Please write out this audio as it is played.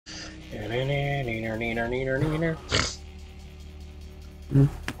And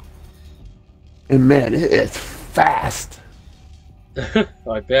man, it is fast.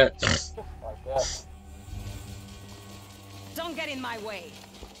 I bet. Don't get in my way.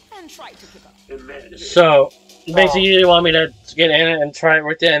 And try to keep up. So, basically, you want me to get in it and try it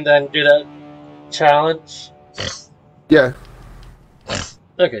with it and then do that challenge? Yeah.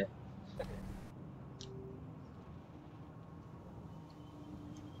 Okay.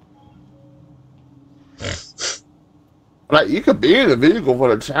 Like, you could be in the vehicle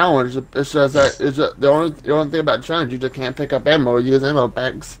for the challenge. It's just that the only thing about challenge, you just can't pick up ammo or use ammo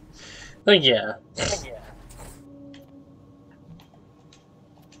packs. Oh yeah.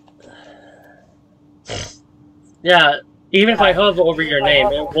 Yeah, even if I hover over your name,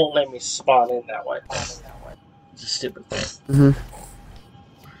 it won't let me spawn in that way. It's just stupid.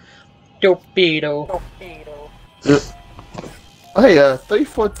 Torpedo. Yeah. Oh, hey,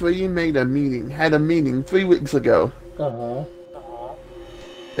 343 had a meeting 3 weeks ago.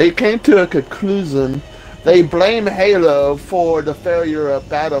 They came to a conclusion. They blame Halo for the failure of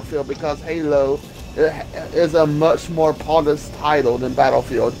Battlefield because Halo is a much more polished title than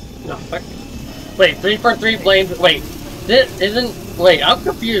Battlefield. No, fuck. Wait, 343 blamed. Wait, this isn't. Wait, I'm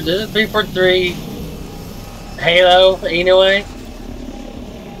confused. Isn't 343 Halo anyway?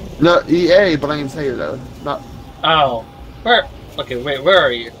 No, EA blames Halo. Not. Oh, where? Okay, wait, where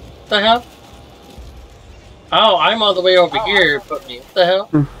are you? What the hell? Oh, I'm all the way over here. Put me. What the hell?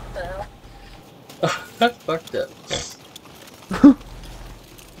 That's fucked up.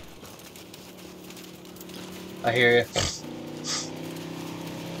 I hear you.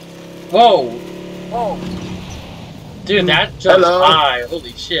 Whoa! Whoa! Dude, that jumps high.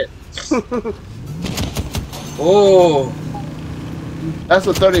 Holy shit. Oh! That's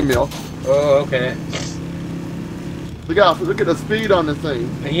a 30 mil. Oh, okay. Look at the speed on this thing.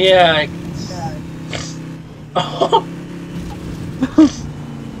 Yeah.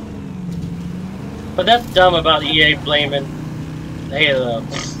 But that's dumb about EA blaming Halo. Or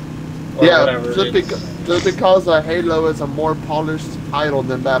whatever just because Halo is a more polished title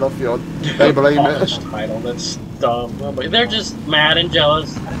than Battlefield, they blame it. Title, that's dumb. They're just mad and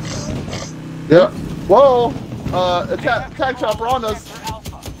jealous. Yeah. Whoa! Attack chopper on us.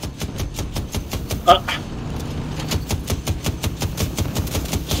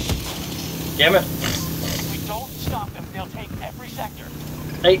 Damn it. If we don't stop them, they'll take every sector.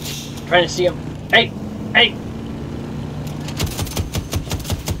 Hey, trying to see him. Hey! Hey!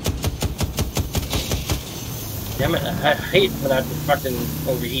 Damn it, I hate when I have to fucking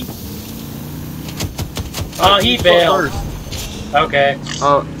overheat. Oh, he failed. Okay.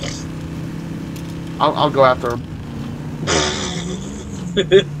 I'll go after him.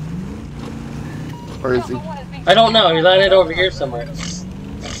 Where is he? I don't know, he landed over here somewhere.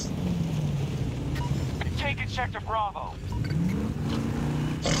 Taking sector Bravo.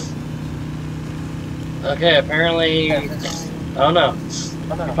 Okay, apparently... I don't know.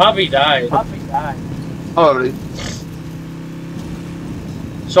 He probably died. Already.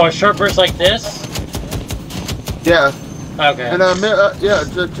 So a short burst like this? Yeah. Okay. And yeah,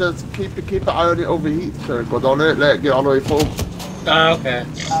 just keep the iron overheat circle. Don't let it get all the way full. Okay.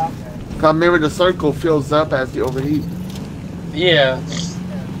 Cause maybe the circle fills up as you overheat. Yeah.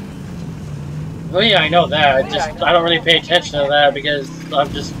 Well, yeah, I know that. I don't really pay attention to that because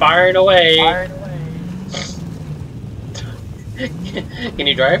I'm just firing away. Can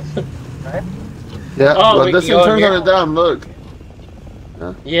you drive? Yeah. Oh, well, this thing turns on it down. Look.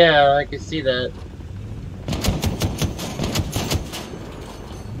 Yeah, I can see that.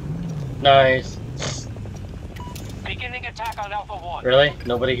 Nice. Beginning attack on Alpha 1. Really?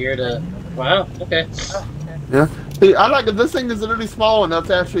 Nobody here to... Wow, okay. Yeah. See, I like it. This thing is really small enough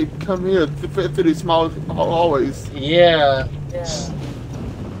to actually come here to fit through these small hallways. Yeah.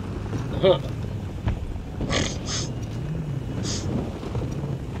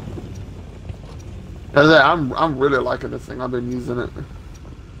 I'm really liking this thing. I've been using it.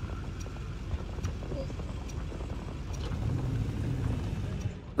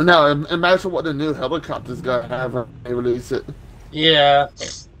 Now, imagine what the new helicopter's gonna have when they release it. Yeah.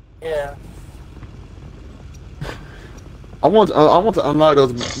 I want to unlock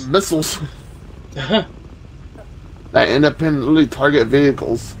those missiles that independently target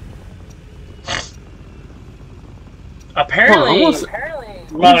vehicles. Apparently,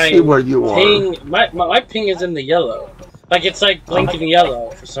 let's see where you are. My ping is in the yellow. Like it's like blinking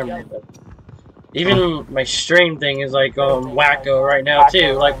yellow for some reason. Even my stream thing is like wacko right now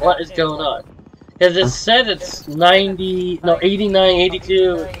too. Like what is going on? Because it said it's 89,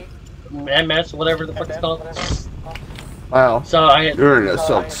 82 MS, whatever the fuck it's called. Wow. So Your internet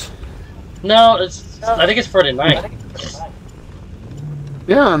sucks. No, I think it's for tonight.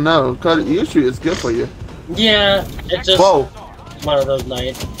 Yeah, no, because usually it's good for you. Yeah, it's just Whoa, one of those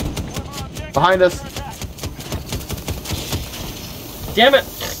nights. behind us. Damn it!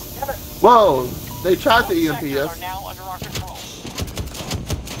 Whoa, they tried to EMP Sectors are us. now under our control.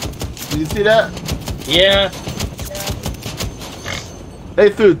 Did you see that? Yeah. They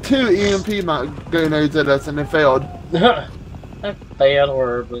threw 2 EMP grenades at us and they failed. I failed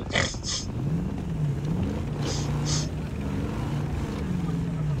horribly.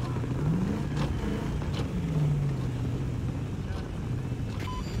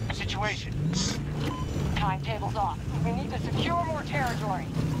 Situation. Timetable's off. We need to secure more territory.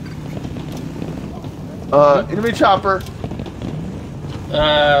 Enemy chopper.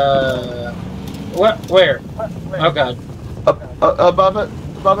 What? Where? Oh god. Above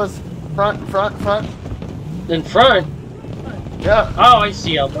us. Front. In front? Yeah. Oh, I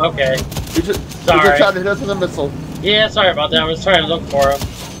see him. Okay. He just Sorry. tried to hit us with a missile. Yeah, sorry about that. I was trying to look for him.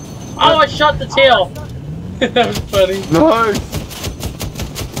 Oh, I shot the tail! That was funny. Nice.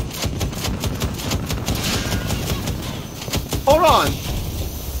 Hold on.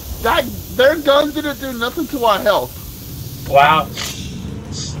 Their guns didn't do nothing to our health. Wow.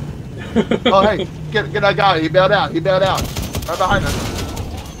 Oh, hey, get that guy. He bailed out. Right behind us.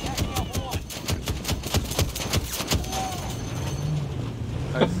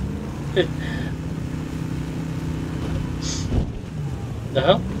 Nice. The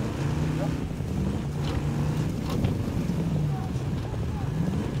hell?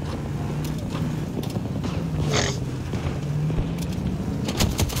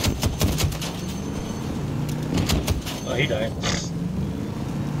 Oh, he died.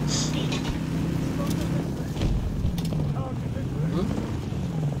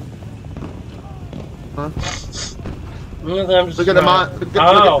 Huh? I'm just Look at the trying- mine.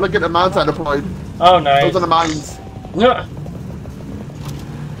 Look at the mines I deployed. Oh, nice. Those are the mines. Yeah.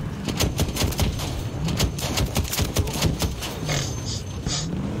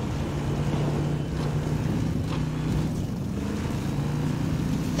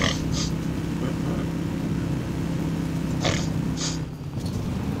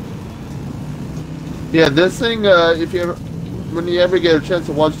 Yeah, this thing. When you ever get a chance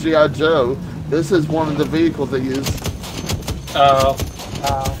to watch G.I. Joe, this is one of the vehicles they use.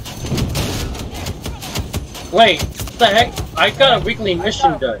 Wait, what the heck? I got a weekly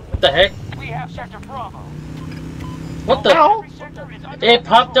mission done. What the heck? We have Sector Bravo. What the? Ow. Every sector is under It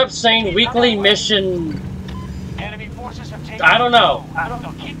popped up saying weekly mission. Enemy forces have taken. I don't know.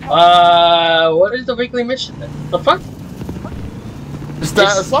 Keep coming. What is the weekly mission then? The fuck? It's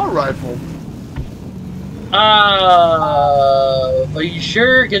that assault rifle. Are you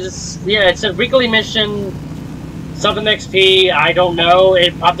sure? Cause it said weekly mission, something XP. I don't know.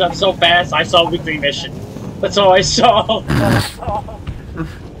 It popped up so fast. I saw weekly mission. That's all I saw.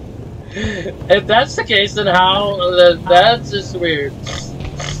 If that's the case, then how? That's just weird.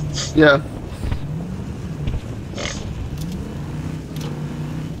 Yeah.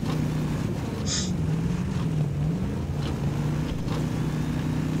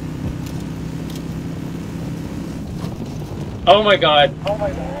 Oh my god. Oh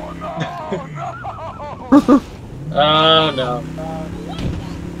my god. Oh no.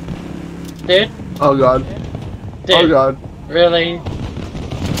 Dude? Oh god. Dude. Oh god. Really?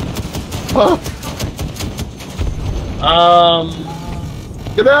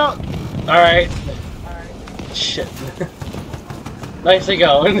 Get out! Alright. Shit. Nicely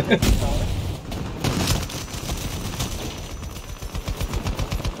going.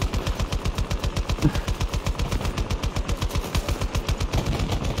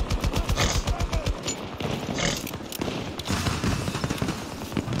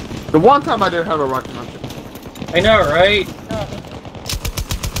 The one time I didn't have a rocket launcher. I know, right?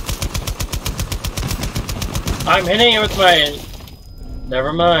 I'm hitting it with my...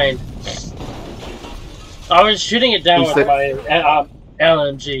 Never mind. I was shooting it down with my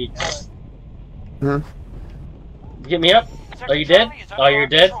LMG. Huh? Get me up? Are you dead? Oh, you're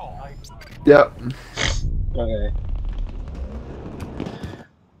dead? Yep. Okay.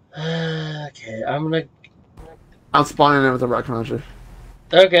 Okay, I'm gonna... I'm spawning in with a rocket launcher.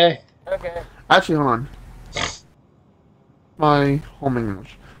 Okay. Actually, hold on. My homing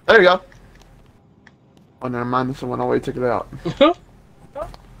launcher. There you go. Oh, never mind. This one already took it out. Make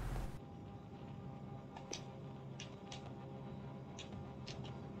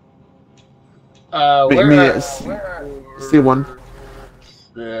me a C1.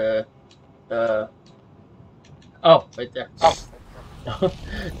 Oh, right there.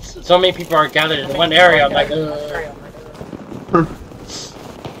 So many people are gathered in one area. I'm like,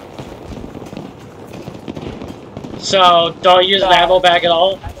 So, don't use an ammo bag at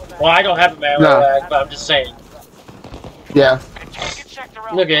all? Well, I don't have an ammo No. bag, but I'm just saying. Yeah. Take Sector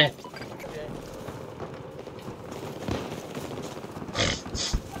Alpha. Okay.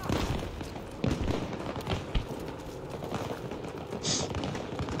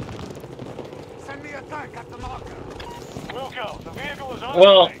 Send me a tank at the marker. We'll go. The vehicle is on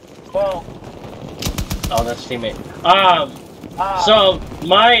Well- its way. Oh, that's teammate. So,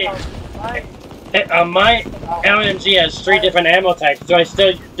 my LMG has 3 different ammo types. Do I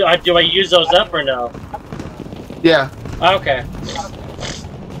use those up or no? Yeah. Okay.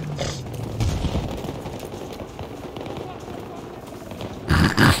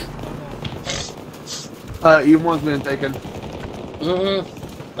 E1's been taken.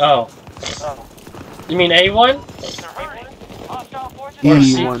 Oh. You mean A1? They're hurting. Hostile forces E1. are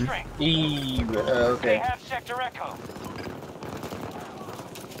seeing strength. They Okay. have Sector Echo.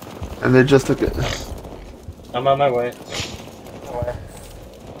 And they just took it. I'm on my way.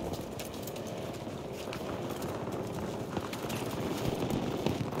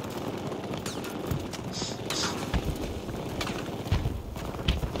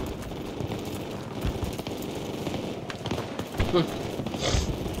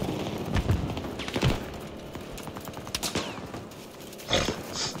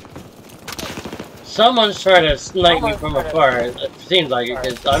 Someone's trying to snipe me from afar. It seems like it,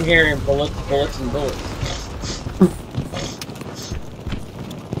 because I'm hearing bullets, bullets, and bullets.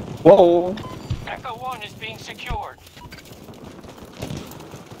 Whoa. Echo 1 is being secured.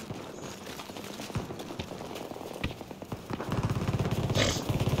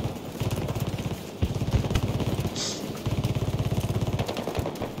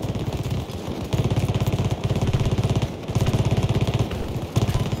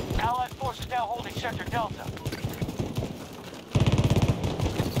 Allied forces now holding Sector Delta.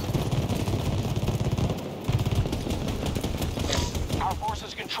 Our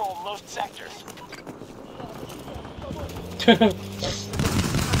forces control most sectors.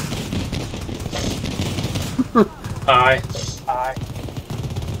 Hi.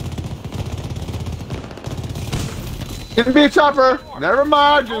 Give me a chopper. Never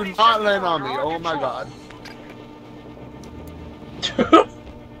mind. Do not land on me. Oh my god.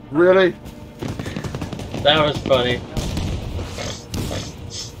 Really? That was funny.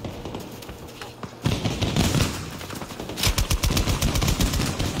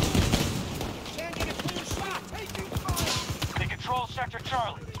 They control Sector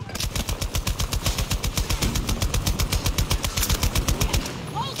Charlie.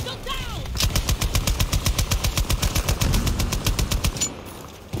 Hostile down!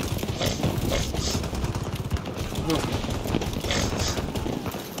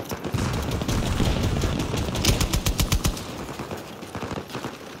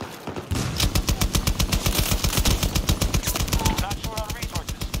 Not short on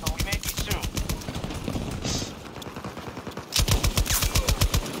resources, but we may be soon.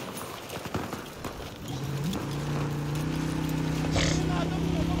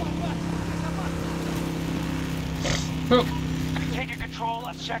 Taking control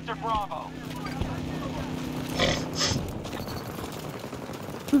of Sector Bravo.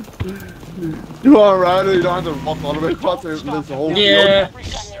 You alright? You don't have to walk all the way across this whole Yeah. Every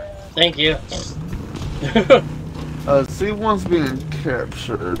sector. Thank you. field. C1's being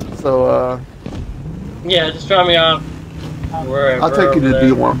captured. So, Yeah, just drop me off. Wherever. I'll take you to over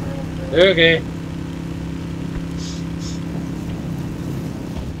D1. there. Okay.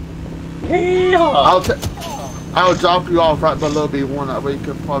 Yeehaw. I'll drop you off right below B1. That way you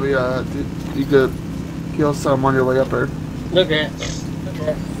could probably, you could kill some on your way up there. Okay.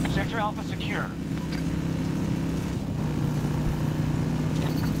 Sector Alpha secure.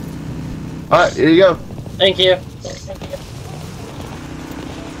 Alright, here you go. Thank you.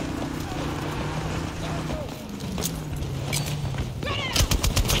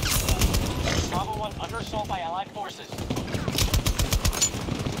 Bravo 1 under assault by Allied forces.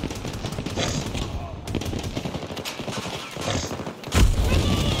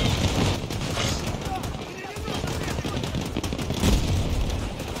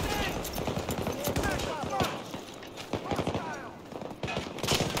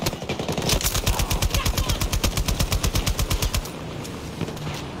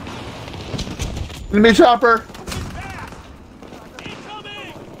 Enemy chopper.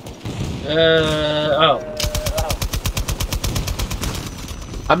 Oh.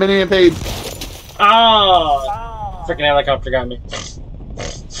 I'm in EMP. Oh! Freaking helicopter got me.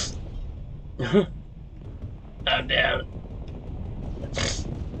 I'm down.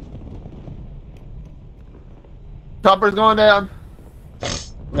 Chopper's going down.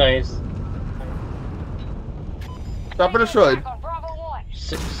 Nice. Stop and destroyed. Attack on Bravo 1.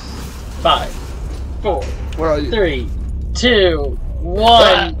 6, 5, 4, Where are you? 3, 2,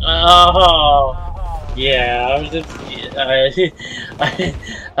 1. Oh, yeah. I was just.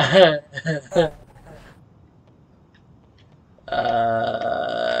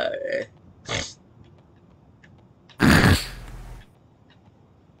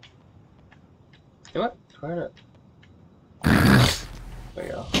 What? Turn it. There we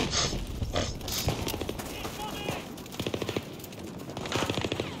go.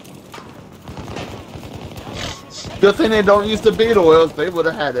 Good thing they don't use the beetle oils. They would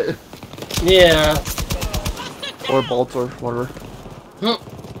have had it. Yeah. Or bolts or whatever.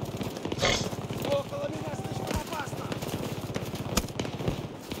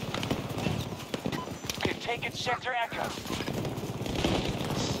 We've taken Sector Echo.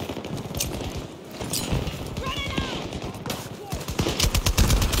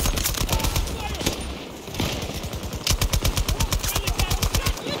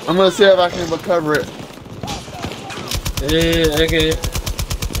 I'm gonna see if I can recover it. Okay.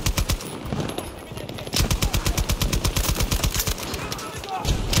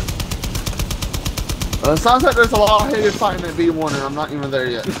 It sounds like there's a lot of heavy fighting at B1 and I'm not even there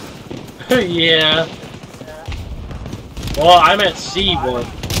yet. Yeah. Well, I'm at C1.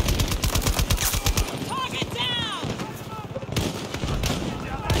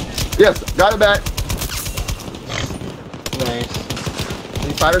 Yes, got it back. Nice.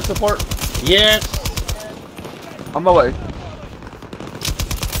 Need fighter support? Yes. On my way.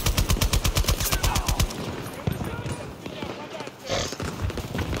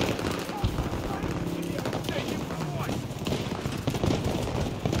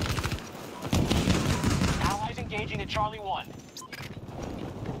 Allies engaging at Charlie 1.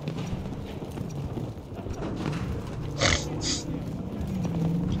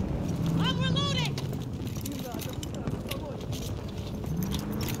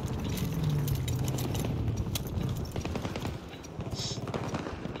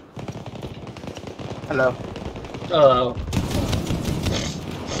 Hello. Oh.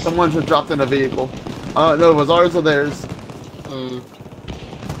 Someone just dropped in a vehicle. No, it was ours or theirs.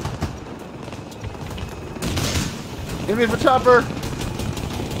 Give me the chopper.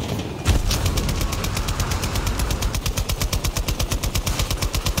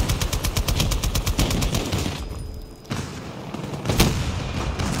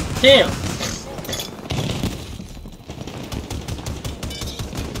 Damn.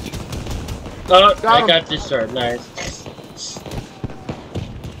 Oh, Got I him. got this sword. Nice.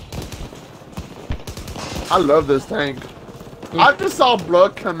 I love this tank. I just saw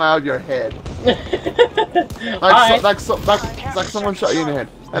blood come out of your head. Hi. Like someone shot you in the head.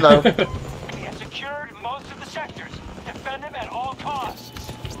 Hello. We have secured most of the sectors. Defend them at all costs.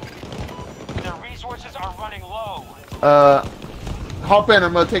 Their resources are running low. Hop in.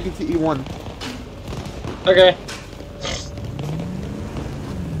 I'm gonna take you to E1. Okay.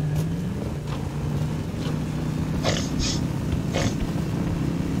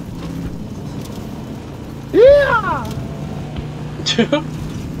 Yeah.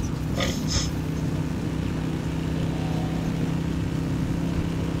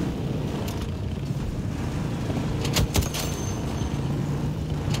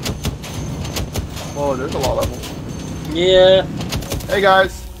 Oh, there's a lot of them. Yeah. Hey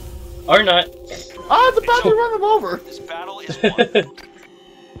guys. Or not. I was about to run them over. This battle is won.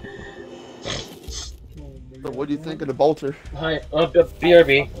 So what do you think of the bolter? Hi.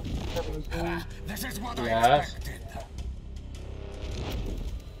 BRB. This is what I Yeah. expected.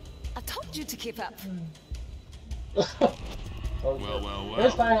 I told you to keep up. Well.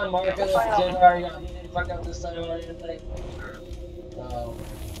 Let's find out Marco. Jedi, you didn't fuck up this time or anything. Oh.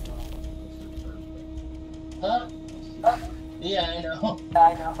 Huh? Yeah, I know.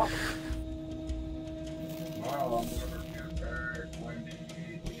 Wow, Wendy,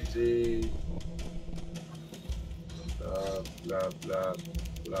 easy. Blah, blah,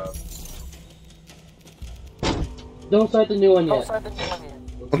 blah. Don't start the new one yet.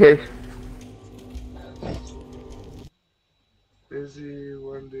 Okay. Busy,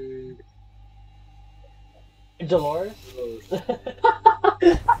 Wendy. Dolores?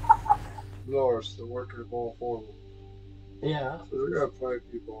 Dolores, the worker going forward. Yeah. So we got plenty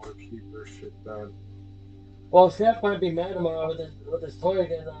of people want to keep their shit done. Well, Chef might be mad tomorrow with his toy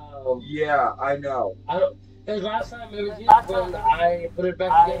because Yeah, I know. I don't. Because last time it was used when I put it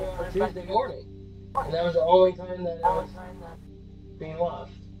back together on Tuesday morning, and that was the only time that it was being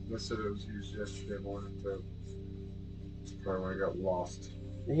lost. They said it was used yesterday morning too. It's probably when it got lost.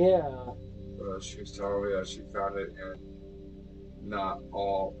 Yeah. She was telling me that she found it and not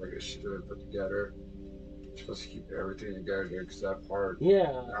all, like it should have been put together. Supposed to keep everything together except part.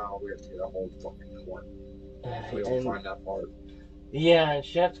 Yeah. Now we have to get a whole fucking point. We And, don't find that part. yeah, and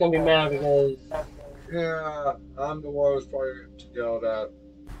Chef's gonna be mad because Yeah, I'm the one who's probably to yell at.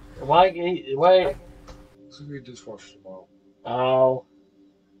 why? So we dishwasher tomorrow. Oh,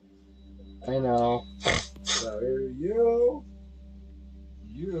 I know. So you,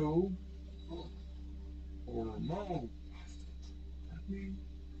 or Ramon.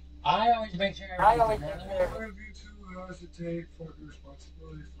 I always make sure. One of you two has to take full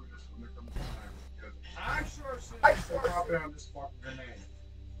responsibility for this when it comes time. Because I sure shit to copy on this fucking name.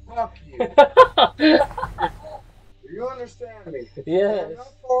 Fuck you. Do you understand me? Yes. I'm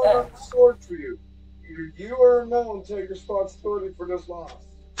not falling on the sword for you. Either you or Ramon take responsibility for this loss.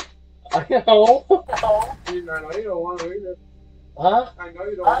 I know. I know you don't want to either. Huh? I know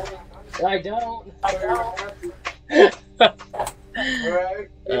you don't want to. I don't. So you're gonna have to. Alright?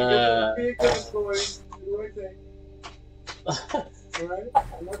 Be a good employee. Do the right thing. Alright?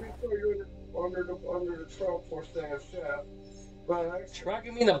 I'm not gonna throw you under the truck for staying as chef. But I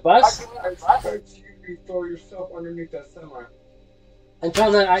Trucking me in the bus? expect you to throw yourself underneath that semi. And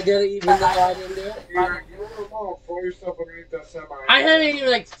tell them that I did it even though I didn't do it? Either you or Ramon throw yourself underneath that semi. I haven't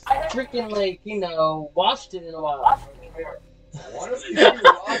even freaking washed it in a while. One of you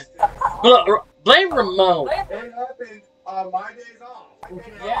lost it. Blame Ramon. It happened on my days off.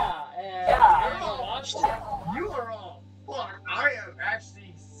 Yeah, and I watched it. You are all fuck. I am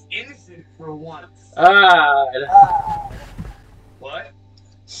actually innocent for once. What?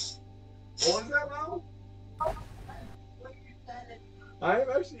 What was that, Mom? I am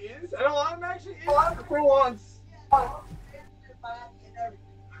actually innocent. No, I'm actually innocent for once.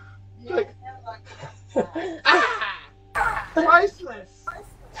 Like, priceless.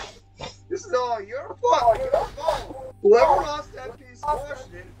 This is all your fault. Whoever lost that piece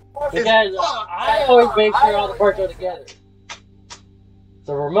washed it. Because I always make sure all the parts are together.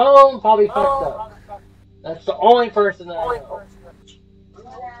 So Ramon probably fucked up. That's the only person that I know.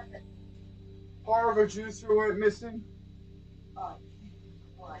 Part of a juicer went missing.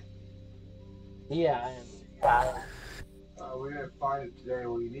 Yeah, I am. We didn't find it today.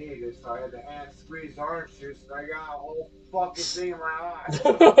 We needed it, so I had to hand squeeze orange juice, and I got a whole fucking thing in my eye.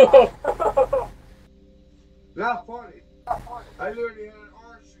 Not funny. I literally had an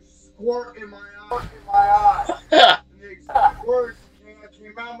orange juice squirt in my eye. And the exact words came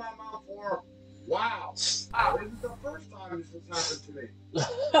out of my mouth were, "Wow, this is the first time this has happened to me."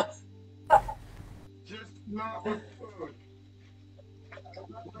 Just not with food.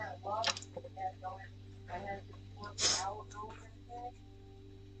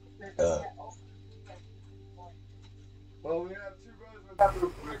 Well, we have two brothers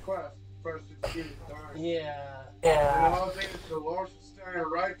with requests. First, it's you, darn. Yeah. And the whole thing is the Lord was standing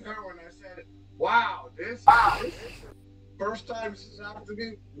right there when I said, "Wow, this is the first time this has happened to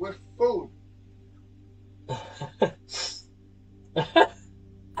me with food." And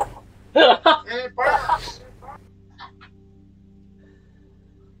it burns.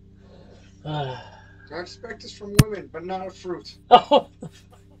 I expect this from women, but not a fruit. Oh.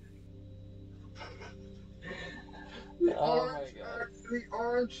 The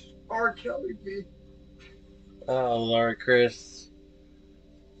orange R. Kelly beat. Oh, Lord, Chris.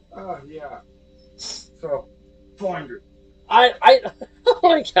 Oh, yeah. So, find it. Oh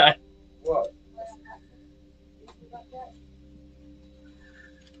my God. What?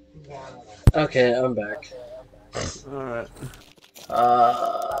 Okay, I'm back. Alright.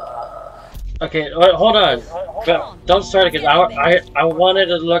 Okay, wait, hold on. Don't start again. I wanted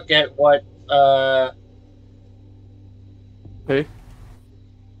to look at what, Hey?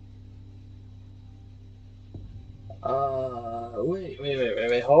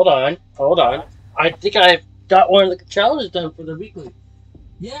 Wait, hold on. I think I've got one of the challenges done for the weekly.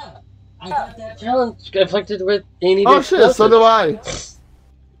 Yeah, I got that challenge afflicted with any. Oh shit, so do I.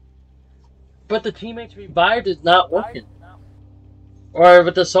 But the teammates revived is not working. Or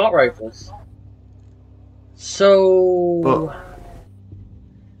with the assault rifles. So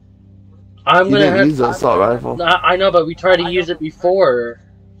I'm You gonna didn't have use the assault rifle. I know, but we tried to use it before.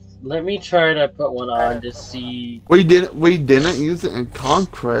 Let me try to put one on to see. We didn't use it in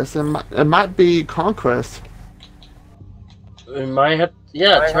Conquest. It might be Conquest. We might have.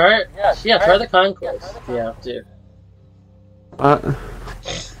 Yeah, try it. Yeah, try the Conquest. If you have to.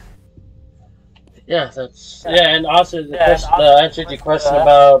 Yeah, that's and also the answer to your question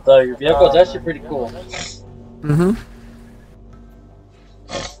about your vehicle is actually pretty cool. Mm-hmm.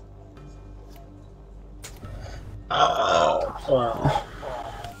 Wow.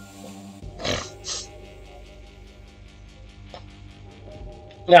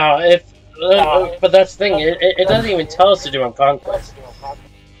 Now, if But that's the thing, it doesn't even tell us to do on Conquest.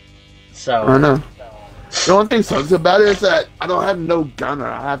 So. I know. The only thing sucks about it is that I don't have no gunner.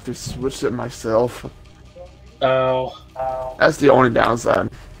 I have to switch it myself. Oh. That's the only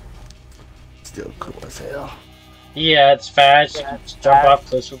downside. Still cool as hell. Yeah, it's fast. You can just jump off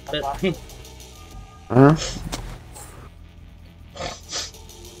cliffs with it. Huh?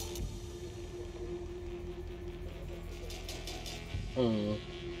 Hmm.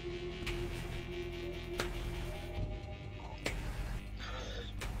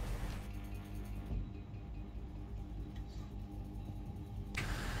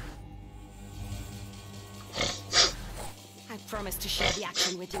 I promise to share the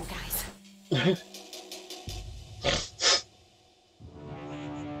action with you guys.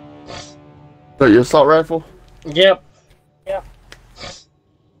 So your assault rifle? Yep.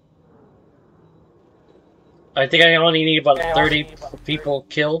 I think I only need about 30 people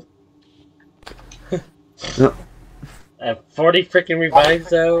killed. Yep. 40 freaking revives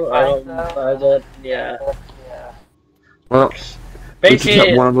though. I don't. Yeah. Well,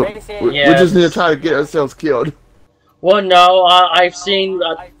 Basically, we just need to try to get ourselves killed. well, no, I've seen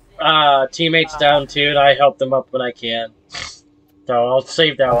teammates down too, and I help them up when I can. So I'll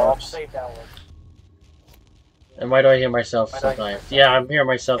save that one. And why do I hear myself sometimes? Yeah, I'm hearing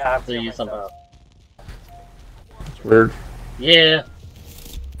myself through you somehow. It's weird. Yeah.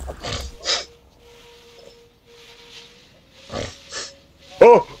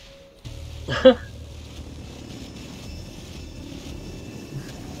 Oh!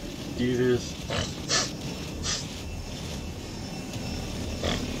 Do this.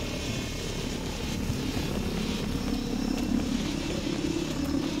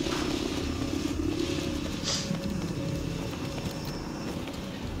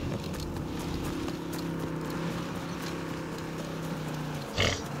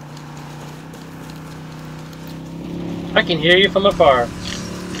 I can hear you from afar.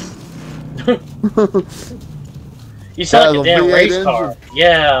 You sound like a damn race car.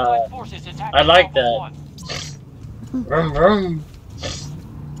 Yeah, I like that. Vroom vroom.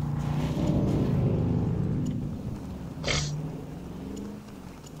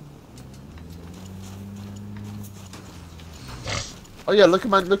 Oh yeah, look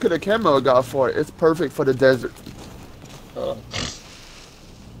at the camo I got for it. It's perfect for the desert.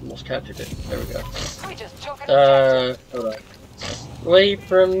 Almost captured it. There we go. We just took Hold on. Wait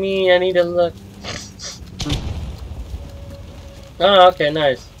for me, I need to look. Oh, okay,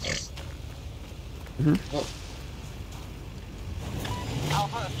 nice. Mm-hmm.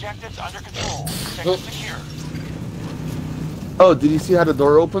 Alpha objectives under control. Sector secure. Oh, did you see how the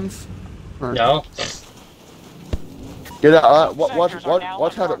door opens? Right. No. Get out! Watch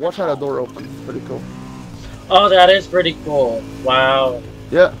how the door opens. Pretty cool. Oh, that is pretty cool. Wow.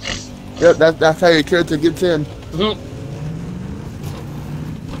 Yeah, yeah. That's how your character gets in.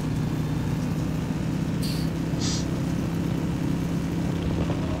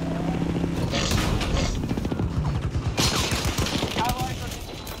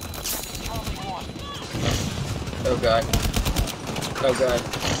 Oh god. Oh god.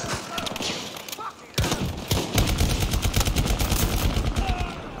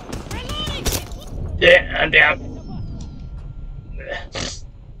 Yeah, I'm down.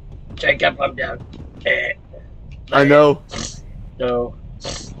 Jacob, I'm down. I know. No.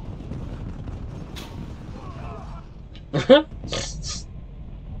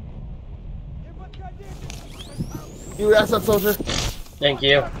 You ass up, soldier. Thank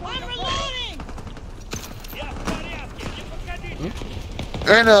you.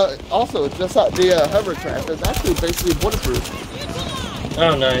 And also, just like the hovercraft is actually basically bulletproof.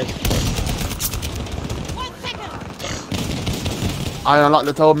 Oh, nice. I unlocked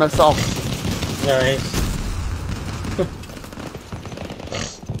the tow myself. Nice.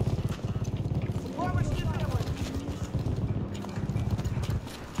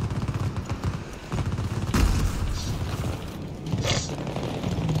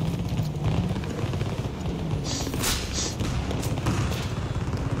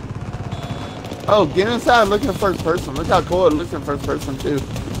 Oh, get inside and look in first person. Look how cool it looks in first person, too.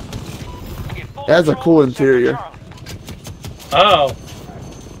 It has a cool interior. Oh.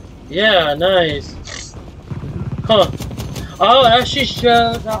 Yeah, nice. Huh. Oh, it actually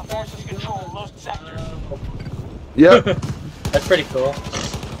shows how fast you Control most sectors. Yep. That's pretty cool.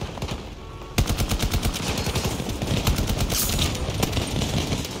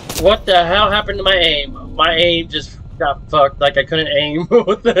 What the hell happened to my aim? My aim just got fucked. Like I couldn't aim.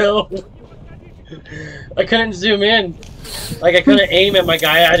 What the hell? I couldn't zoom in. Like I couldn't aim at my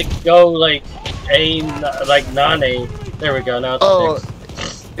guy. I had to go like aim, like non-aim. There we go. Now it's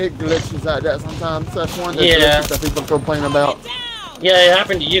fixed. it glitches like that sometimes. That's one of the Yeah. glitches that people complain about. Yeah, it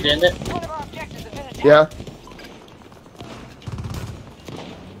happened to you, didn't it? One of our objectives is in attack. Yeah.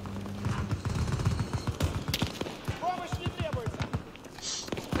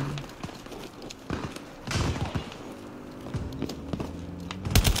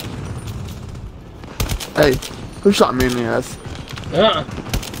 Hey, who shot me in the ass? Uh-uh.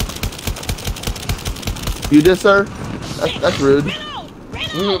 You did, sir? That's rude.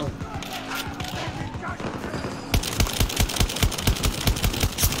 Mm.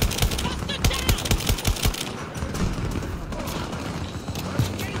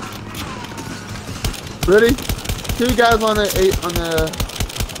 Ready? 2 guys on the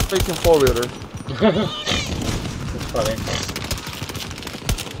freaking 4-wheeler. That's funny.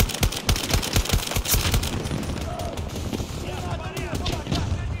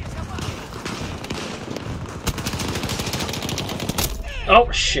 Oh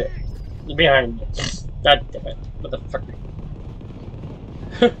shit! He's behind me. God damn it! Motherfucker.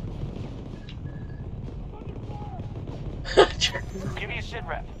 Give me a sit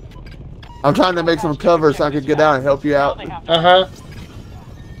rep. I'm trying to make some cover so I can get out and help you out. Uh-huh.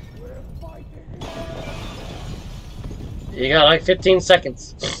 You got like 15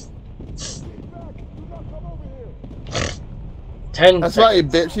 seconds. 10 That's seconds. right, you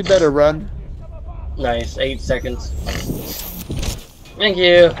bitch. You better run. Nice. 8 seconds. Thank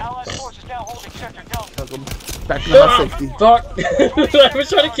you. Allied forces now holding sector Delta. Back to my Ah, safety. fuck. I was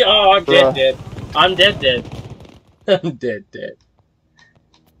trying to kill. Oh, I'm dead, Bruh. dead. I'm dead, dead. I'm dead, dead.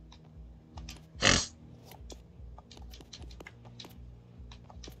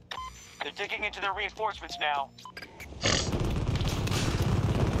 They're digging into their reinforcements now.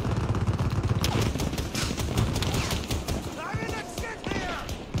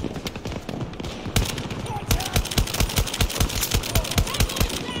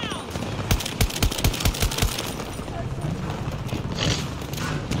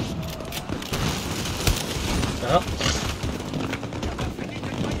 Oh.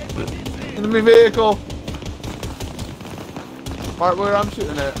 Enemy vehicle. Right where I'm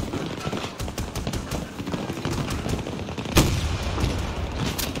shooting at.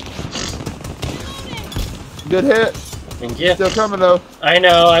 Good hit. Thank you. Still coming though. I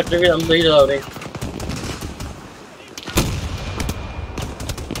know. I'm reloading.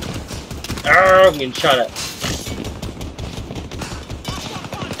 Oh, I'm getting shot at.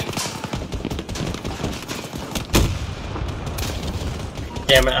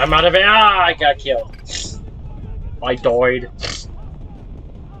 Damn it, I'm out of it. Ah, I got killed. I died.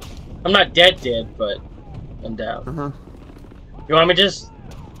 I'm not dead, but I'm down. Uh-huh. You want me to just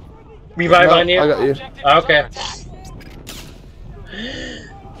revive No, on you? I got you. Objective Okay.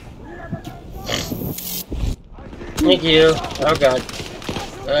 Thank you. Oh god.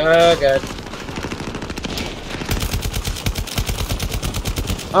 Oh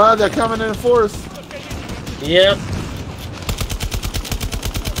god. They're coming in force. Yep.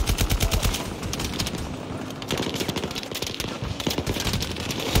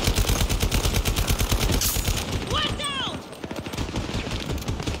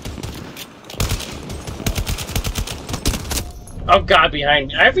 Oh god, behind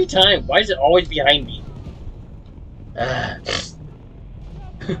me. Every time. Why is it always behind me?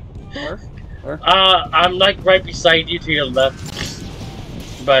 Where? I'm like right beside you to your left.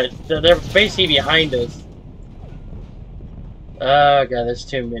 But they're basically behind us. Oh god, there's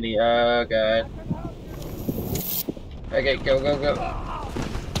too many. Oh god. Okay, go, go, go.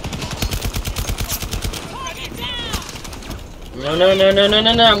 No, no, no, no, no,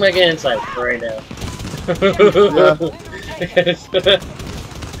 no, no. I'm gonna get inside right now.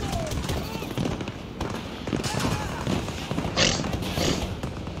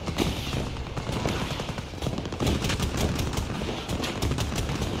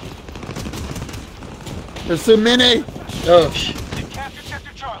 There's so many. Oh, sh. Capture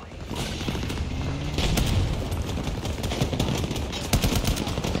sector Charlie.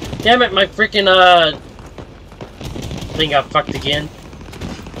 Damn it, my freaking, thing got fucked again.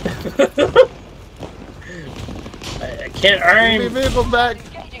 I can't Enemy earn. vehicle back.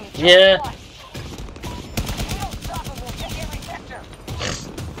 Yeah.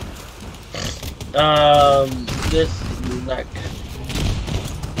 This is not good.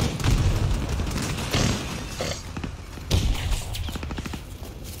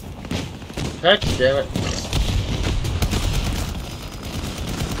 God damn it.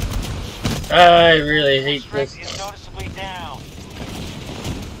 I really hate Strength this. is noticeably down.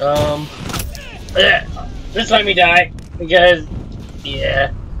 Just let me die. Because,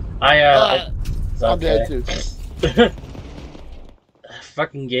 yeah. It's I'm okay. dead too. Fuck.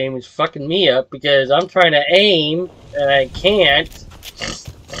 fucking game is fucking me up because I'm trying to aim and I can't.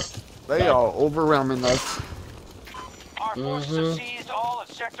 They are overwhelming us. Our forces have seized all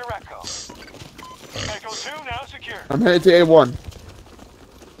of Sector Echo. Echo 2 now secure. I'm headed to A1.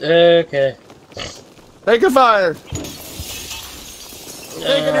 Okay. Taking fire!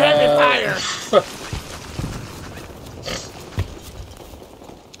 Taking heavy fire!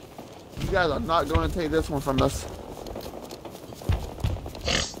 You guys are not going to take this one from us.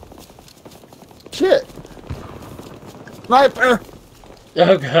 Shit! Sniper!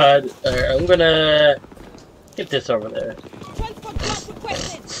 Oh god. Alright, I'm gonna get this over there. Transport drop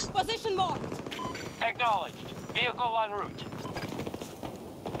requested. Position marked. Acknowledged. Vehicle en route.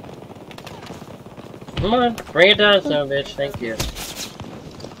 Come on, bring it down, son of a bitch. Thank you.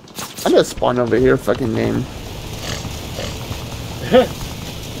 I'm just spawned over here, fucking game.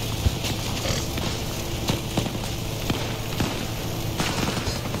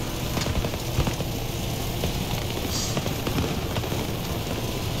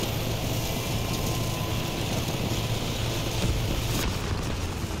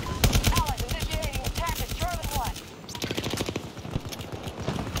 Allies initiating attack at Charlie 1.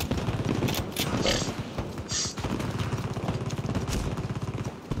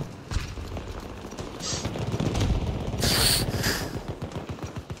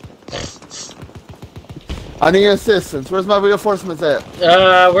 I need assistance. Where's my reinforcements at?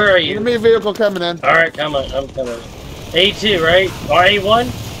 Where are you? Enemy vehicle coming in. Alright, come on, I'm coming. A2, right? Or A1?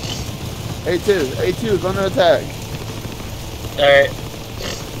 A2. A2 is under attack. Alright.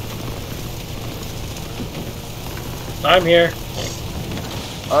 I'm here.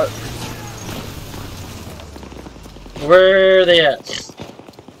 Where are they at?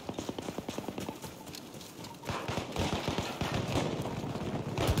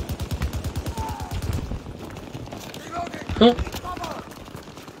 Huh?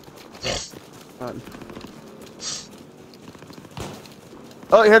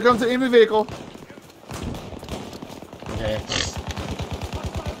 Oh, here comes the enemy vehicle. Okay.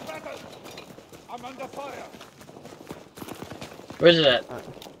 I'm under fire. Where's it at?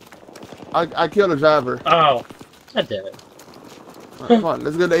 I killed the driver. Oh. God damn it. Come on,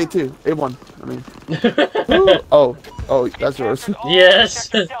 let's go to A2. A1. I mean. Oh, that's yours. Yes.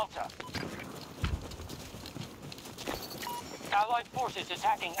 Sector Delta. Allied forces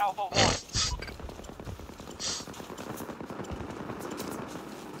attacking Alpha 1.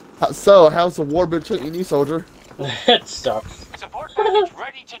 So, how's the war been treating you, soldier? That sucks. Support package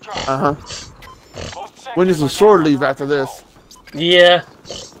ready to drop. Uh-huh. Both We need some sectors are shore now leave under after control. this. Yeah.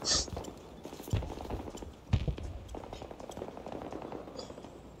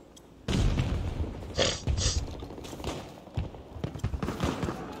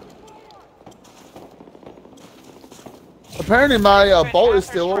 Apparently my boat is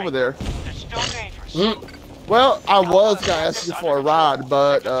still over there. They're still dangerous. Well, I was gonna ask you for a ride,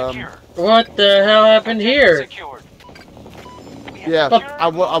 but What the hell happened here? Secured. yeah, I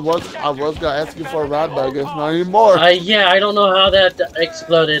was gonna ask you for a ride, but I guess not anymore. Yeah, I don't know how that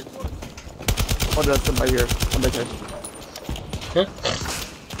exploded. Oh, there's somebody here. I'm back here.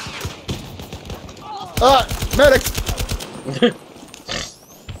 Huh? Medic!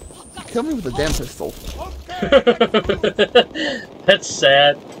 Kill me with a damn pistol. That's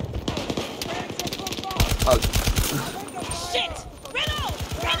sad. Shit! Renault!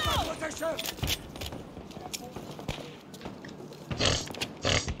 Renault!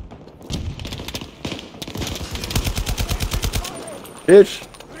 Bitch.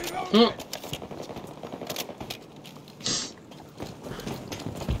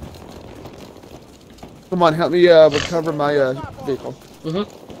 Come on, help me recover my vehicle.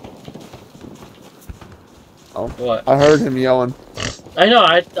 Oh, What? I heard him yelling. I know.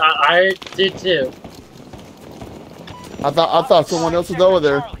 I did too. I thought someone else was over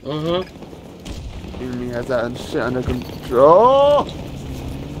there. Enemy has that shit under control.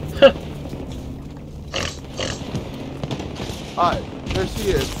 Alright, there she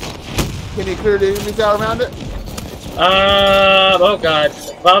is. Can you clear the enemies out around it? Oh god.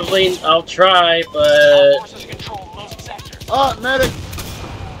 Probably I'll try, but Forces control most sectors. Medic!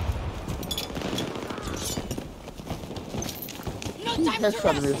 No He time has to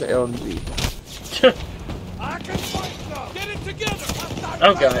something rest. as an LMG. I can fight now. Get it together.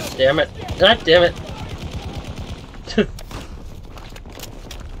 oh god damn it. God damn it.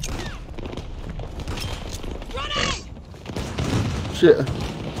 Grenade! Shit.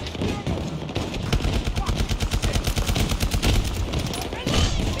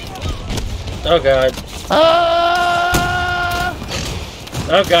 Oh god. Ah!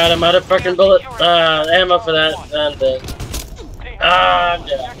 Oh god, I'm out of fucking bullet ammo for that. And They I'm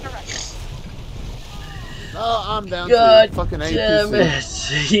down. Sector X. No, I'm down God to fucking damn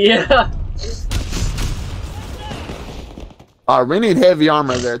APC. it. Yeah. We need heavy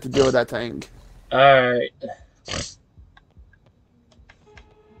armor there to deal with that tank. Alright.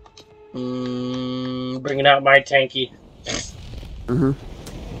 Bringing out my tanky. Mm-hmm.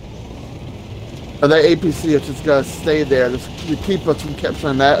 But that APC is just gonna stay there to keep us from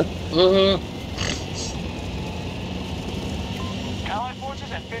capturing that. Mm-hmm. Allied forces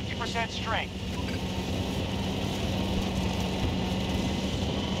at 50% strength.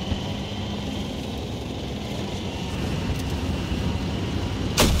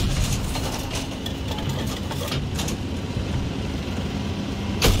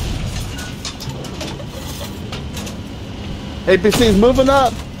 APC's moving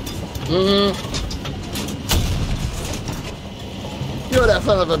up. Mm-hmm. You're that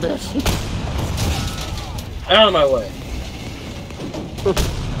son of a bitch. Out of my way.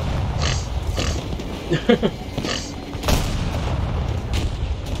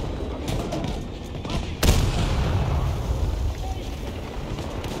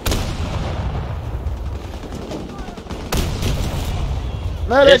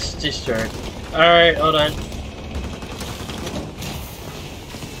 Medic. It's destroyed. Alright, hold on.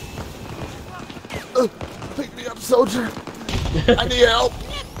 Pick me up, soldier. I need help.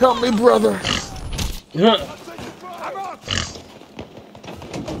 Help me, brother.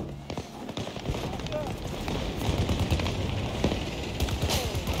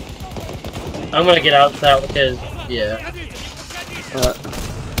 I'm gonna get out that because, yeah.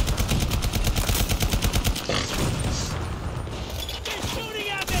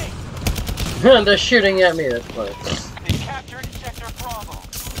 They're shooting at me, that's funny. They captured Sector Bravo.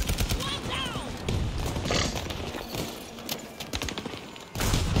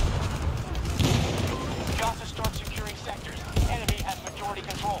 Got to start securing sectors. Enemy has majority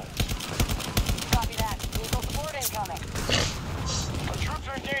control. Copy that. Vehicle support incoming. Our troops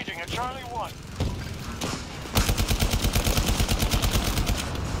are engaging at Charlie 1.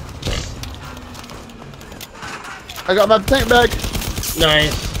 I got my tank back.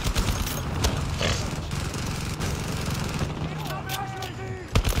 Nice.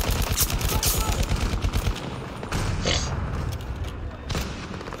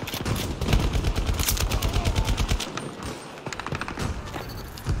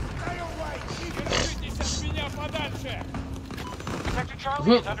 Sector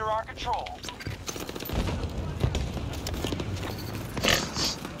Charlie is under our control.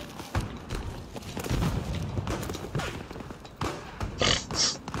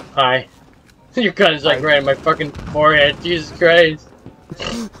 Hi. Your gun is like right in my fucking forehead. Jesus Christ.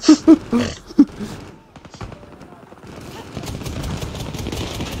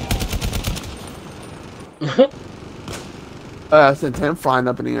 That's intent flying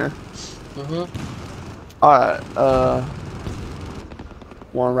up in the air. Alright,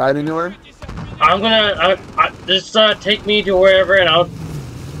 wanna ride anywhere? I'm gonna just take me to wherever and I'll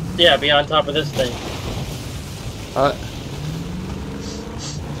be on top of this thing. Alright.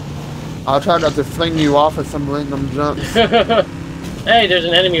 I'll try not to fling you off at some random jumps. Hey, there's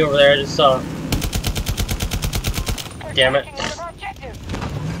an enemy over there I just saw. Damn it.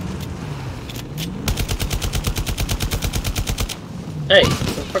 Hey,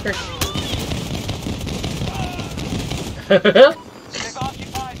 motherfucker. They've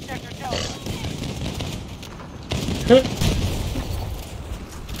occupied Sector Delta.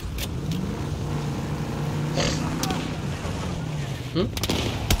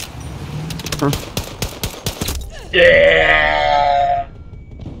 Yeah!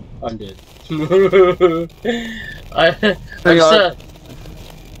 I'm dead. I'm sad.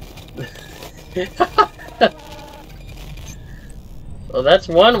 Well, that's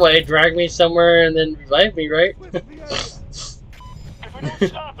one way. Drag me somewhere and then revive me, right? If we don't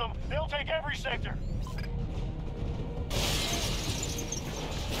stop them, they'll take every sector.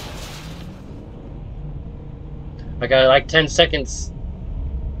 I got like 10 seconds.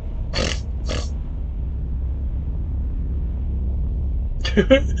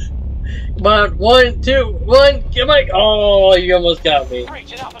 Come on, 1, 2, 1, come on! Oh, you almost got me.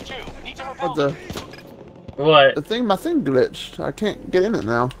 Breach in Alpha 2. Need to What repel. What? my thing glitched. I can't get in it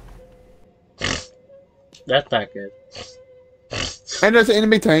now. That's not good. And there's an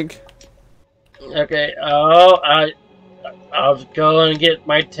enemy tank. Okay, oh, I'll go and get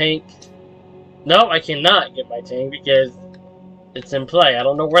my tank. No, I cannot get my tank because it's in play. I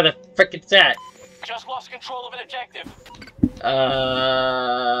don't know where the frick it's at. Just lost control of an objective.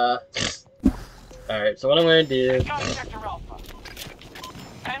 Alright, so what I'm gonna do... Got Sector Alpha.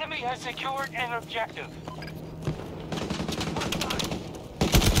 Enemy has secured an objective.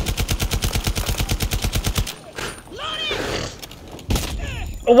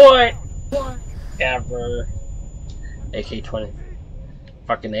 What? Ever. AK-20.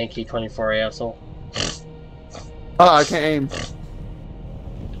 Fucking AK-24 asshole. Oh, I can't aim.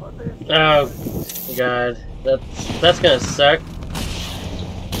 Oh, God. That's gonna suck.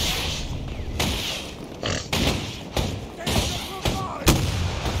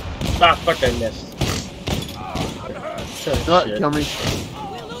 Ah, fuck, I missed. What? Kill me.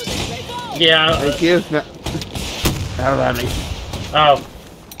 Yeah. Thank you. No. Out of me. Oh.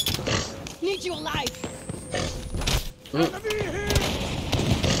 Need you alive.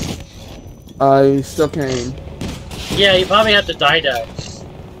 I still can't aim. Yeah, you probably have to die.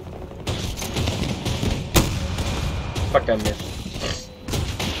 Fuck, I missed.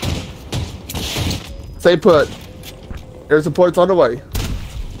 Stay put. Air support's on the way.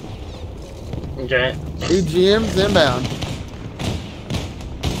 Okay. EGM's inbound.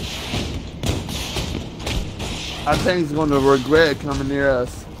 I think he's going to regret coming near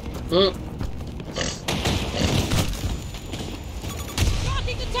us. Mm.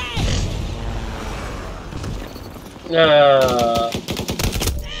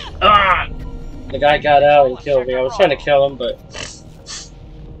 Ah! The guy got out and killed me. I was trying to kill him, but...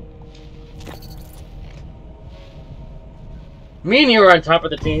 Me and you were on top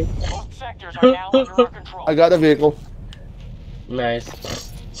of the team. Both sectors are now under our control. I got a vehicle. Nice.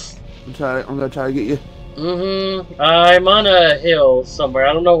 I'm gonna try to get you. I'm on a hill somewhere.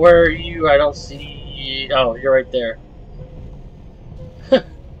 I don't know where you... I don't see... Oh, you're right there.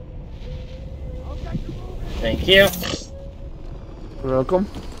 Thank you. You're welcome.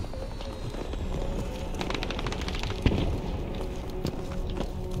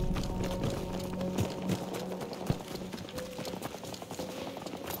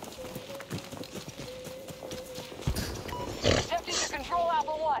 Attempting to control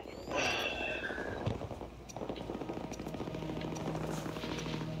Alpha 1.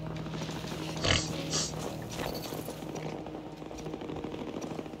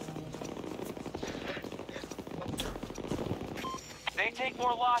 They take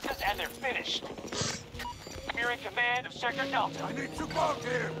more losses and they're finished. You're in command of Sector Delta. I need support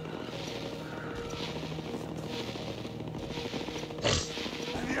here.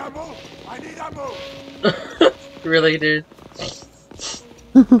 Any ammo? I need ammo. Really, dude?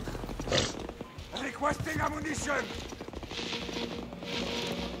 Requesting ammunition.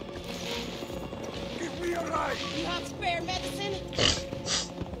 Give me a ride. You have spare medicine?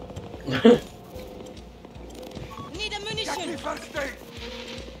 Need Get me ammunition. first aid.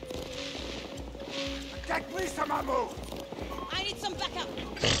 Get me some ammo. I need some backup.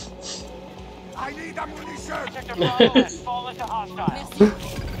 I need ammunition. Sector Bravo has fallen to hostiles.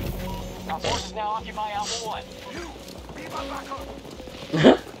 Merci. Our forces now occupy Alpha 1. You, be my backup.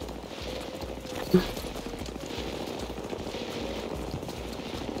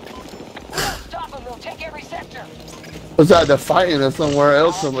 Stop them, they'll take every sector. Was that the fighting or somewhere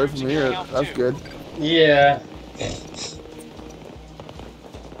else away from here? That's good. Yeah.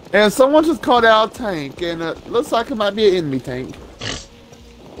 And someone just called out a tank, and it looks like it might be an enemy tank.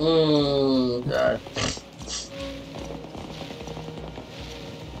 God.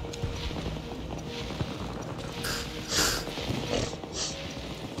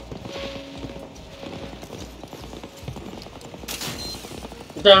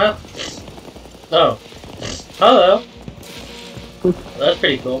 Duh. Oh. Hello. That's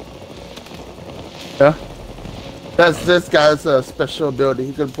pretty cool. Yeah. That's this guy's special ability.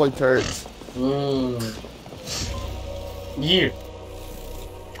 He can deploy turrets. Yeah.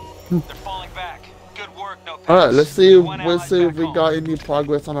 They're falling back. Good work, no pass. Alright, let's see if we got any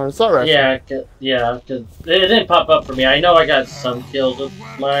progress on our assault rifle. Yeah, cause it didn't pop up for me. I know I got some kills with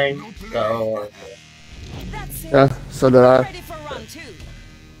mine, so... That's it. Yeah, so did I. Ready for round 2.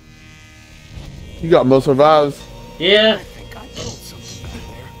 You got most revives. Yeah.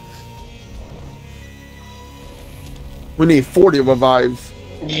 We need 40 revives.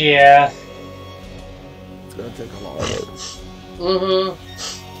 Yeah. It's gonna take a lot of it.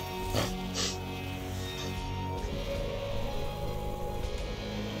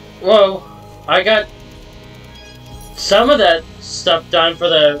 Well, I got some of that stuff done for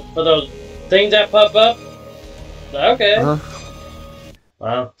those things that pop up. Okay.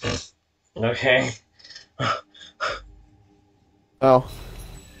 Wow. Okay. Oh.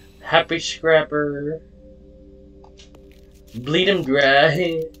 Happy Scrapper. Bleed 'em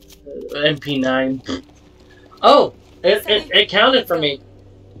dry. MP9. Oh! It counted for me.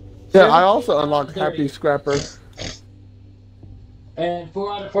 Yeah, I also unlocked Happy Scrapper. And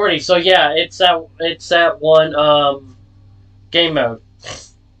 4 out of 40. So yeah, it's that one, game mode.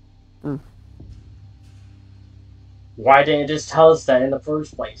 Why didn't it just tell us that in the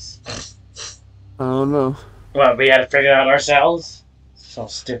first place? I don't know. Well, we had to figure it out ourselves? So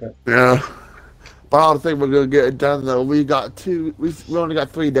stupid. Yeah. But I don't think we're gonna get it done though. We only got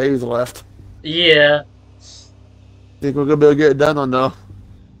 3 days left. Yeah. Think we're gonna be able to get it done or no?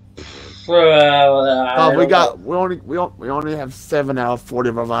 Well, we only have 7 out of 40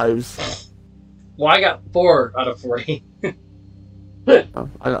 revives. Well, I got 4 out of 40. I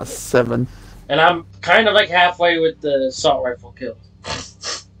got 7. And I'm kind of like halfway with the assault rifle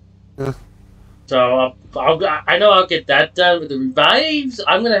kills. Yeah. So I know I'll get that done with the revives.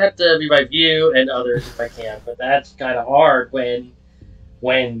 I'm gonna have to revive you and others if I can, but that's kind of hard when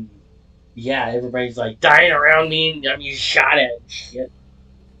yeah, everybody's like dying around me and I'm being shot at and shit.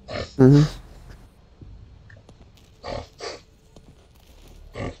 Mm-hmm.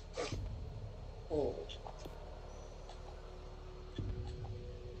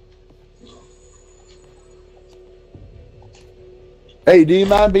 Hey, do you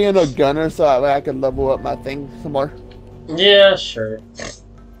mind being a gunner so that way I can level up my thing some more? Yeah, sure.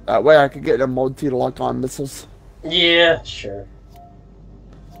 That way I can get the multi-lock on missiles. Yeah, sure.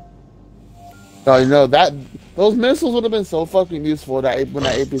 So you know those missiles would have been so fucking useful when that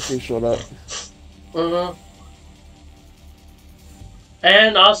APC showed up. Mm-hmm.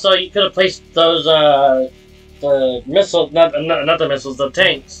 And also, you could have placed those the missiles, not the missiles, the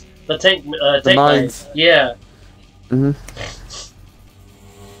tanks, the tank mines. Lines. Yeah. Mm-hmm.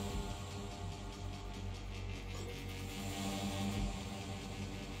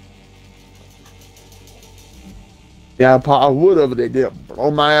 Yeah, I would have, but they did blow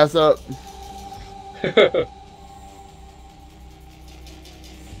my ass up.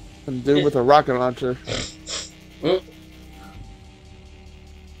 And dude with a rocket launcher.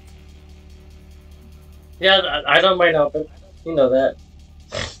 Yeah, I don't mind helping. You know that.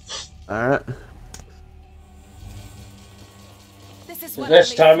 Alright.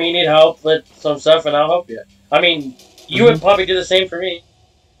 Next time you need help with some stuff, and I'll help you. I mean, you would probably do the same for me.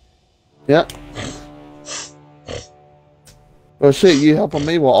 Yeah. Well, shit, you helping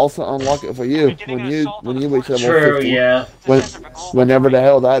me will also unlock it for you when you reach level 50. True, yeah. Whenever the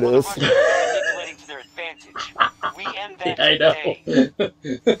hell that is. I know. You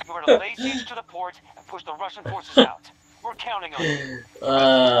are to lay siege to the port and push the Russian forces out. We're counting on you.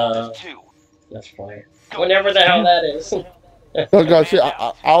 That's fine. Whenever the hell that is. Oh god, shit,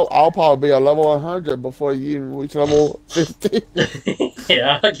 I'll probably be a level 100 before you even reach level 50.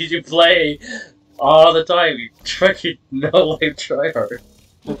 Yeah, because you play all the time. You fucking no-life tryhard.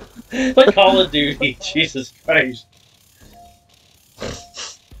 Like Call of Duty, Jesus Christ.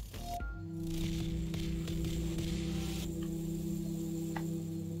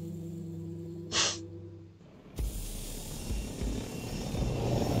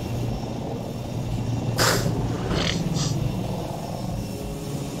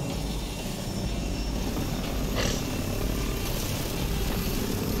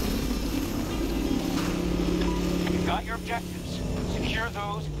 Objectives. Secure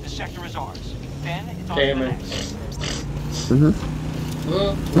those, the sector is ours. Then it's on Damn to the it. next.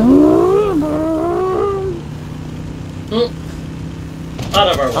 Out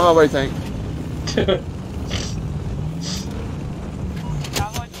of our way. Oh, wait, tank.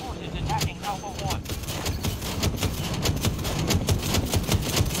 Allied forces attacking Alpha 1.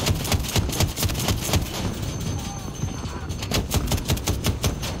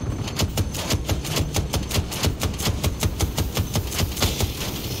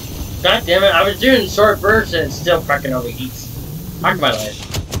 God damn it, I was doing short bursts and it still fucking overheats. Fuck my life.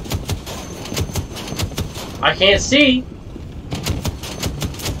 I can't see.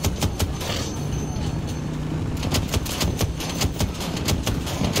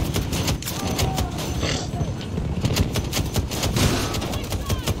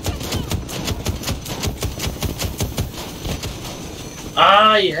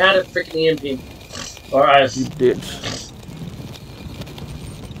 Ah, you had a freaking EMP. Or us. You bitch.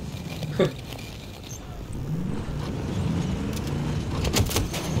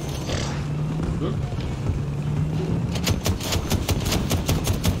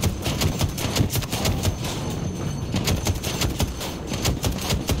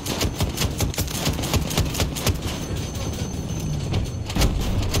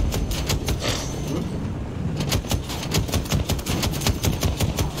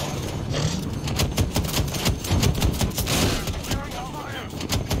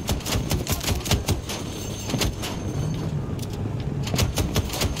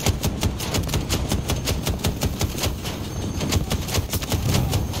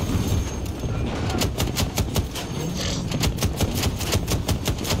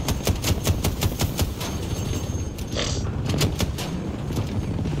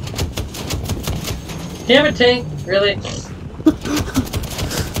 Damn it, tank! Really?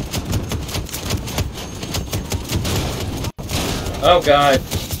 Oh god.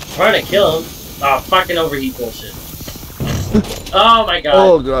 Trying to kill him. Oh, fucking overheat bullshit. Oh my god.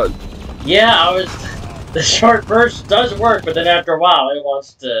 Oh god. Yeah, I was... The short burst does work, but then after a while it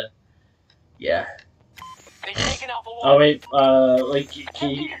wants to... Yeah. They've taken Alpha 1. Oh wait, like, you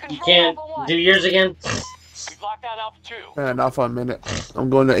can't do yours again? We've locked down Alpha 2. Not for a minute. I'm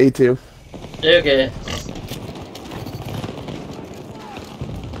going to A2. Okay.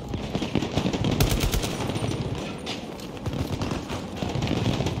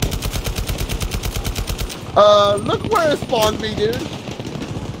 Look where it spawned me, dude.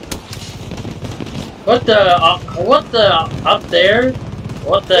 What the up there?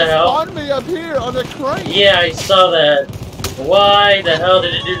 What the hell? It spawned me up here on the crane. Yeah, I saw that. Why the hell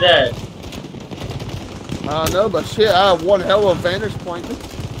did it do that? I don't know, but shit, I have one hell of a vantage point.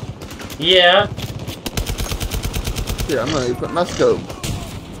 Yeah. Here, I'm gonna put my scope.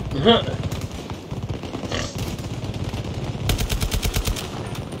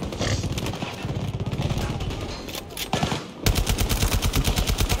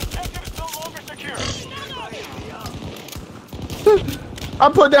 I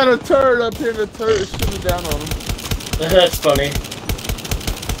put down a turret up here, and the turret is shooting down on him. That's funny.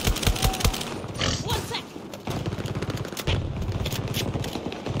 One sec.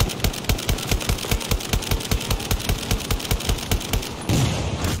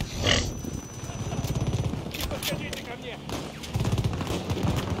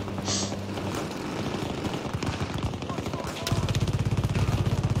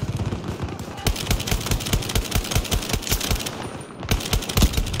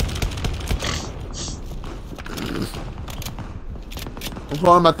 I'm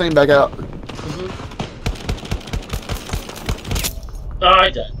pulling my thing back out. Oh,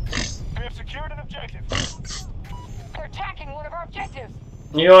 I died. We have secured an objective. They're attacking one of our objectives.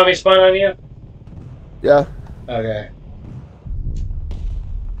 You want me to spawn on you? Yeah. Okay.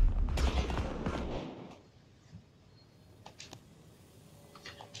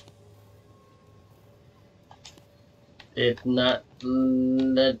 It's not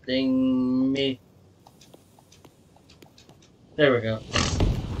letting me. There we go.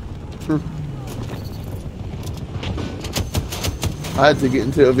 I had to get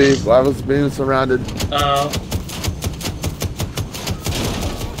into a vehicle. I was being surrounded.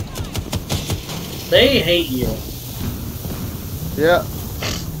 They hate you. Yeah.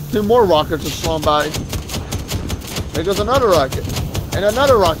 2 more rockets have flown by. There goes another rocket. And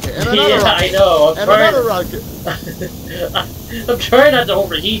another rocket. And another Yeah, rocket. I know. And another rocket. I'm trying not to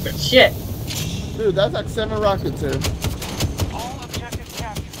overheat, but shit. Dude, that's like 7 rockets here. All objectives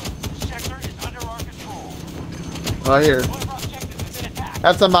captured. The sector is under our control. Right here. One of our objectives has been attacked.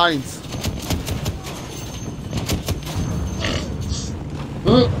 That's the mines.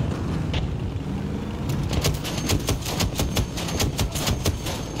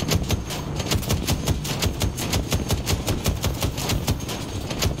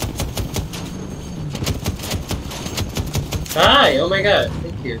 Hi, oh my god,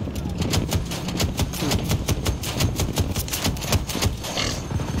 thank you.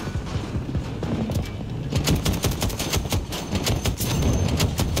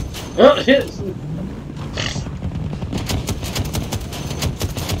 Oh, yes. The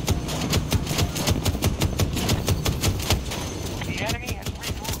enemy has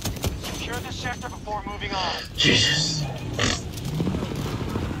regrouped. Secure this sector before moving on. Jesus.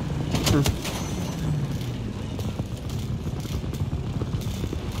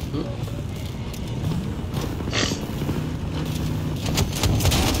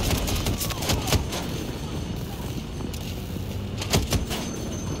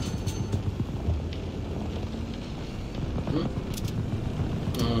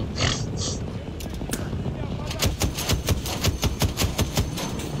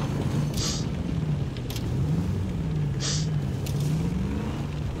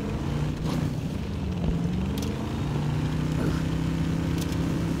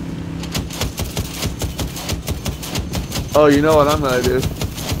 Oh, you know what I'm gonna do?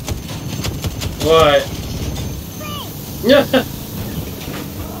 What?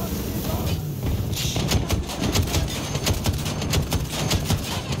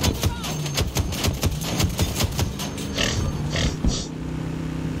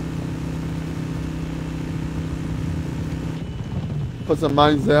 Put some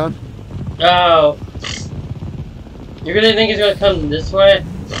mines down. Oh. You really think he's gonna come this way?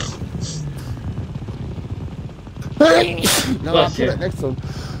 No, I'll put it next to him.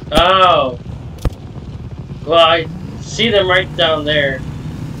 Oh. Well, I see them right down there.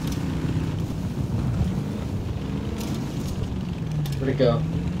 Where'd it go?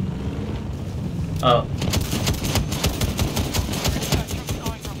 Oh.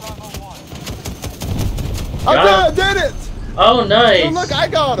 I did it! Oh, nice! Oh, look, I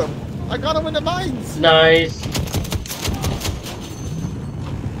got him! I got him in the mines! Nice.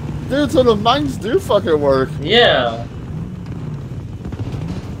 Dude, so the mines do fucking work. Yeah.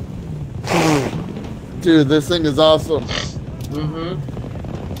 Dude, this thing is awesome. Mm-hmm.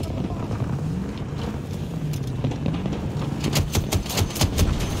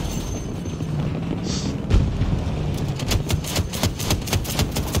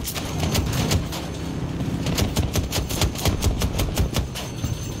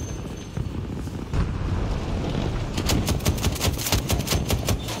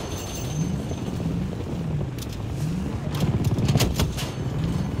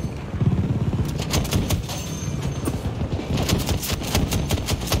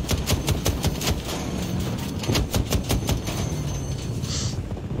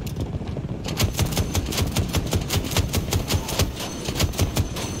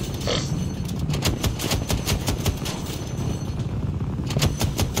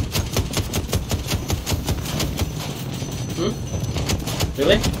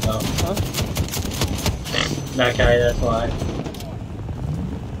 Really? Oh. Huh? That guy, that's why.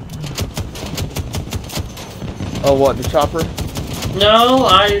 Oh, what, the chopper? No,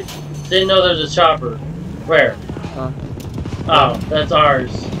 I didn't know there was a chopper. Where? Huh? Oh, that's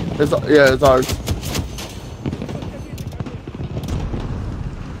ours. Yeah, it's ours.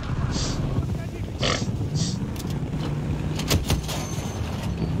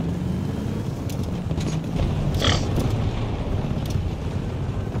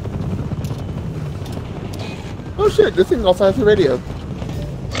 Oh shit, this thing also has a radio.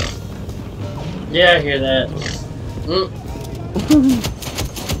 Yeah, I hear that.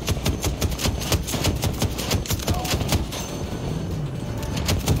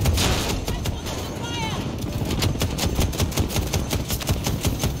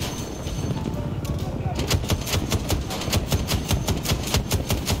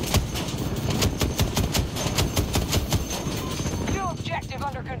 New objective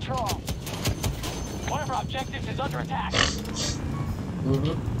under control. One of our objectives is under attack.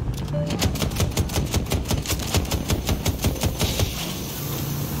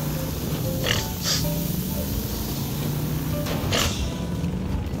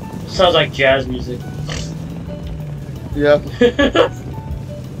 Sounds like jazz music. Yep.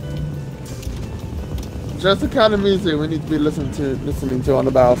 Just the kind of music we need to be listening to on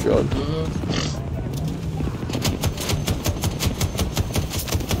the battlefield.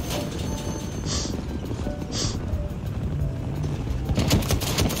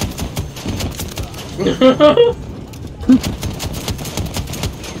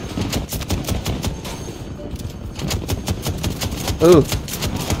 Ooh.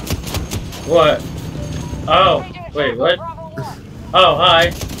 What? Oh, wait, what? Oh,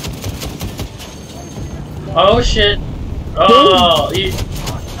 hi. Oh, shit. Oh,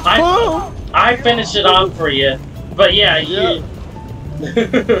 I finished it off for you. But yeah, you...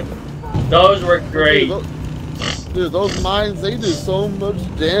 Those were great. Dude, those mines, they do so much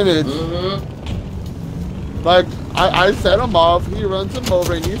damage. Like, I set him off, he runs him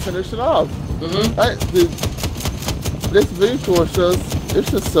over, and you finish it off. Dude, this vehicle is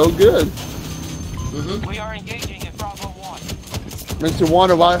just so good. We are engaging in Bravo 1. Makes you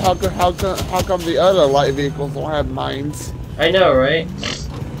wonder why, how come the other light vehicles don't have mines? I know, right?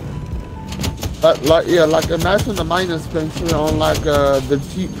 But like imagine the mine dispenser on like the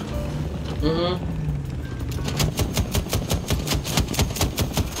Jeep.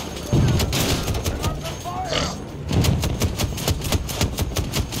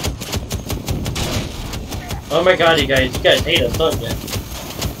 Oh my god, you guys hate us, don't you?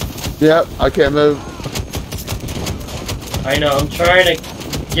 Yep, I can't move. I know, I'm trying to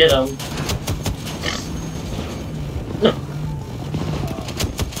get him.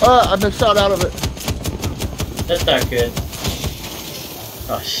 I've been shot out of it. That's not good.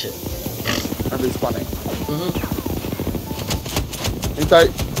 Oh shit. I'm respawning. Hang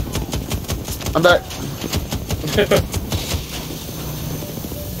tight. I'm back.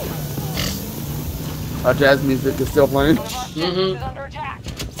 Our jazz music is still playing. Is under attack.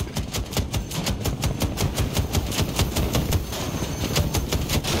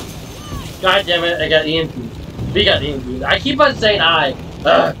 God damn it, I got EMP. We got EMP. I keep on saying I.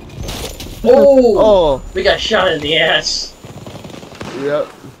 Oh! We got shot in the ass. Yep.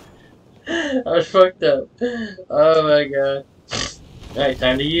 I was fucked up. Oh my god. Alright,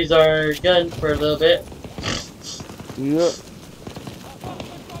 time to use our gun for a little bit. Yep.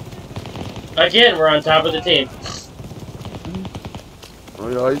 Again, we're on top of the team.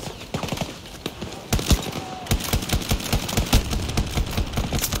 Alright.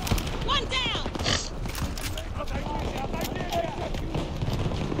 One down.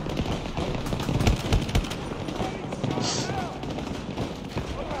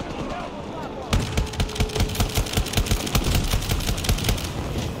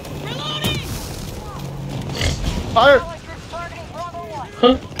 Reloading. Fire!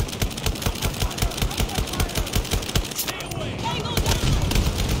 Huh?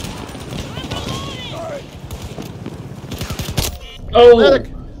 Oh, Medic.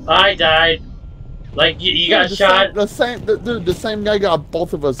 I died. Like you got the shot. Dude, the same guy got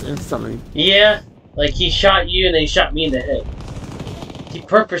both of us instantly. Yeah, like he shot you and then he shot me in the head. He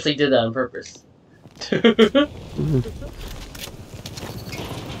purposely did that on purpose.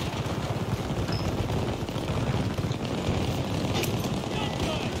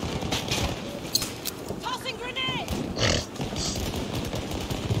 Tossing grenade.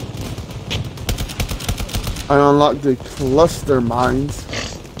 I unlocked the cluster mines.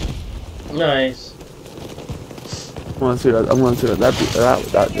 Nice. I want to see what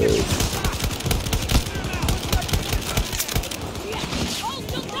that does.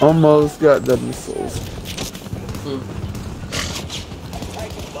 Almost got the missiles.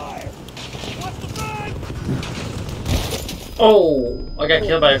 Oh, I got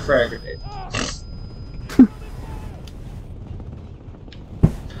killed by a frag grenade.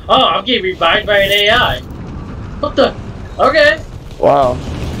 Oh, I'm getting revived by an AI. What the? Okay. Wow.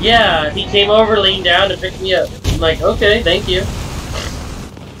 Yeah, he came over, leaned down, and picked me up. I'm like, okay, thank you.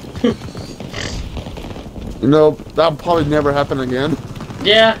 You know, that'll probably never happen again.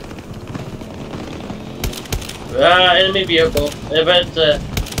 Yeah. Enemy vehicle. But it's a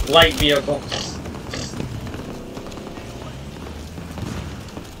light vehicle.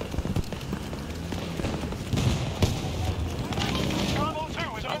 Bravo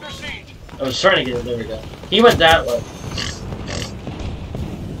 2 is under siege. I was trying to get it. There we go. He went that way.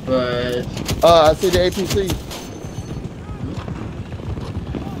 But... I see the APC.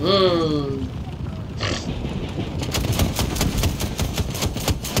 Hmm.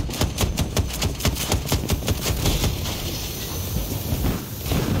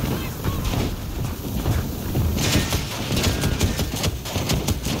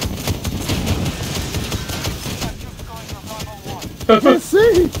 Let's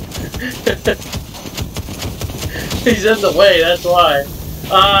see. He's in the way, that's why.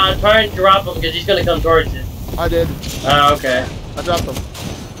 Try and drop him because he's gonna come towards you. I did. Oh, okay. I dropped him.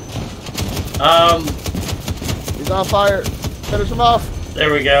 He's on fire. Finish him off.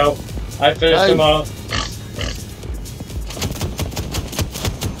 There we go. I finished him off.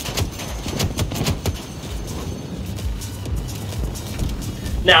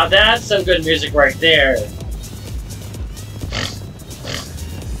 Now that's some good music right there.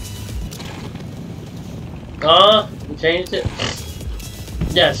 You changed it?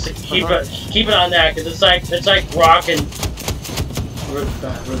 Yes, keep it on that because it's like rocking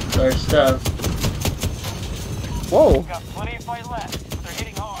with our stuff. Whoa. We've got plenty of fight left, but they're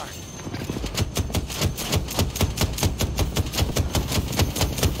hitting hard.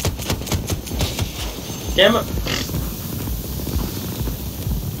 Damn it.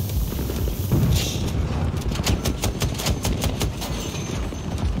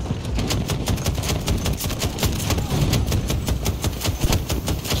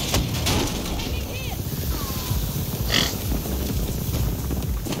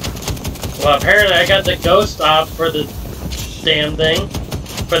 Well, apparently I got the ghost off for the damn thing.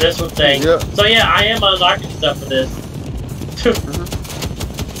 For this one thing. Yep. So yeah, I am unlocking stuff for this.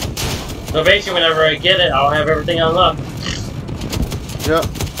 So basically whenever I get it, I'll have everything unlocked. Yep.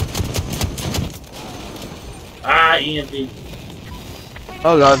 Ah, EMP.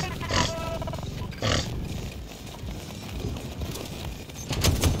 Oh god.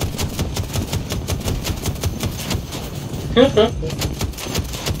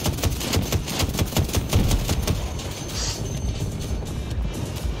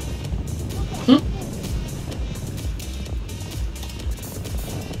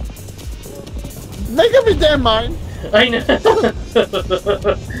 Make every damn mine. I know.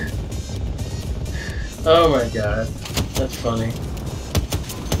 Oh my god. That's funny.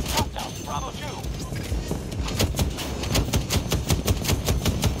 Countdown, Bravo 2.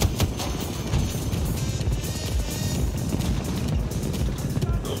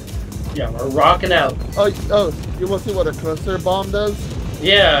 Yeah, we're rocking out. Oh, you want to see what a cluster bomb does?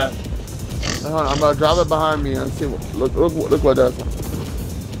 Yeah. Hold on, I'm gonna drop it behind me and see. Look what it does.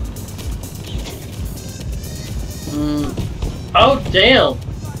 Oh damn.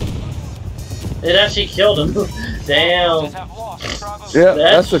 It actually killed him. Damn. Have lost Bravo. Yeah,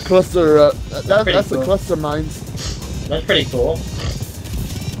 That's that's a cluster. That's pretty the cool. cluster mines. That's pretty cool.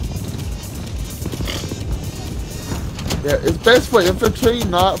 Yeah, it's best for infantry,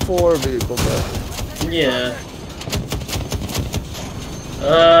 not for vehicles. Though. Yeah.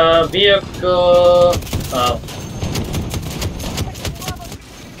 Vehicle. Oh.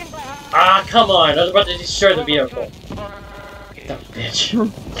 Ah, come on! I was about to destroy the vehicle. That bitch.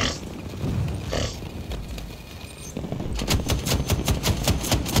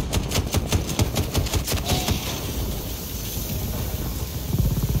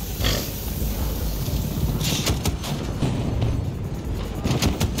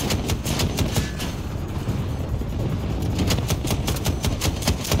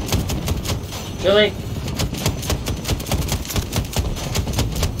 Really?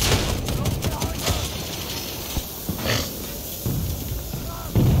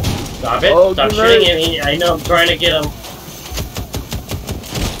 Stop it! Oh, Stop grenade. shooting at me! I know I'm trying to get him.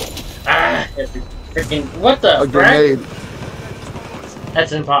 Ah! Every freaking what the A frack? grenade.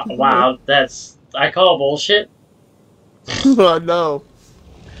 That's impossible. Wow, that's I call bullshit. I know.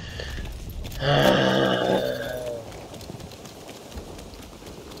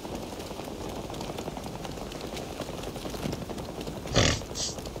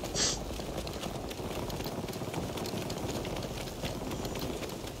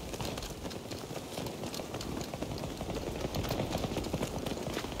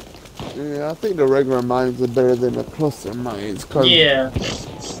 Yeah, I think the regular mines are better than the cluster mines. Cause Yeah.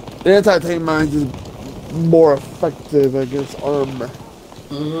 the anti-tank mines is more effective against armor.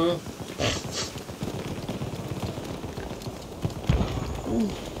 Mhm.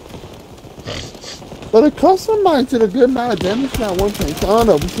 But the cluster mines did a good amount of damage to that one thing. So I don't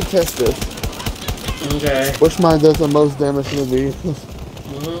know, we should test this. Okay. Which mine does the most damage to the vehicles?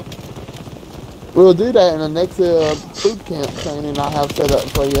 Mhm. We'll do that in the next boot camp training I have set up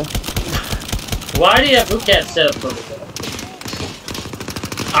for you. Why do you have boot camp set up for me?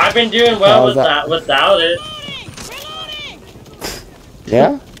 I've been doing well with that without it.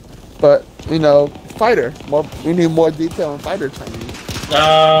 Yeah? But, you know, fighter. We need more detail in fighter training.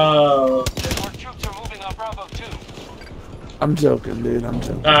 Oh. More troops are moving on Bravo 2. I'm joking, dude. I'm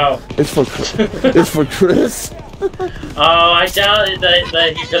joking. Oh. It's for it's for Chris. Oh, I doubt it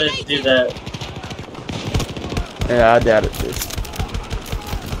that he's gonna do that. Yeah, I doubt it too.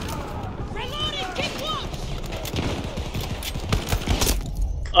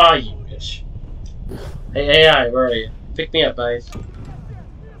 Oh, you bitch. Hey, AI, where are you? Pick me up, guys.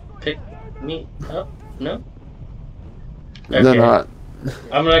 Pick me up? No? They're not.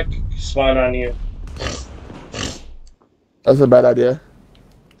 I'm gonna spawn on you. That's a bad idea.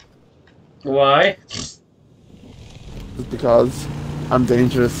 Why? Just because I'm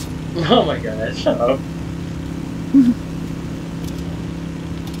dangerous. Oh my god, shut up.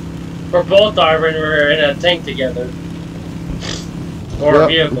 We're both are when we're in a tank together. Or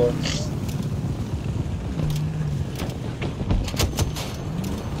a Yep. vehicle.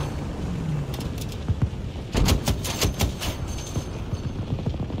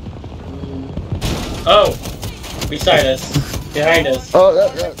 Oh! Beside us. Behind us. Oh,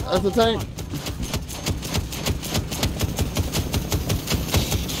 that's a tank.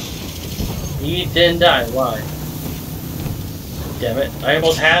 He didn't die. Why? Damn it. I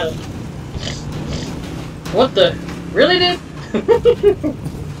almost had him. What the? Really, dude?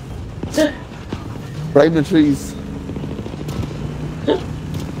 Blame the trees.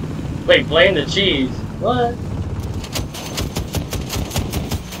 Wait, blame the cheese. What?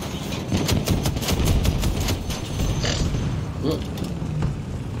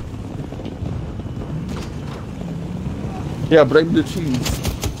 Yeah, blame the cheese.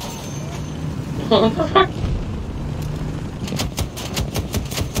 What the fuck?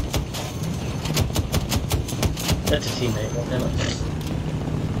 That's a teammate. What the hell?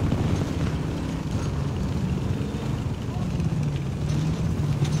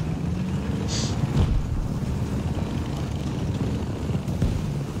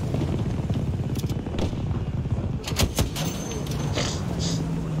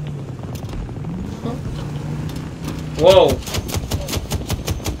 Whoa!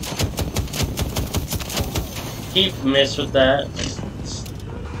 He missed with that.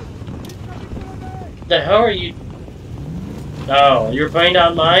 The hell are you? Oh, you're playing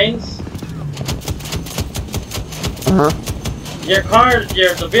down mines? Uh huh. Your car,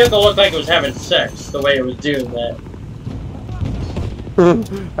 the vehicle looked like it was having sex, the way it was doing that.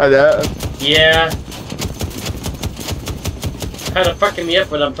 Yeah. Kinda fucking me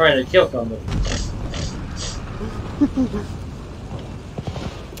up when I'm trying to kill somebody.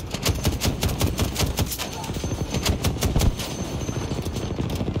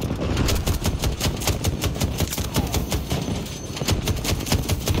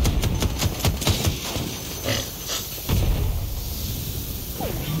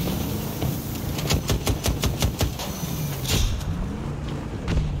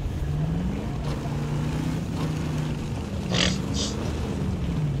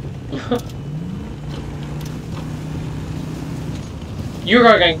 You're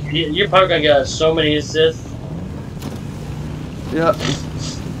probably gonna get so many assists. Yep.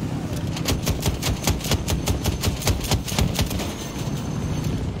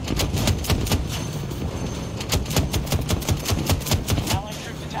 Allied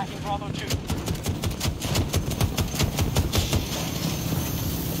troops attacking Bravo 2.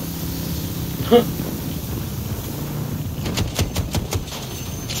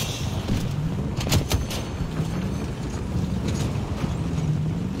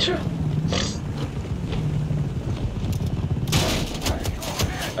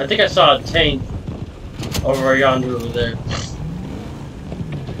 I think I saw a tank over yonder over there.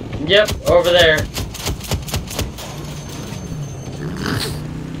 Yep, over there.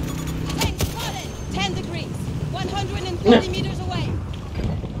 Tank spotted! 10 degrees. 130 meters away.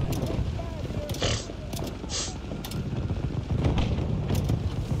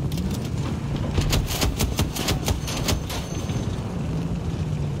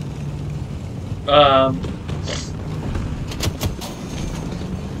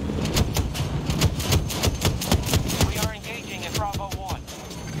 We are engaging at Bravo 1.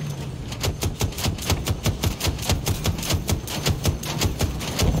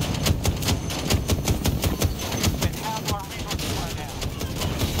 With half our resources right now.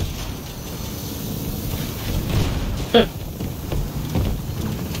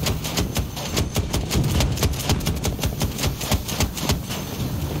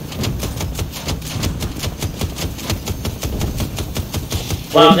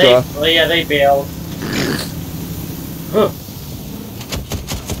 Wow, Okay. well, yeah, they bailed. Huh.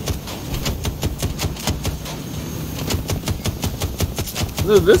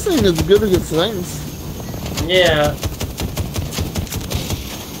 Dude, this thing is good against things. Yeah.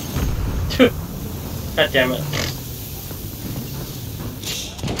 God damn it.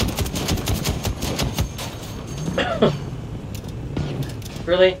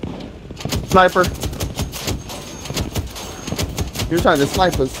 Really? Sniper. You're trying to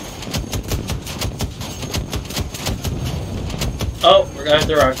snipe us. Oh, we're gonna have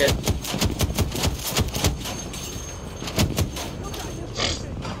the rocket.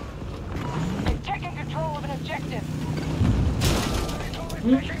 I'm taking control of an objective.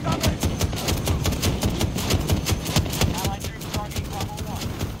 Allied troops targeting Bravo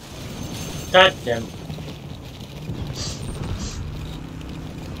 1. God damn.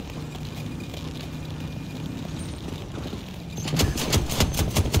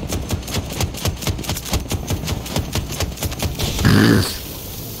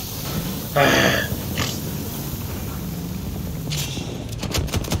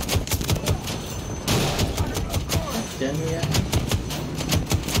 Damn it.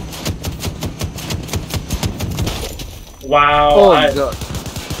 Wow. Oh my god.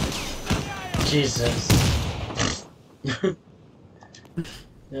 Jesus.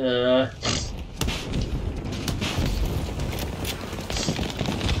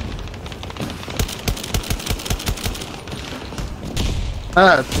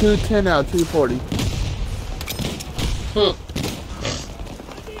 Ah, 210 out of 240. Hmm.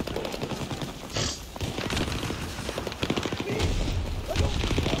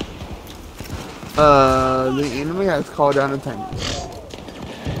 The enemy has called down a tank.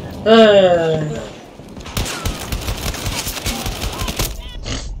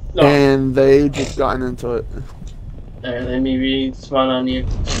 No. And they just gotten into it. They maybe spawn on you.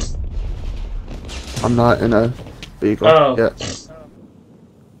 I'm not in a vehicle Oh. yet.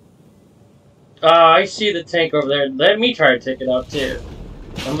 I see the tank over there. Let me try to take it out too.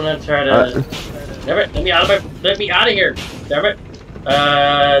 I'm gonna try to. Damn it! Let me out of my. Let me out of here! Damn it!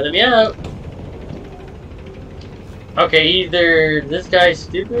 Let me out. Okay, either this guy's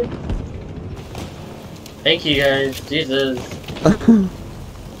stupid. Thank you guys. Jesus.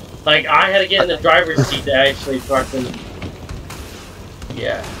 Like I had to get in the driver's seat to actually fucking.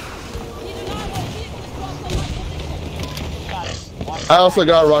 Yeah. Got it. Watch I also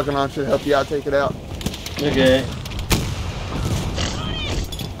got a rocket launcher to help you out take it out. Okay.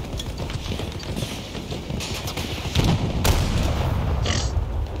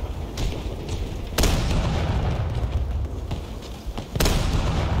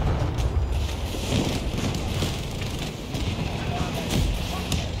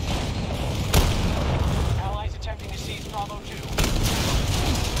 Allies attempting to seize Bravo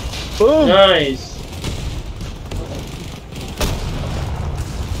 2. Boom! Nice.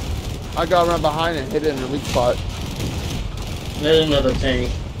 I got around behind and hit it in a weak spot. There's another tank.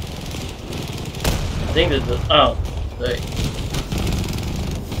 I think there's a. Oh. Wait.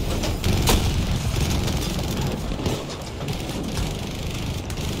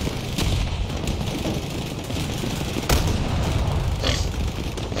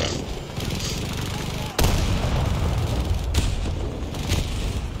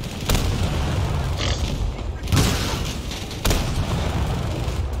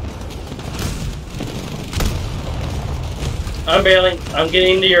 I'm bailing. I'm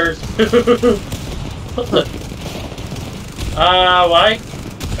getting into yours. What the? Why?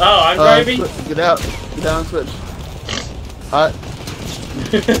 Oh, I'm driving? Get out. Get down and switch. Alright.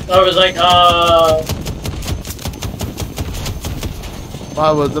 I was like,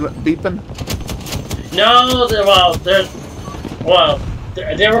 Why was it beeping? No, they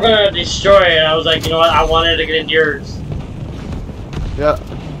were gonna destroy it. I was like, you know what? I wanted to get into yours. Yeah.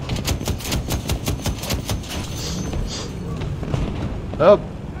 Oh,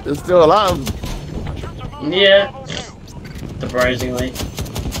 it's still alive. Yeah. Surprisingly.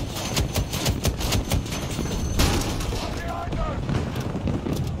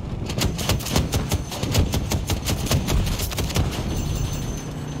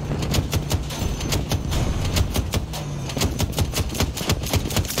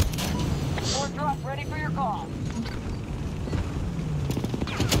 Support drop ready for your call.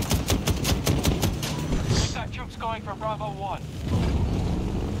 We've got troops going for Bravo 1.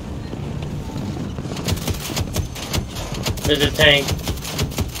 There's a tank.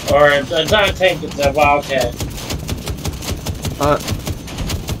 Or, it's not a tank, it's a Wildcat.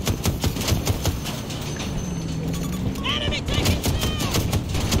 Enemy taking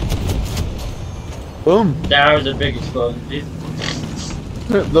Boom. That was a big explosion. Jeez.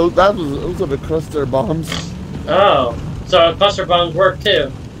 Those are the cluster bombs. Oh, so cluster bombs work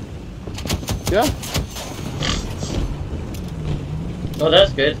too. Yeah. Oh,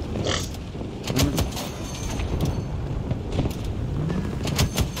 that's good.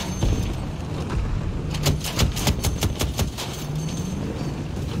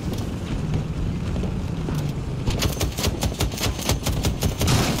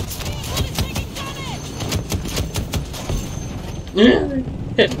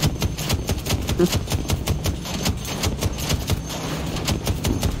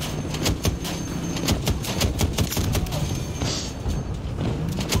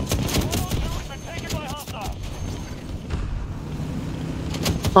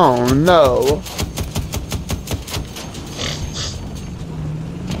 Oh no.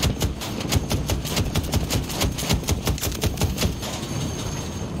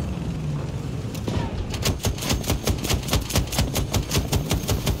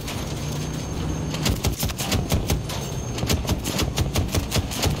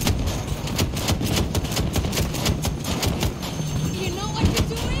 You know what you're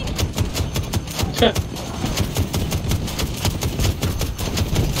doing?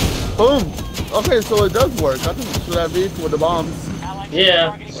 Boom. Okay, so it does work. I think should have beat with the bombs. Allied Yeah.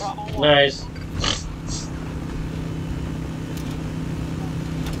 targeting Bravo 1. Nice.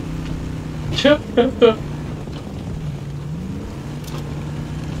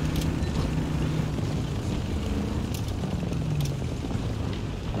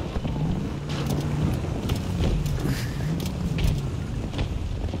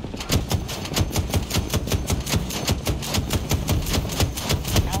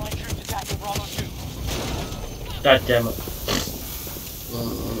 Allied troops attacking Bravo 2. God damn it.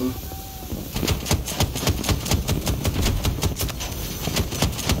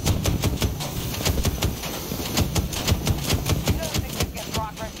 No significant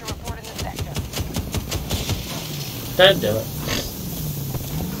progress to report in the sector. God damn it.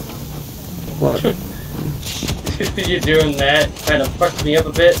 What? You doing that kind of fucked me up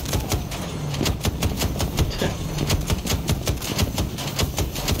a bit.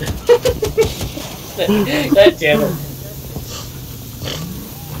 God damn it.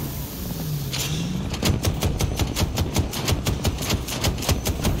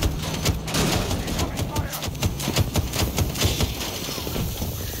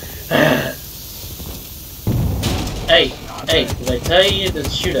 Hey, did I tell you to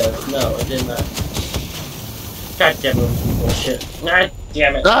shoot us? No, I did not. God damn it, bullshit. God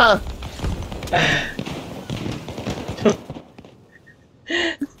damn it. Ah!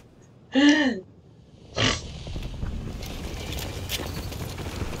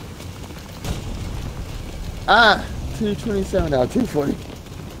 Ah! 227 out of 240.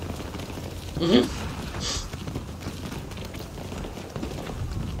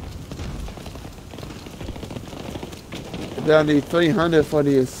 Down to 300 for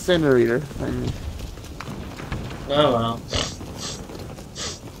the incinerator thing. Oh well.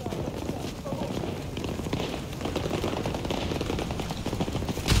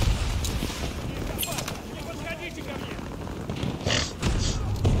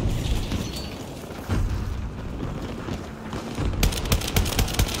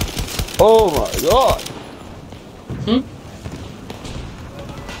 Oh my god!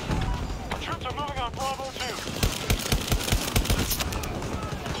 Troops are moving on Bravo 2.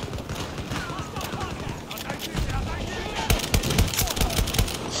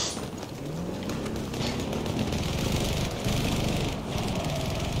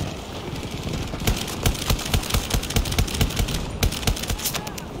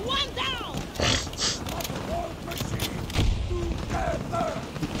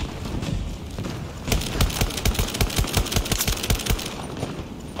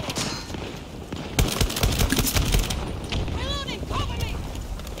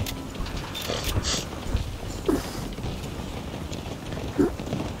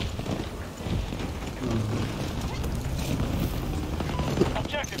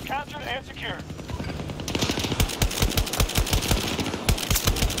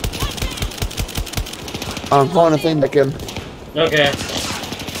 I'm calling a thing back in. Okay.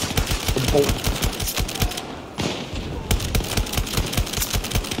 The bolt.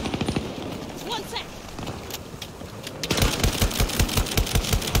 One sec.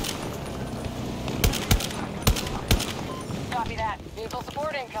 Copy that. Vehicle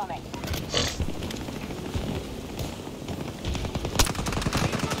support incoming.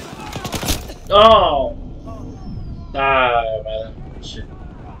 Oh! Ah, man. Shit.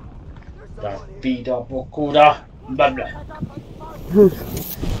 Da vida bocuda. Blah blah.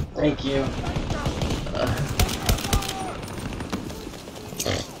 Thank you.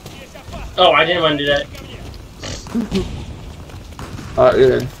 Oh, I didn't want to do that.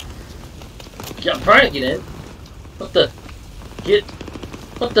 Yeah. Yeah, I'm trying to get in. What the?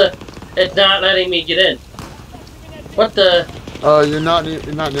 What the? It's not letting me get in. What the? You're not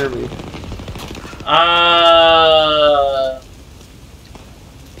near me.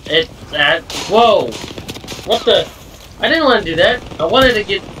 It's at. Whoa! What the? I didn't want to do that. I wanted to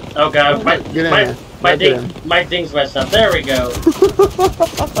get. Oh god, my thing's messed up. There we go.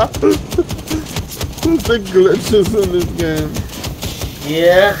 The glitches in this game.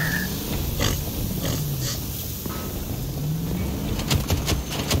 Yeah.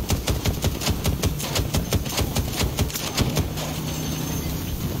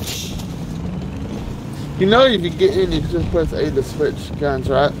 You know, if you get in, you can just press A to switch guns,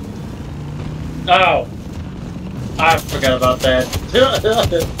 right? Oh. I forgot about that.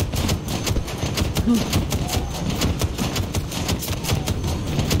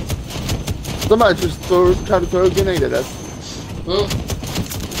 Somebody just try to throw a grenade at us.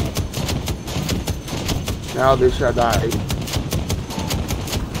 Now they shall die.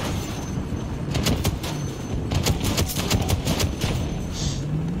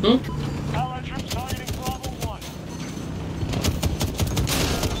 Allied troops targeting Bravo 1.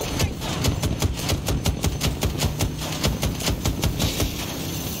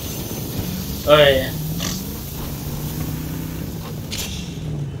 Oh yeah.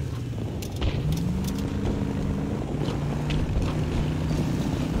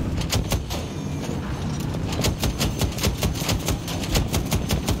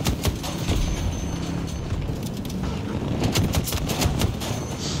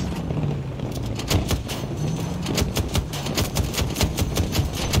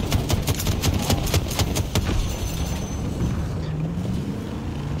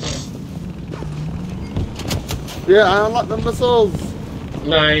 Yeah, I unlocked the missiles.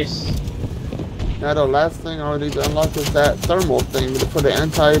 Nice. Now the last thing I need to unlock is that thermal thing for the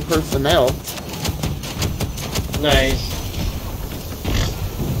anti-personnel. Nice.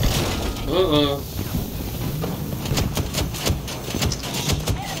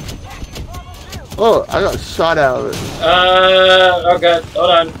 Oh, I got shot out of it. Oh god,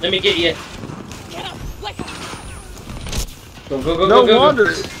 hold on. Let me get you. Get up. Wake up. Go, go, go, No go, go, wonder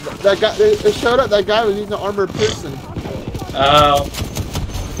go. that guy. It showed up. That guy was using armored person. Oh.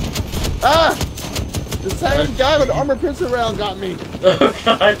 Ah! The same guy with the armored person round got me. Oh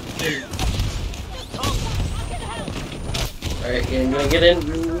god. Alright, get in.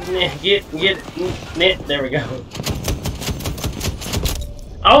 Get. There we go.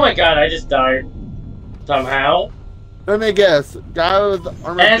 Oh my god, I just died. Somehow. Let me guess. Guy with the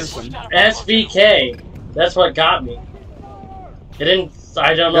armored person. SVK. That's what got me. It didn't.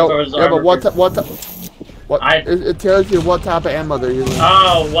 I don't know if it was. Yeah, but what? It tells you what type of ammo they're using.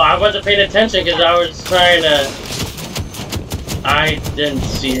 Oh, well, I wasn't paying attention because I was trying to. I didn't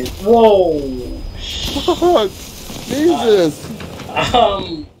see it. Whoa! Jesus!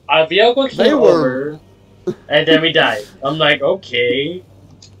 A vehicle came over, and then we died. I'm like, okay.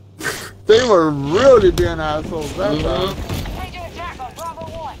 They were really being assholes that time. Taking attack on Bravo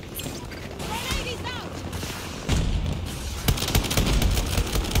 1. Grenade is out.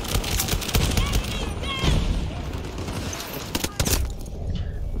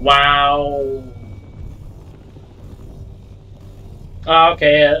 Wow. Oh,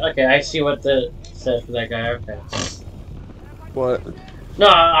 okay, okay, I see what the said for that guy. Okay. What? No,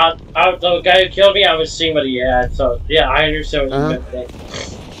 the guy who killed me, I was seeing what he had. So yeah, I understand what you meant by that.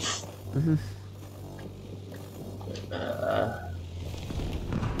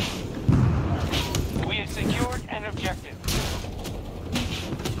 We have secured an objective.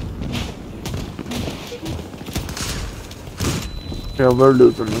 Yeah, we're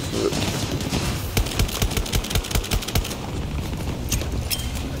losing this one.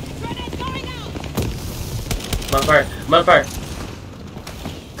 Grenade going out. I'm on fire. I'm on fire.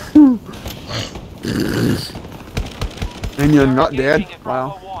 And you're not dead?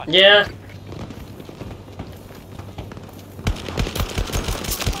 Wow. Yeah.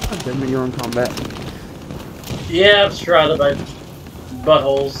 Damn it, you're in combat. Yeah, I'm surrounded by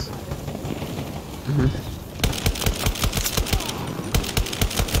buttholes.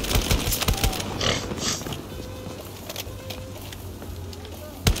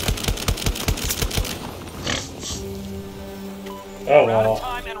 Oh We're out wow. of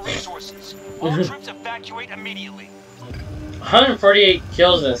time and resources. All troops evacuate immediately. 148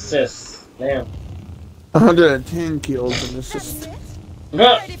 kills and assists. Damn. 110 kills and it's just...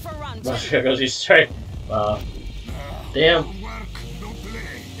 Ready for round two. Here goes he straight. Wow. Damn. No work, no play.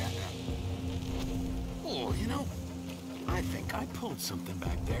 Oh, you know, I think I pulled something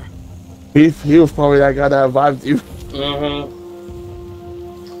back there. He was probably that guy that revived you. Mm-hmm.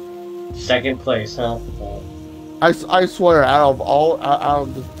 Second place, huh? Oh. I swear, out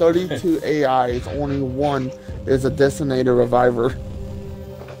of the 32 AIs, only one is a designated reviver.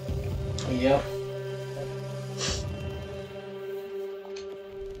 Yep.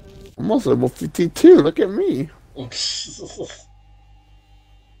 Almost level 52. Look at me.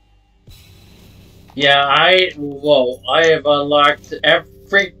 Yeah, I have unlocked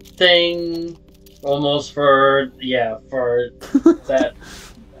everything almost for that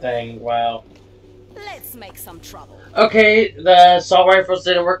thing. Wow. Let's make some trouble. Okay, the assault rifles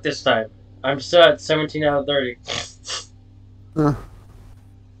didn't work this time. I'm still at 17 out of 30. Huh.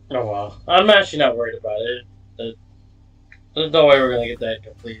 Oh well. I'm actually not worried about it. There's no way we're gonna get that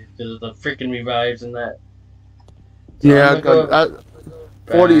completed because of the freaking revives and that. So Yeah, I'm gonna go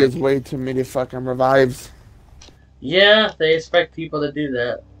 40 back. is way too many fucking revives. Yeah, they expect people to do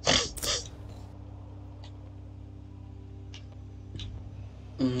that.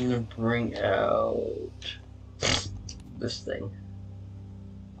 I'm gonna bring out this thing.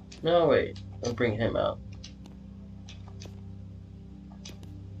 No, wait. I'll bring him out.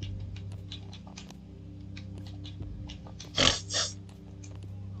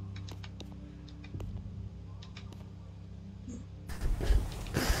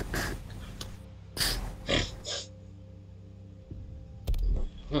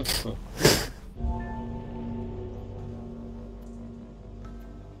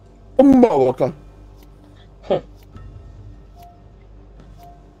 Umbalaka.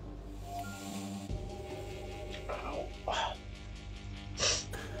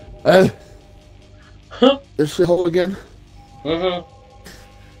 This shithole again.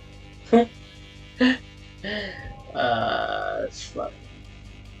 It's fun.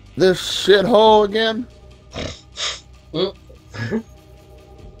 This shithole again.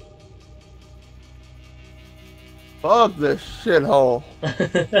 Fuck this shithole.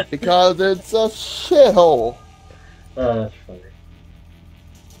 Because it's a shithole. That's funny.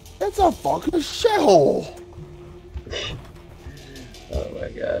 It's a fucking shithole. Oh my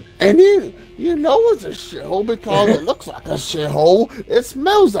god. And you know it's a shithole because it looks like a shithole. It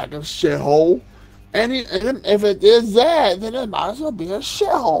smells like a shithole. And if it is that, then it might as well be a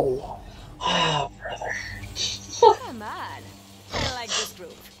shithole. Oh, brother. Come on. I like this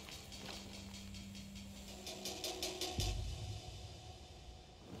group.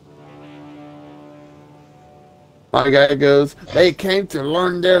 My guy goes, they came to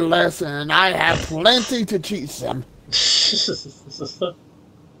learn their lesson and I have plenty to teach them.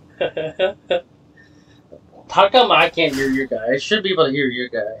 How come I can't hear your guy? I should be able to hear your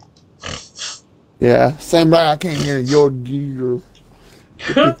guy. Yeah, same way I can't hear your gear.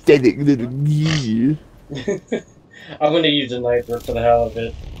 Pathetic little gear. I'm gonna use a sniper for the hell of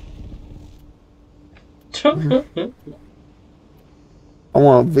it. I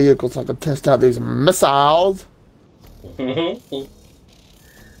want a vehicle so I can test out these missiles.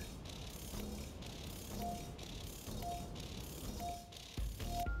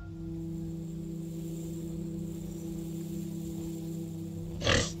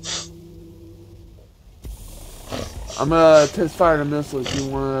 I'm gonna test fire the missiles. You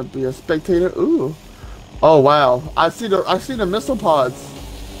wanna be a spectator? Ooh. Oh wow. I see the missile pods.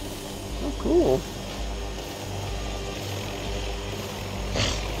 Oh cool.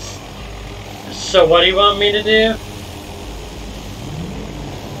 So what do you want me to do?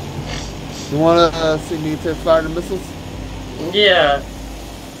 You wanna see me test fire the missiles? Yeah.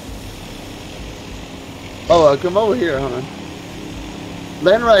 Oh, come over here, honey.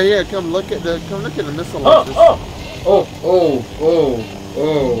 Land right here. Come look at the missile Oh, launchers. oh.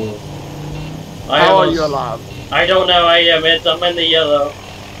 How are you alive? I don't know. I'm in the yellow.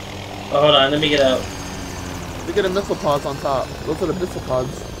 Oh, hold on. Let me get out. Look at the missile pods on top. Those are the missile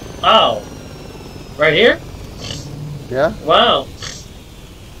pods. Oh. Right here? Yeah? Wow.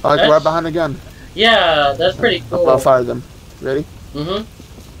 Like right behind the gun. Yeah, that's pretty cool. I'll fire them. Ready? Mm-hmm.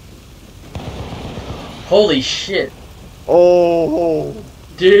 Holy shit. Oh.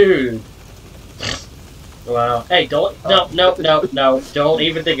 Dude. Wow. Hey, don't. No. Don't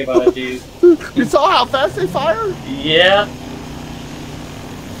even think about it, dude. You saw how fast they fired? Yeah.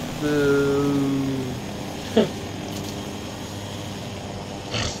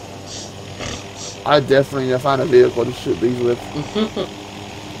 I definitely need to find a vehicle to shoot these with.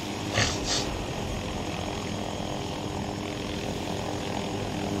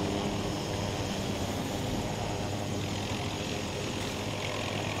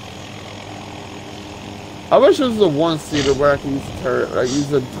 I wish there was a one-seater where I could use a turret. Like use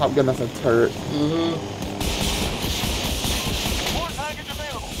the Top Gun as a turret. More package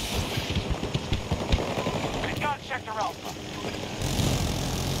available. We've got Sector Alpha.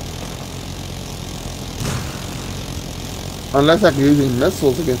 Unless I could use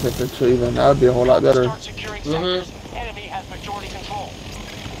missiles against infantry, then that would be a whole lot better. Start securing sectors. Enemy has majority control.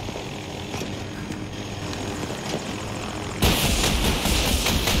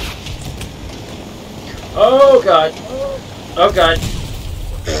 Oh god. Oh god.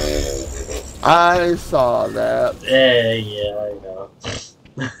 I saw that. Yeah, I know.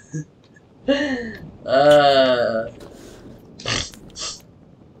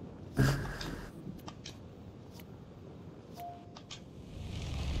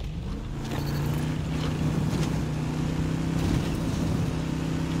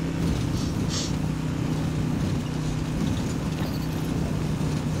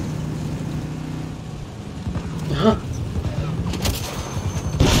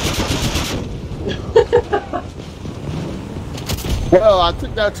 Well, I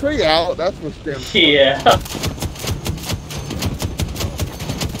took that tree out. That's what's damn. Yeah.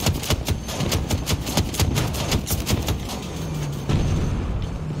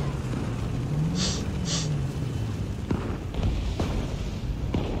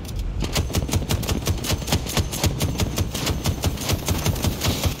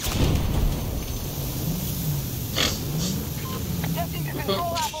 Testing to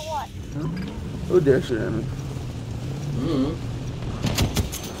control Alpha 1. Who dare shoot him?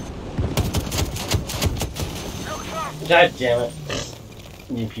 God damn it.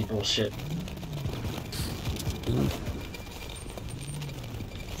 You people shit.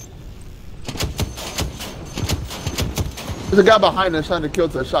 There's a guy behind us trying to kill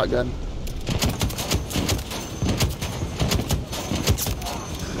with a shotgun.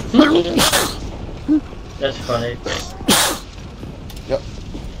 That's funny. Yep.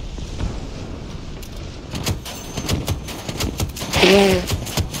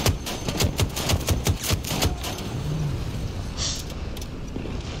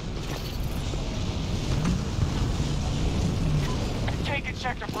 Taking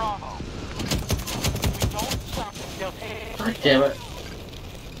Sector Bravo. We don't stop until God damn it.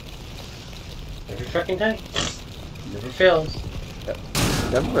 Every fucking time. Never fails.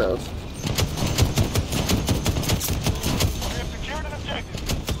 Never fails. we have secured an objective.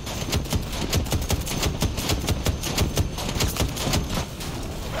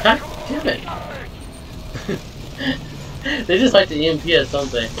 God damn it. They just like to EMP at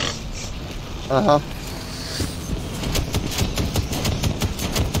something. Uh-huh.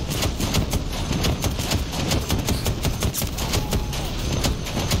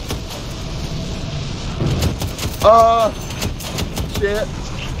 Shit.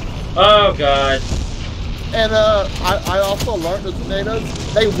 Oh god. And I also learned the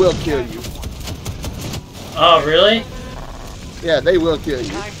tornadoes, they will kill you. Oh really? Yeah, they will kill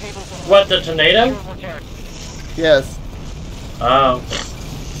you. What, the tornado? Yes. Oh.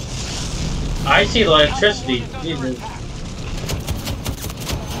 I see the electricity. Jesus.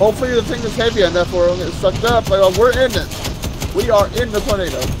 Hopefully the thing is heavy enough where it'll get sucked up. Like, oh, we're in it. We are in the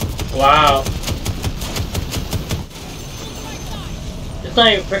tornado. Wow. It's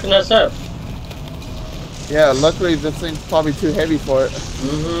not even picking us up. Yeah, luckily this thing's probably too heavy for it.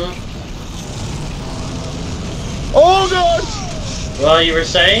 Oh god! Well, you were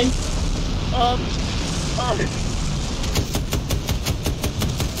saying?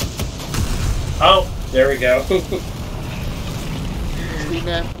 Oh, there we go. See,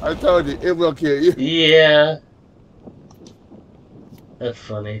 man, I told you, it will kill you. Yeah. That's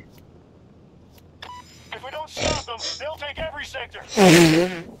funny. If we don't stop them, they'll take every sector.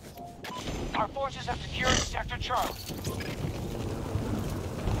 Our forces have secured Sector Charlie.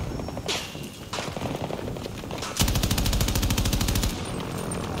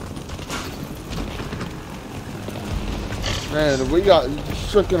 Man, we got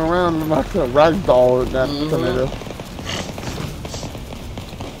shooken around like a ragdoll in that tornado.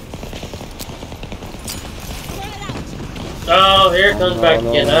 Oh, here it comes back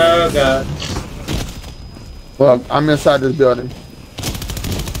again. Oh god. Well, I'm inside this building.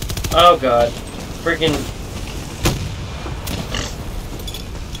 Oh god. Freaking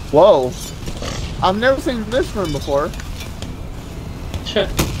Whoa. I've never seen this room before.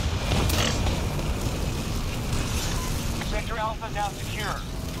 Sector Alpha now secure.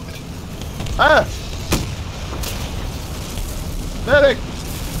 Ah! Medic!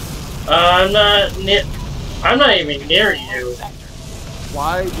 I'm not even near you.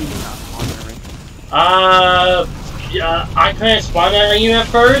 Why do you not honor me? Yeah, I couldn't spawn on you at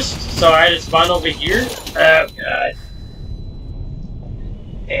first, so I had to spawn over here. Oh god.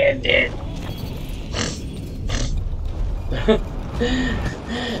 And then.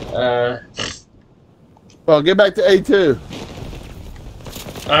 Well, get back to A2.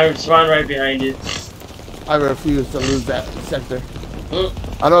 I spawned right behind you. I refuse to lose that sector.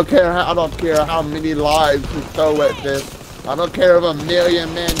 I don't care how many lives we throw at this. I don't care if 1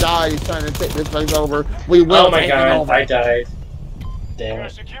 million men die trying to take this place over. We will. Oh my take it god, over. I died. Damn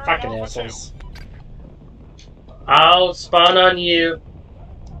it. Fucking assholes. I'll spawn on you.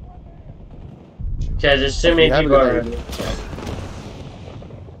 Because there's too many people around.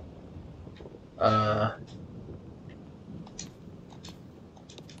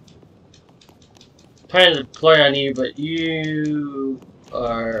 Trying to deploy on you, but you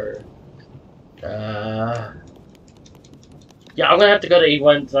are yeah, I'm gonna have to go to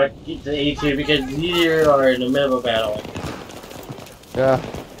E1 so I can get to E2 because you are in the middle of a battle. Yeah.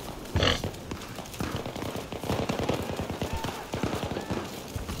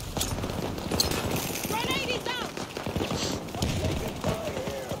 Grenade is out!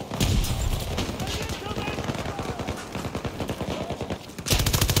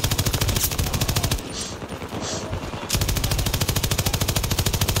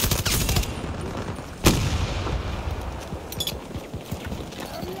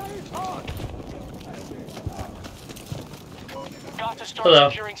 Got to start Hello.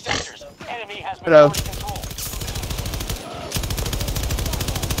 securing sectors. Enemy has Hello. majority control.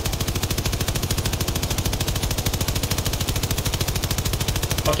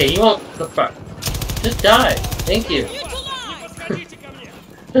 Okay, you won't. The fuck? Just die. Thank you.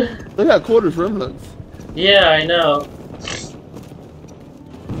 Look how cool this room looks. Yeah, I know.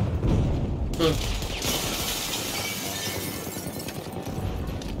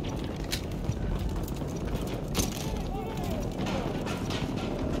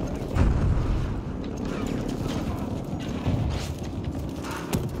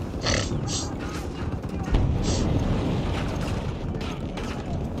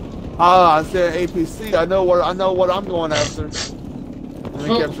 Ah, I said APC. I know what I'm going after. Let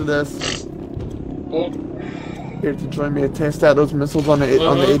me capture this. Here to join me to test out those missiles on the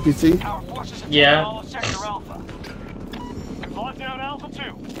APC. Our forces have Yeah. taken all of Sector Alpha. We've locked down Alpha 2.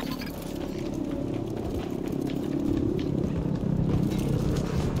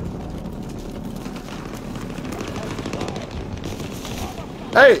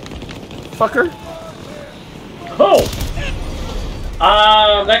 Hey, fucker! Oh!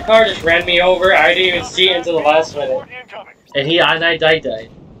 That car just ran me over. I didn't even see it until the last minute. Support incoming. And I died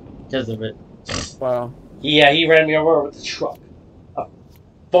because of it. Wow. Yeah, he ran me over with the truck. A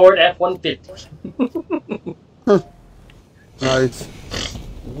Ford F-150. Nice.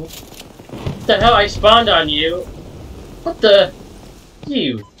 What the hell? I spawned on you. What the?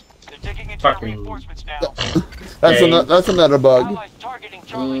 You. They're taking into Fucking- reinforcements now. That's Dang. that's another bug. Allies targeting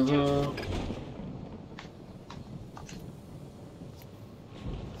Charlie 2.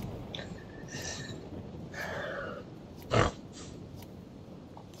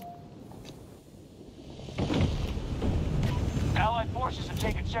 Allied forces have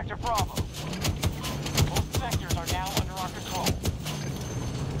taken Sector Bravo. Both sectors are now under our control.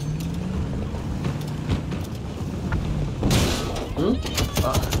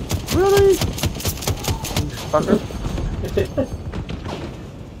 Really? Fucker.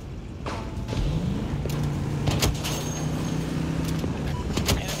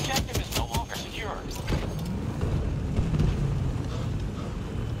 An objective is no longer secure.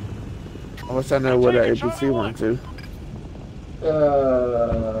 I wish I know where that APC went to. I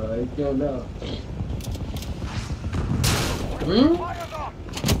don't know. Hmm? Fire them!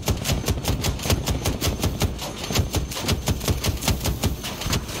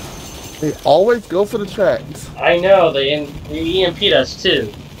 They always go for the tracks. I know, they EMP'd us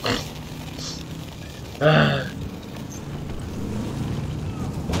too. Our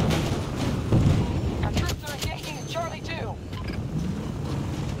troops are engaging in Charlie 2.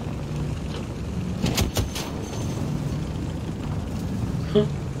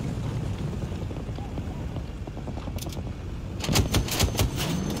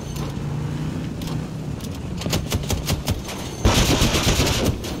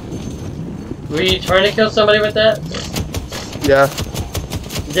 Were you trying to kill somebody with that? Yeah.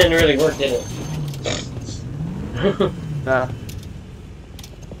 Didn't really work, did it? Nah.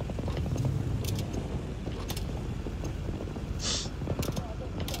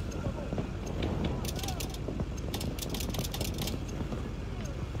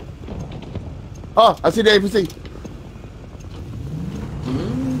 Oh, I see the APC.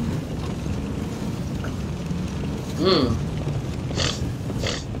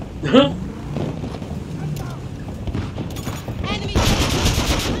 Enemy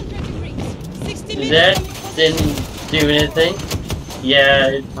 100 degrees. 60 meters. That from your didn't do anything. Yeah.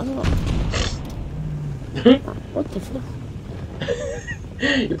 I don't know. What the fuck?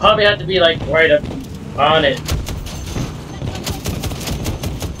 You probably have to be like right up on it.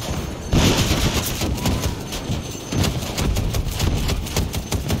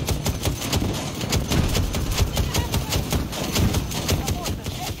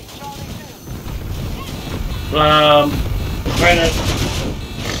 Trying to.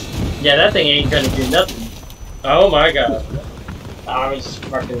 Yeah, that thing ain't gonna do nothing. Oh my god. I was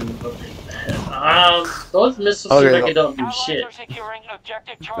fucking. Those missiles seem like they don't do Allies shit. are securing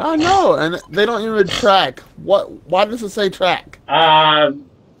objective I Charlie. know, and they don't even track. What? Why does it say track?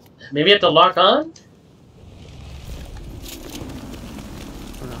 Maybe you have to lock on?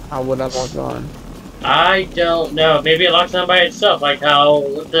 How would I log on? I don't know. Maybe it locks on by itself, like how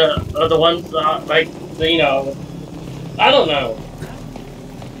the other ones, like, you know. I don't know.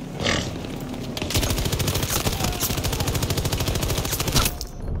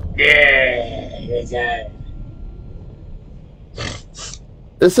 Yeah, good guy.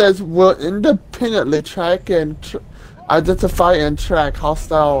 It says will independently track and identify and track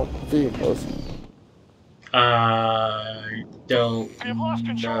hostile vehicles. I don't We have lost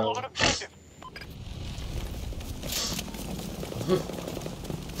control know. of an objective.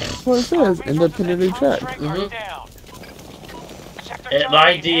 What it says, Resources independently and track. drone strike are down. Sector It Charlie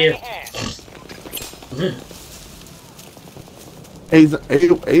lied to in you. enemy hands.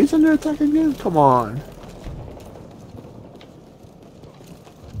 A's in there attacking again? Come on.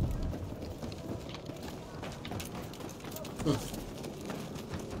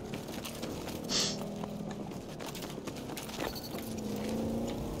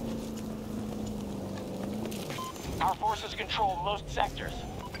 Our forces control most sectors.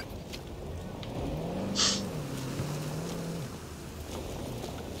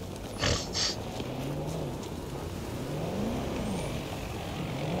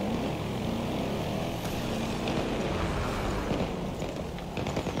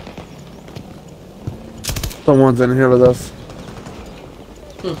 Someone's in here with us.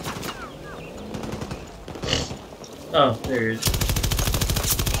 Oh, there he is.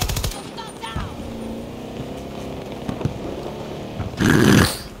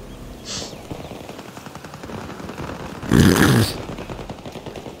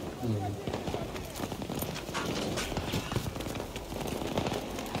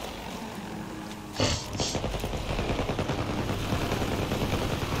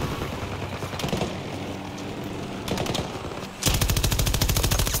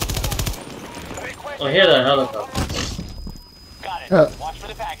 Oh, I hear that helicopter. Got it. Yeah. Watch for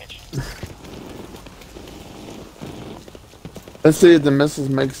the package. Let's see if the missiles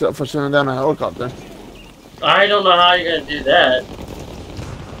makes up for shooting down a helicopter. I don't know how you're gonna do that.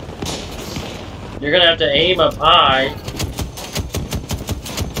 You're gonna have to aim up high.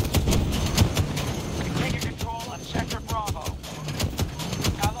 Taking control of Sector Bravo.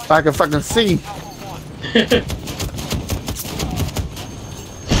 If I can fucking see.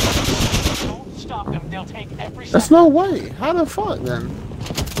 Don't stop them. They'll take every That's sector. no way. How the fuck then?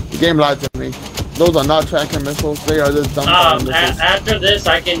 The game lied to me. Those are not tracking missiles. They are just dumbfounded missiles. After this,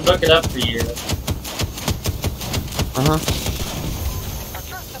 I can look it up for you. Uh-huh. Our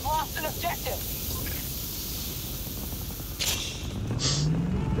troops have lost an objective.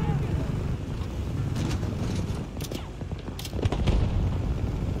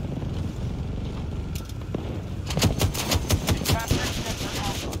 Captured Sector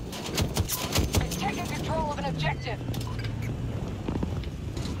Alpha. It's taking control of an objective.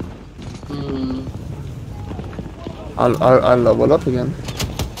 Hmm. I'll level up again.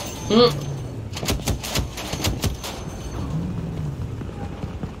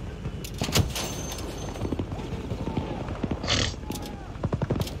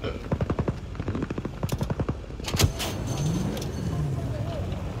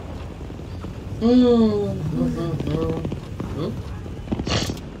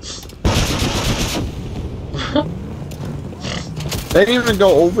 They didn't even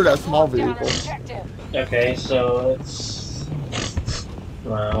go over that small Lock down an vehicle. objective. Okay, so it's...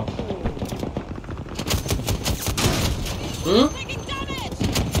 Wow. Taking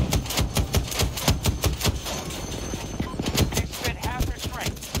damage.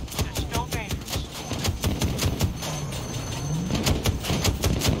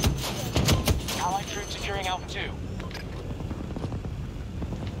 Alpha 2.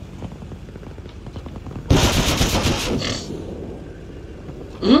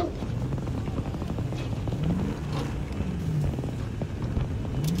 Hmm?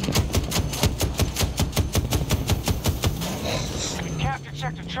 We captured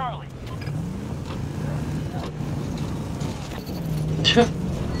Sector Charlie.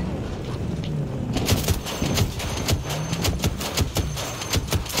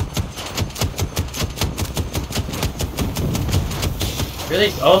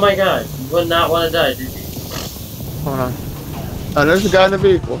 Really? Oh my god. You would not want to die, did you? Hold on. Oh, there's a guy in the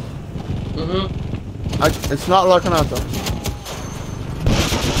vehicle. Mm-hmm. It's not locking out though.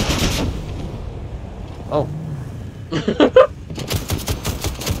 Oh.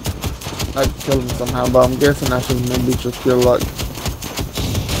 I killed him somehow, but I'm guessing that's just maybe just pure luck.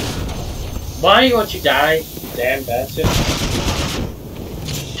 Why won't you die, you damn bastard?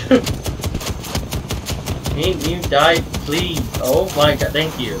 Ain't you die, please? Oh my god,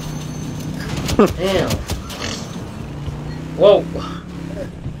 thank you. Damn. Whoa.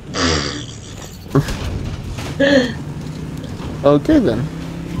 Okay then.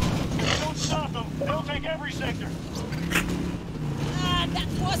 Don't stop them. They'll take every sector. Ah, that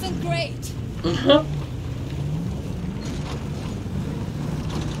wasn't great.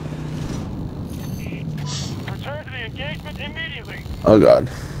 Return to the engagement immediately. Oh god.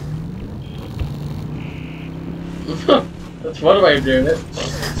 That's one way of doing it.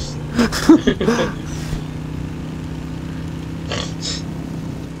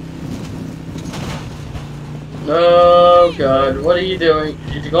 Oh god, what are you doing?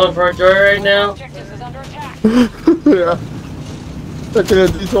 You going for a joyride now? Objective is under attack. Yeah. Taking a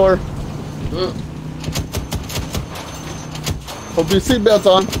detour. Mm. Hope your seatbelt's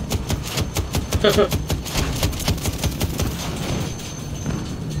on.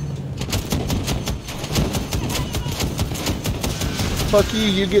 Fuck you,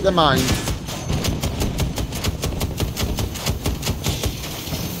 you get the mines.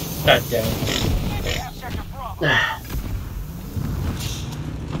 God damn it. We have Sector Bravo.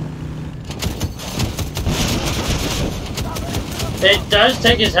 It does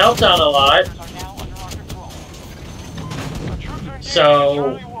take his health down a lot. Are now under our control. The troops are engaged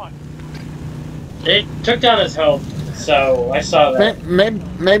So- in Charlie 1. It took down his health, so I saw that.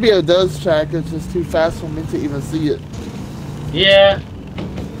 Maybe it does track, it's just too fast for me to even see it. Yeah.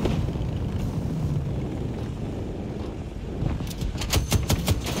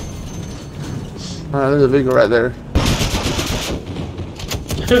 There's a vehicle right there.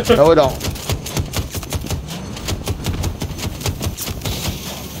 No, it don't.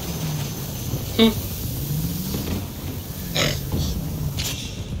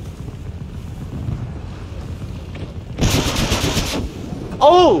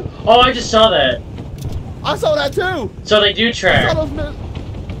 Oh! Oh, I just saw that. I saw that too! So they do You track. saw those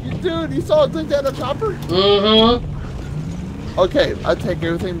dude, you saw it take down a chopper? Mm-hmm. Okay, I take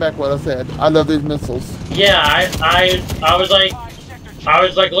everything back what I said. I love these missiles. Yeah, I was like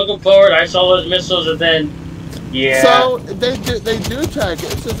looking forward. I saw those missiles, and then yeah. So they do track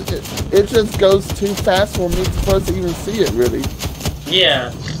it. It just goes too fast for me for us to even see it really.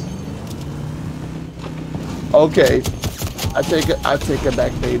 Yeah. Okay. I take it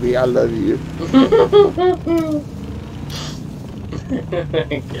back, baby. I love you.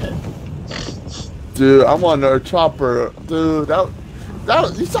 Okay. Dude, I'm on their chopper. Dude, that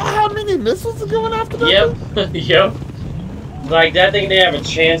you saw how many missiles are going after that? Yep. Yep. Like that thing, they have a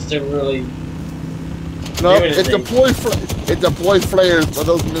chance to really. No, do anything. it deploys flares, but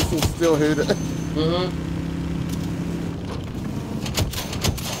those missiles still hit it. Mm-hmm.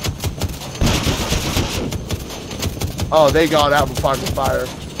 Oh, they got out before I could fire.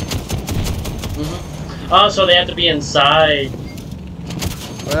 Mm-hmm. Oh, so they have to be inside.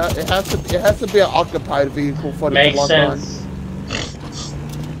 Well, it has to be an occupied vehicle for the Makes lock sense. on.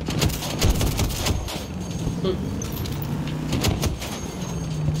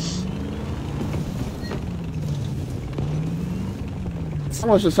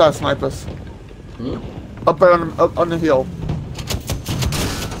 Someone should try to snipe us. Hmm? Up there on the hill.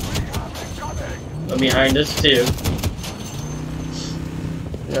 Behind us too.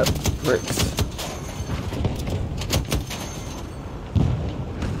 Yep, bricks.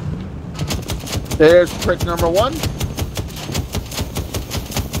 There's prick number 1.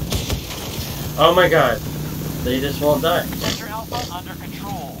 Oh my god. They just won't die. Sector Alpha under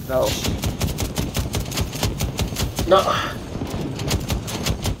control. No. No.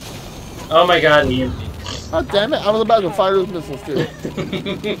 Oh my god, Ian. Oh damn it! I was about to fire those missiles too.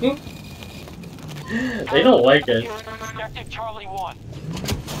 They don't like it. Objective Charlie 1.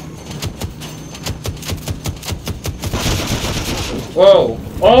 Whoa!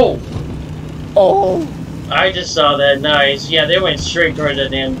 Oh! Oh, I just saw that. Nice. Yeah, they went straight toward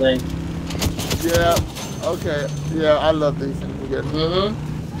that damn thing. yeah. Okay. Yeah, I love these things again. Mm-hmm.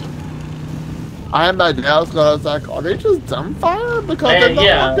 I had my doubts because I was like, are they just dumbfire? Because they're And not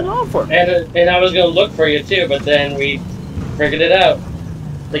yeah. looking out for me. And I was gonna look for you too, but then we figured it out.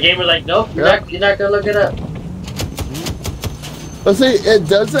 The game was like, nope, you're Yep. not gonna look it up. But see, it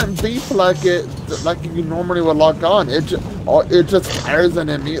doesn't beep like you normally would lock on. It just fires and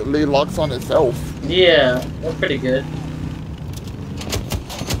immediately locks on itself. Yeah, that's pretty good.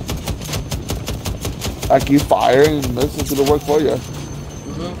 Like you fire and listen to the work for you.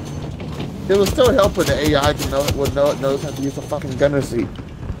 Mm-hmm. It will still help with the AI to know it knows how to use a fucking gunner seat.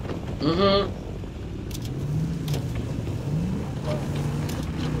 Mm-hmm.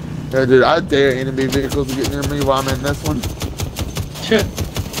 Yeah, dude, I dare enemy vehicles to get near me while I'm in this one.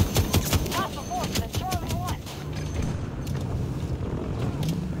 Hostile forces at Charlie 1.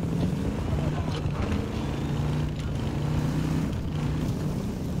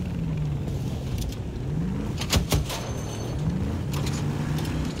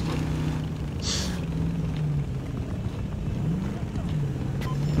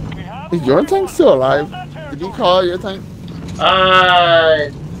 Is your tank still alive? Did you call your tank?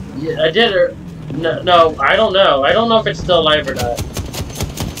 Yeah, I did or no, I don't know. I don't know if it's still alive or not.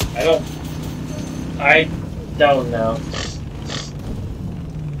 I don't know.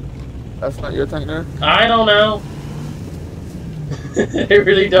 That's not your tank there? I don't know. I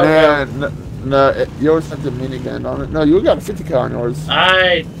really don't know. No, yours has a minigun on it. No, you got a 50 cal on yours.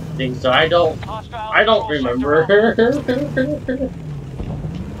 I think so. I don't remember.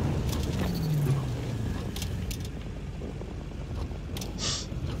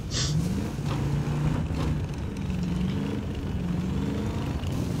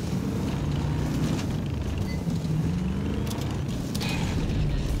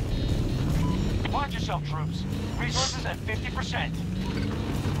 Watch yourself, troops. Resources at 50%.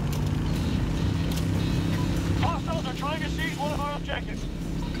 Hostiles are trying to seize one of our objectives.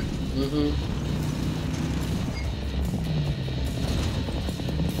 Mm-hmm.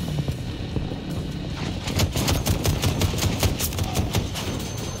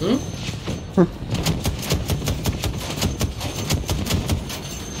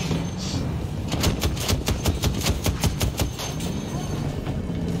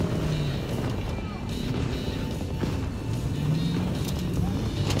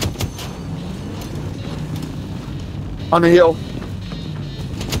 On the hill.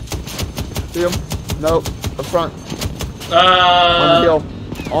 See him? Nope. The front. On the hill.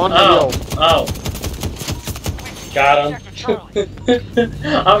 On the hill. Oh. Got him.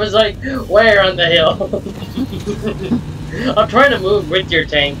 I was like, where on the hill? I'm trying to move with your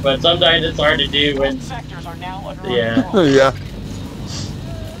tank, but sometimes it's hard to do when... Both sectors are now under Yeah. control. Yeah.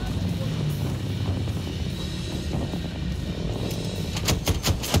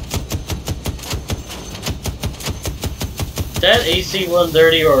 That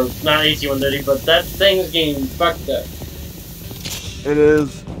AC-130, or not AC-130, but that thing's getting fucked up. It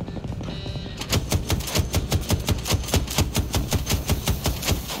is.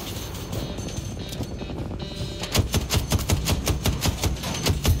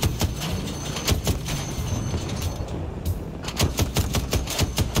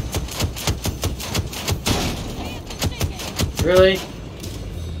 Really?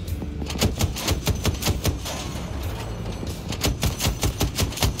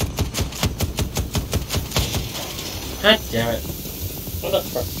 God damn it. What the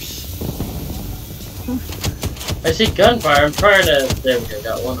fuck? I see gunfire, I'm trying to... There we go,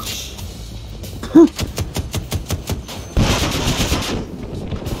 got one.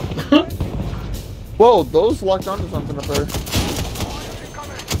 Whoa, those locked onto something up there.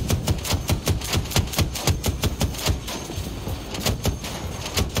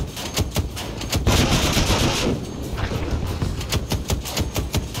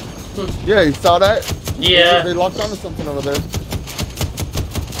 Yeah, you saw that? Yeah. They locked onto something over there.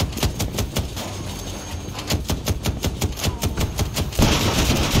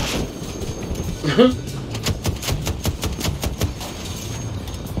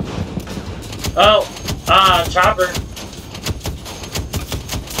 Oh, chopper.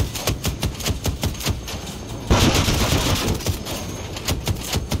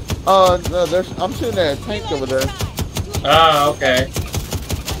 No, I'm shooting at a tank over there. Oh, okay.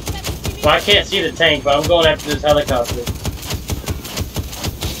 Well, I can't see the tank, but I'm going after this helicopter.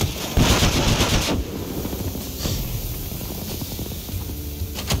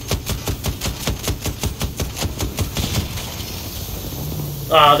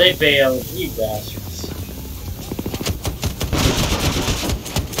 Oh, they bailed. You bastards.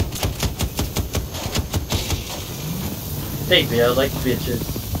 Baby, I like bitches.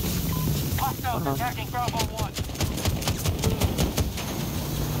 Hostiles attacking Bravo 1.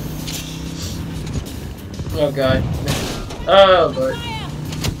 Oh god. Oh lord.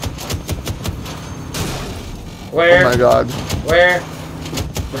 Where? Oh my god. Where?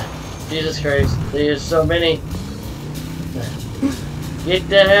 Jesus Christ. There's so many. Get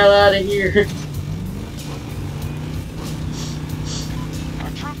the hell out of here. Our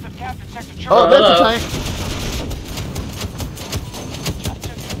troops have captured Sector Oh, Oh, that's hello. a tank. Just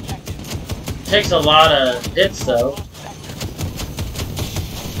took the objective. Takes a lot of hits though.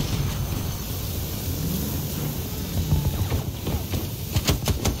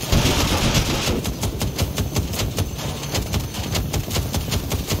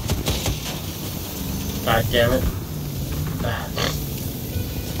 God damn it.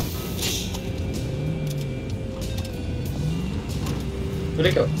 Where'd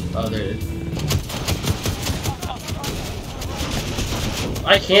it go? Oh, there it is.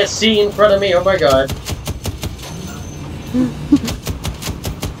 I can't see in front of me, oh my god.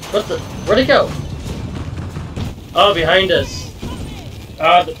 What the? Where'd it go? Oh, behind us.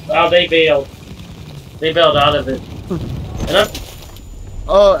 Oh, they bailed. They bailed out of it. And I'm...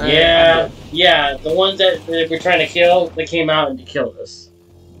 Oh, and Yeah, the ones that we're trying to kill, they came out and killed us.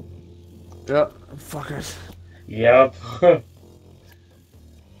 Yep. Fuckers. Yep.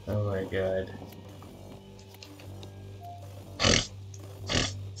 Oh my god.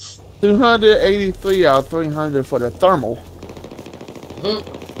 283 out of 300 for the thermal.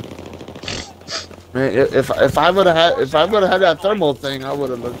 Man, if I would have had that thermal thing, I would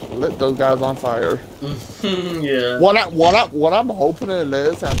have lit those guys on fire. Yeah. What I'm hoping it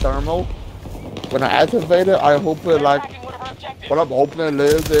is that thermal. When I activate it, I hope it like. Attacking one of our objectives. What I'm hoping it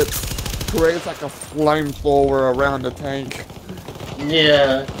is, it creates like a flamethrower around the tank.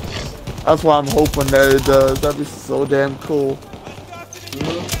 Yeah. That's what I'm hoping that it does. That'd be so damn cool.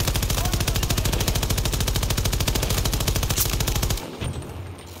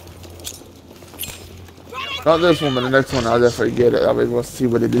 Not this one, but the next one I'll definitely get it. I mean, we'll see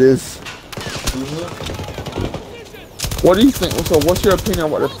what it is. What do you think? So, what's your opinion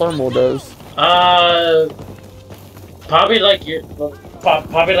on what the thermal does? Probably like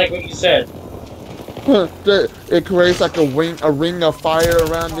probably like what you said. It creates like a ring of fire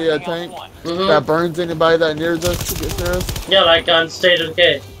around the tank that burns anybody that nears us. To get near us. Yeah, like on State of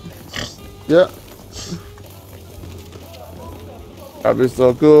Decay. Yeah. That'd be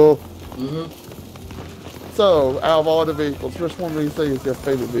so cool. So, out of all the vehicles, which one do you say is your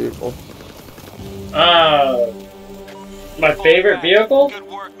favorite vehicle? My favorite vehicle? Good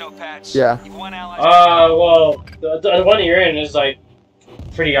work, No Patch. Yeah. You've won allies. Well, the one you're in is like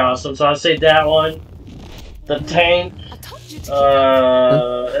pretty awesome, so I'll say that one. The tank, I told you to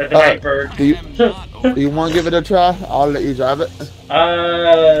the Nightbird. Do you want to give it a try? I'll let you drive it.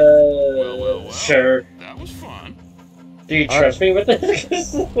 Sure. That was fun. Do you trust me with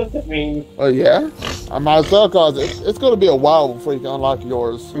this? I mean, Oh yeah, I might as well, cause it's gonna be a while before you can unlock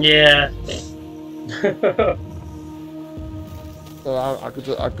yours. yeah. So I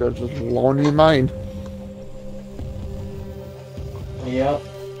could just loan you mine. Yep.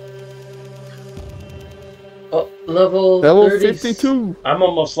 Oh, level Level 30. 52. I'm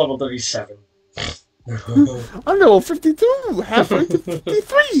almost level 37. I'm level 52, halfway to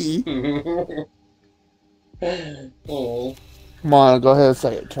 53. Oh. Come on, go ahead and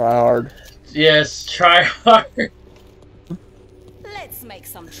say it. Try hard. Yes, try hard. Let's make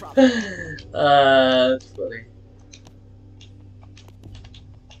some trouble. That's funny.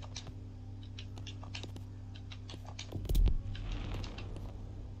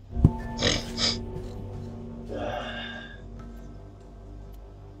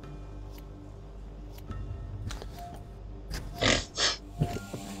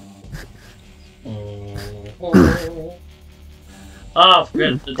 Oh,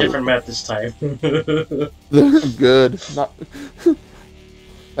 good. A different map this time. Good. Not.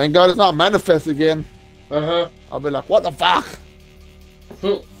 Thank God it's not manifest again. Uh-huh. I'll be like, what the fuck?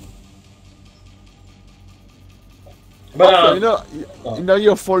 But, Also, you know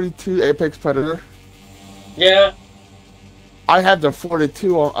you're 42 Apex Predator? yeah. I have the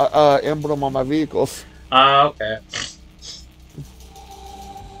 42 emblem on my vehicles. Okay.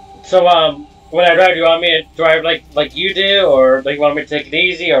 So, when I drive, do you want me to drive like you do, or like you want me to take it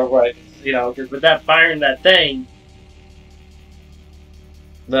easy, or what? You know, because with that firing that thing,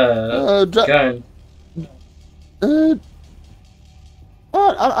 the gun.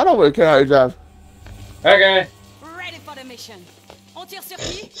 I don't really care how you drive. Okay. Ready for the mission. On tire sur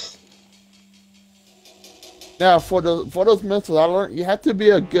qui? Now, for those missiles, I learned you have to be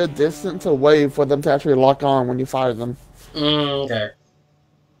a good distance away for them to actually lock on when you fire them. Okay.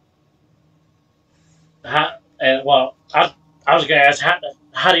 Well, I was gonna ask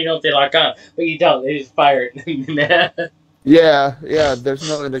how do you know if they lock on? But you don't. They just fire it. Yeah, yeah. There's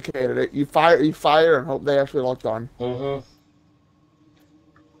no indicator. You fire, and hope they actually locked on. Mm-hmm.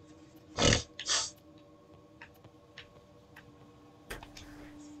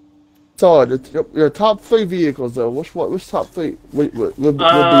 So your top 3 vehicles though. Which top 3 would be your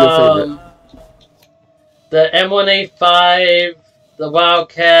favorite? The M1A5, the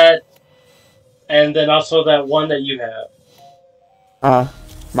Wildcat, and then also that one that you have.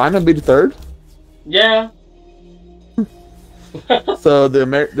 Mine would be the 3rd. Yeah. So the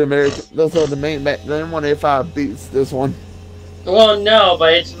M1A5 beats this one. Well, no,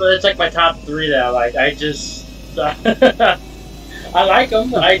 but it's like my top 3 that I like. I just I like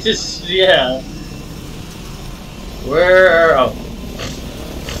them. I just yeah. Oh.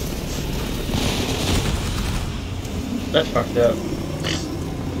 That's fucked up.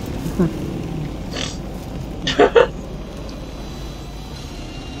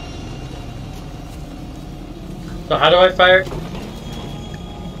 So how do I fire?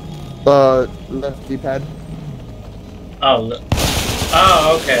 Left D-pad. Oh,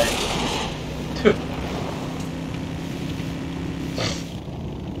 okay.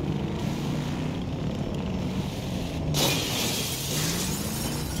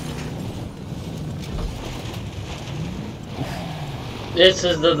 This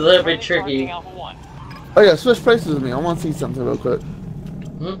is a little bit tricky. Oh yeah, switch places with me. I want to see something real quick.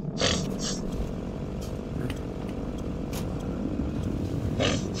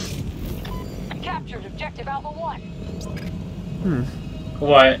 Captured objective Alpha 1.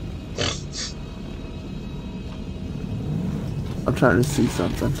 What? I'm trying to see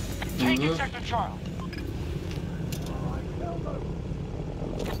something. Taking Sector Charlie.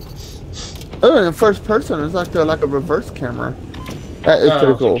 Oh, in first person, it's like a reverse camera. That is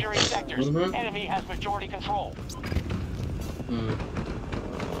pretty cool. Securing sectors. Enemy has majority control.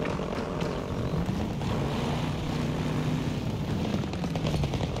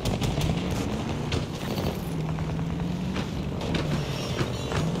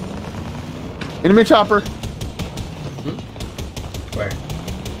 Enemy chopper. Where?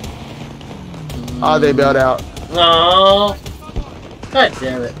 Oh, they bailed out. No. God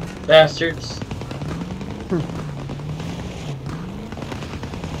damn it, bastards.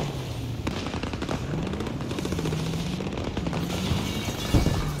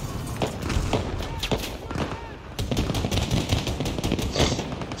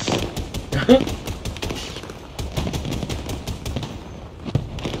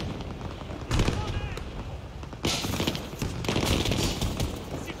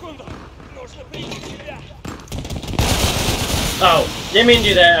 Oh, didn't mean to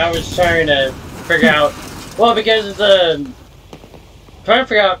do that. I was trying to figure out. Well, because trying to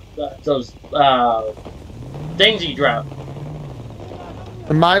figure out those things you drop.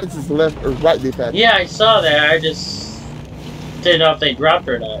 And mine is left or right D-pad. Yeah, I saw that. I just didn't know if they dropped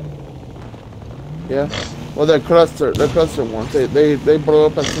or not. Yeah. Well, they're cluster ones. They blow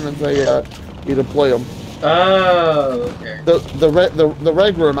up as soon as you deploy them. Oh, okay. The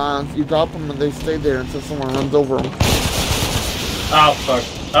regular mines, you drop them and they stay there until someone runs over them. Oh fuck!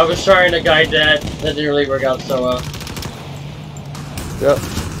 I was trying to guide that. That didn't really work out so well. Yep.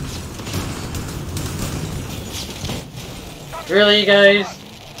 Really, you guys?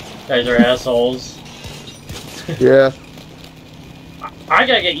 You guys are assholes. Yeah. I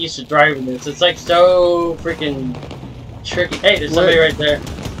gotta get used to driving this. It's like so freaking tricky. Hey, there's somebody right there.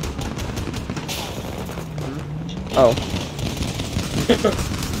 Oh.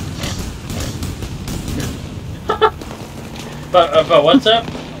 But what's up?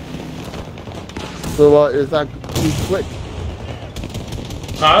 So is that too quick?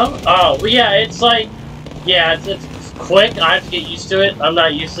 Huh? Oh, well, yeah. It's like, yeah, it's quick. I have to get used to it. I'm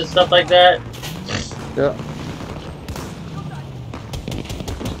not used to stuff like that. Yeah.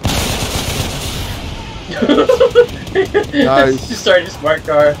 Nice. You started a smart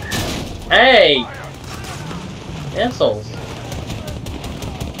car. Hey! Assholes.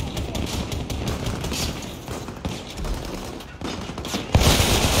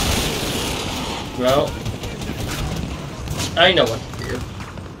 Well, I know what to do.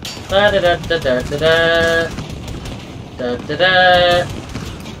 Da da da da da da da da da.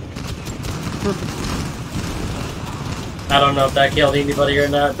 I don't know if that killed anybody or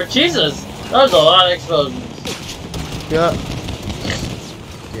not, but Jesus, that was a lot of explosions. Yeah.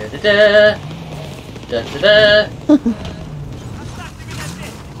 Da da da da da da.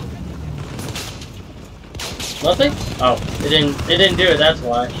 Nothing? Oh, it didn't do it. That's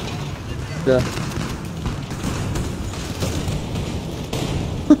why. Yeah.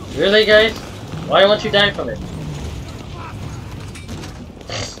 Really, guys? Why won't you die from it?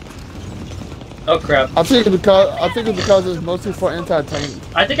 Oh crap! I think it's because it's mostly for anti-tank.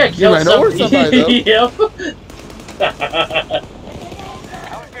 I think I killed know where somebody, though. Yep.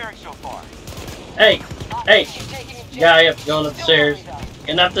 How is faring so far? Hey, hey, guy up going upstairs.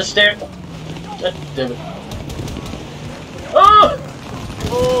 Getting up the stairs. God damn it. Oh!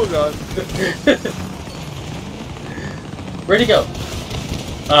 Oh god. Where'd he go?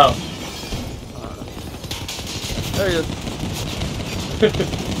 Oh. There he is.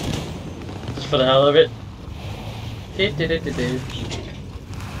 Just for the hell of it.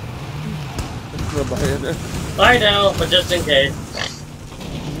 Nobody in there. I know, but just in case.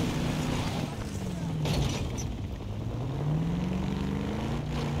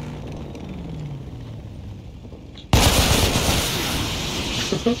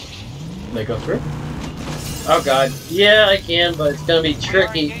 Make up through? Oh god. Yeah, I can, but it's gonna be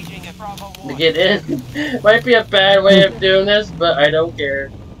tricky Engaging at Bravo to 1. get in. Might be a bad way of doing this, but I don't care.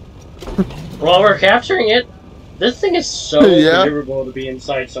 While we're capturing it, this thing is so Yeah. maneuverable to be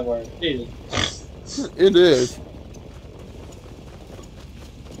inside somewhere. Jesus. It is.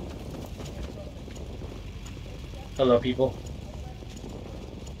 Hello, people.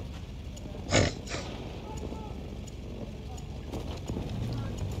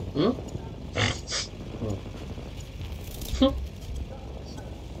 Hmm?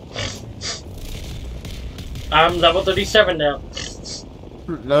 I'm level 37 now.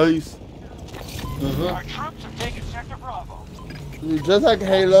 Nice. Our troops have taken Sector Bravo. Just like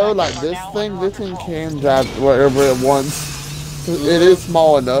Halo, like this thing can drive wherever it wants. It is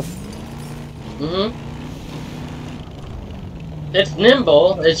small enough. It's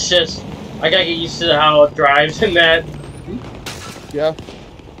nimble, it's just, I gotta get used to how it drives in that. Yeah.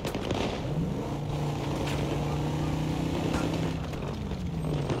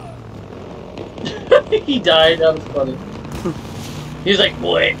 He died, that was funny. He's like,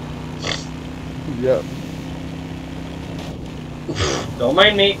 boy, Yep. don't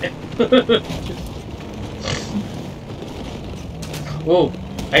mind me. Whoa,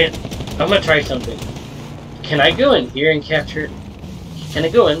 I'm gonna try something. Can I go in here and capture it? Can I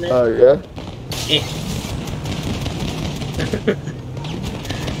go in there? Yeah. Eh.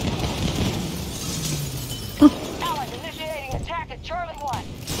 Allies initiating attack at Charlie 1.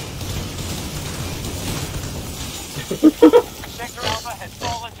 Sector Alpha has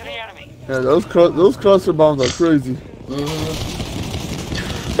fallen to the enemy. Yeah, those cluster bombs are crazy.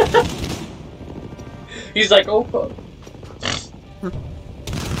 He's like, oh fuck.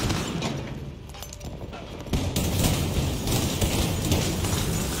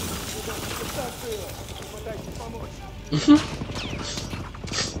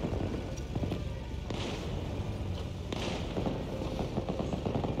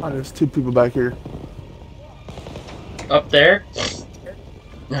 Oh, there's two people back here. Up there?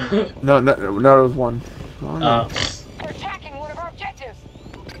 No, there's one. Oh, no. They're attacking one of our objectives.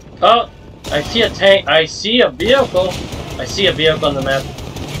 Oh, I see a tank. I see a vehicle. I see a vehicle on the map.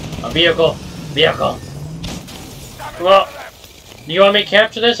 A vehicle. Vehicle. Well, do you want me to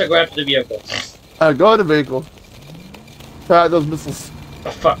capture this or go after the vehicle? Go to the vehicle. Try out those missiles.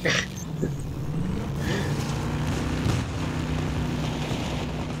 Oh, fuck.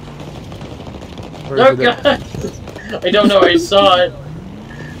 Where Oh is it at? god! I don't know. I saw it.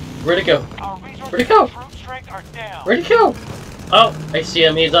 Where'd it go? Our resources Where'd it go? and troop strength are down. Where'd it go? Oh, I see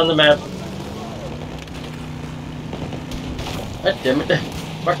him. He's on the map. God damn it.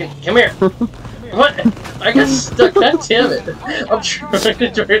 Fucking, come here. What? I got stuck. God damn it. I'm trying to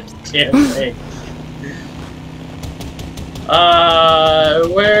drive the damn thing.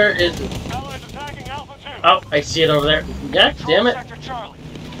 Where is it? Allies attacking Alpha 2. Oh, I see it over there. God damn it. Sector Charlie.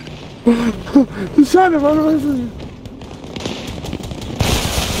 He's trying to run away from you.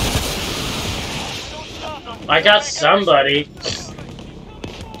 Don't stop them. I got somebody.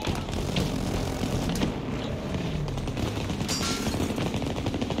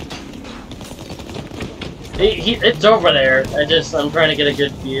 It's over there. I'm trying to get a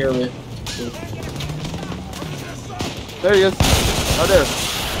good view of it. There he is. Oh, there.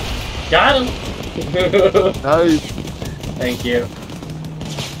 Got him. Nice. Thank you.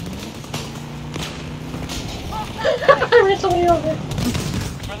 I ran somebody over.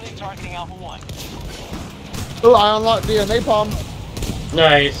 Friendly targeting Alpha 1. Oh, I unlocked the napalm.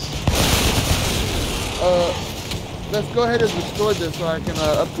 Nice. Let's go ahead and destroy this so I can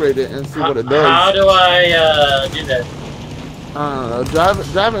upgrade it and see what it does. How do I do that? I don't know.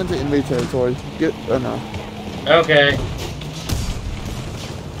 Drive into enemy territory. No. Okay.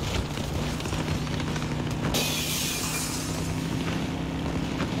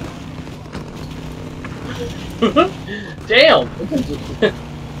 Damn!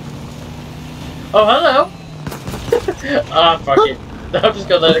 Oh, hello! Ah, fuck it. I'm just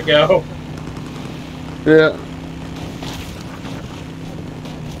gonna let it go. Yeah.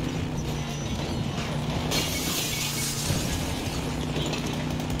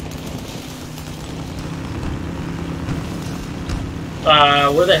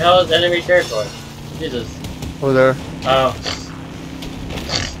 Where the hell is enemy territory? Jesus. Over there. Oh.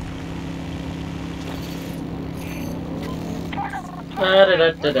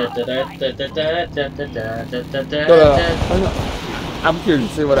 I'm curious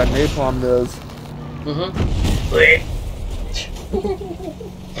to see what that napalm does.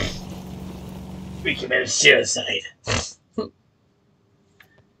 We committed suicide. Go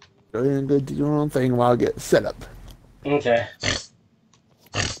ahead and go do your own thing while I get set up. Okay.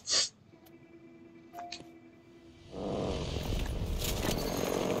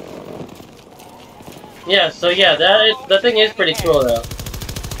 Yeah, so yeah, that thing is pretty cool though.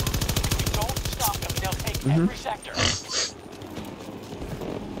 Don't stop them, they'll take every sector.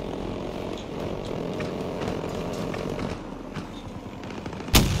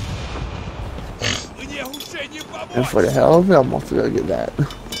 And for the hell of it, I'm also gonna get that.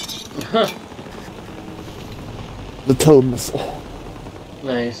 The tow missile.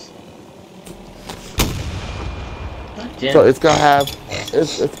 Nice. So it's gonna have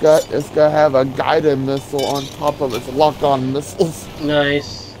it's gonna have a guided missile on top of its lock-on missiles.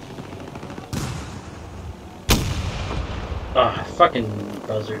 Nice. Ah, fucking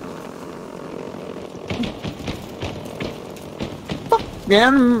buzzard.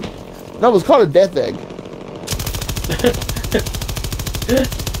 Man, that was called a death egg.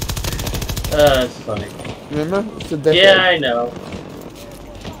 That's funny. Remember? It's a death egg. Yeah, I know.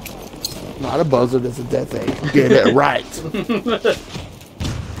 Not a buzzard, it's a death egg. Get it right.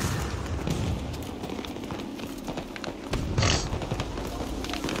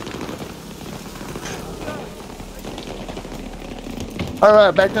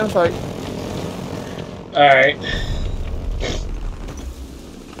 Alright, back down the fight. Alright.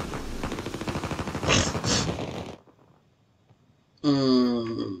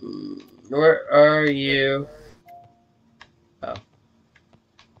 Where are you? Oh.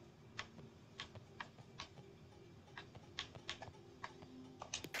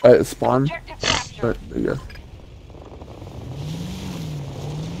 Spawn. Objective captured. Right, there you go.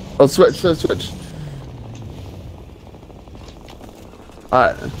 Oh, switch.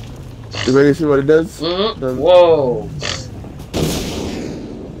 Alright. You ready to see what it does? Mm-hmm. Whoa.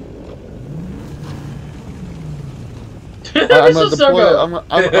 I'm gonna deploy. I'm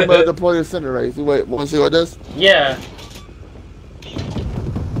gonna deploy the center race. Wait, want to see what it does? Yeah.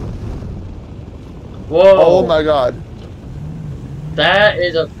 Whoa. Oh my god. That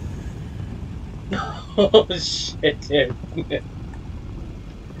is a. Oh shit, dude.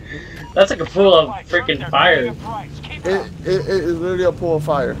 That's like a pool of freaking fire. It is literally a pool of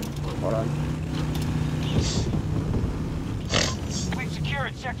fire. Hold on. We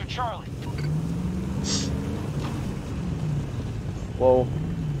secured Sector Charlie. Whoa.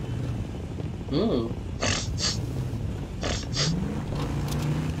 Hmm.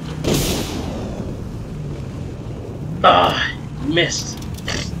 Ah, missed.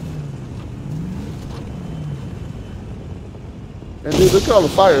 And dude, look at all the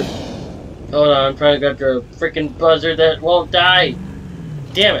fire. Hold on, I'm trying to grab the freaking buzzard that won't die.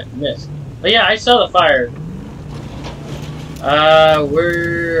 Damn it, missed. But yeah, I saw the fire.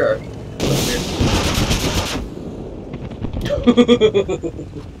 Where are you?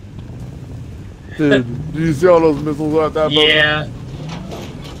 Dude, do you see all those missiles out there? Yeah.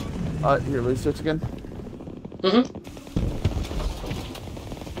 Alright, here, let's switch again. Mm-hmm.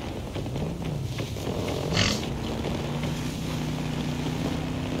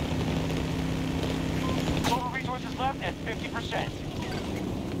 Total resources left at 50%.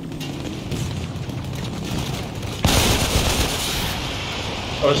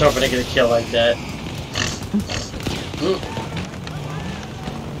 I was hoping to get a kill like that.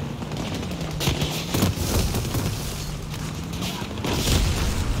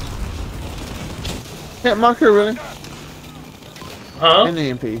 Hit marker, really? Huh? And the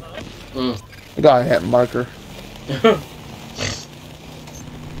EMP. Mm. I got a hit marker.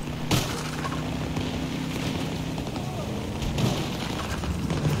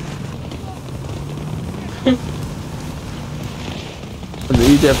 And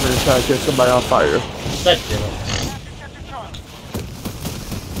then you definitely try to catch somebody on fire. That's it. Sector Charlie.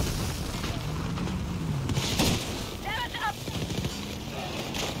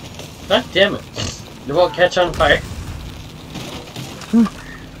 God damn it. It won't catch on fire.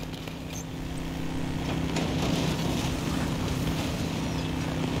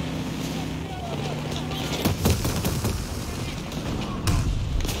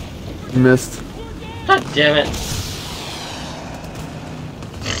 Missed. God damn it.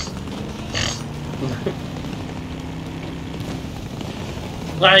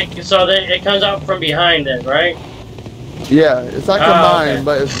 Like, so it comes out from behind it, right? Yeah, it's like a Oh, mine, okay.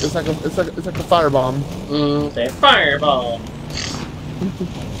 but it's like a firebomb. Okay, fireball.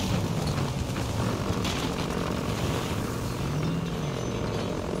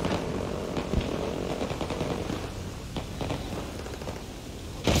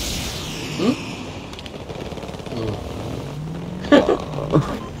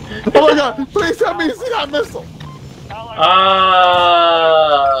 Oh my god! Please tell me you see that missile!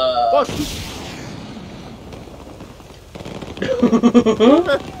 Fuck!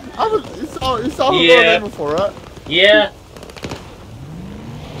 You saw who Yeah. going in before, right? Yeah.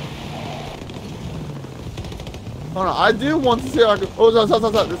 Hold on, I do want to see if I can. Oh,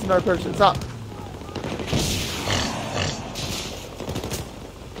 stop. There's another person. Stop.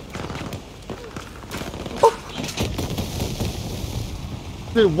 Oh.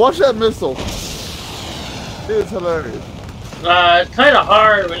 Dude, watch that missile. Dude, it's hilarious. It's kind of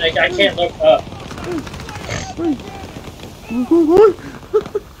hard when I can't look up.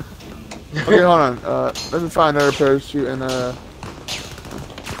 Okay, hold on. Let me find another parachute and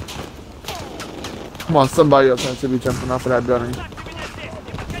come on, somebody else has to be jumping off of that building.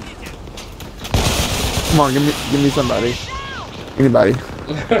 Come on, give me somebody. Anybody.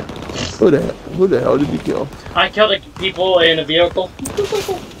 Who the hell did you kill? I killed the people in a vehicle.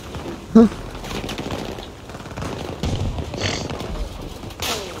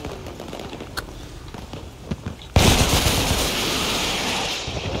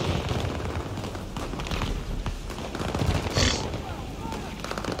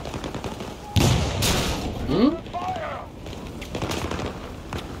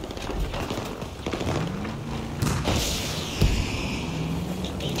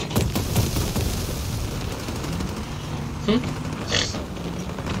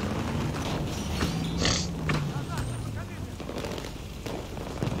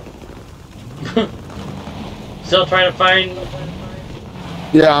 Still trying to find.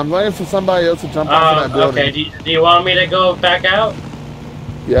 Yeah, I'm waiting for somebody else to jump off of that building. Okay. Do you want me to go back out?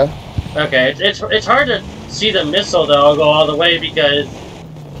 Yeah. Okay. It's hard to see the missile though. I'll go all the way because.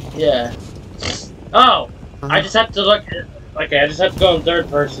 Yeah. Oh, I just have to look. Okay, I just have to go in third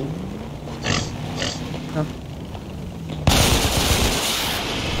person.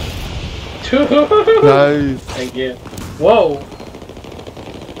 Nice. Thank you. Whoa.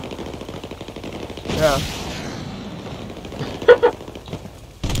 Yeah.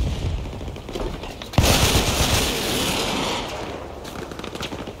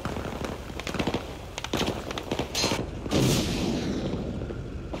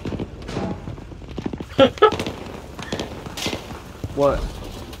 What?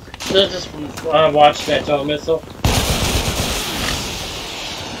 Just watch that tow missile.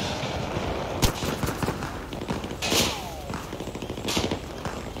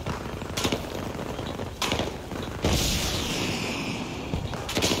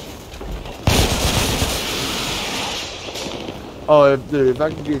 Oh, dude, if I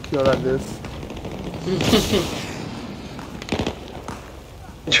could get killed at this.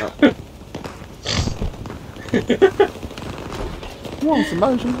 Come on,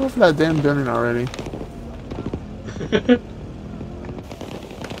 somebody jump off that damn building already.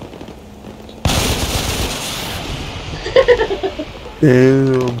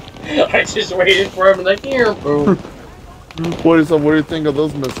 Damn. I just waited for him like here, boom. What do you think of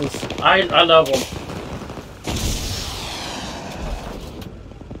those missiles? I love them.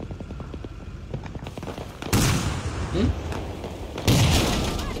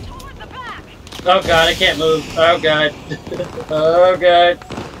 Oh god, I can't move. Oh god. Oh god.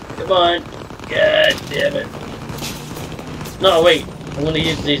 Come on. God damn it. No, wait. I'm gonna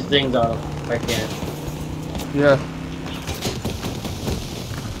use these things on them if I can. Yeah.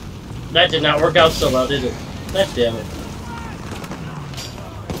 That did not work out so well, did it? God damn it.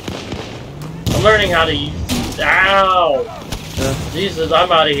 I'm learning how to use these. Ow! Yeah. Jesus,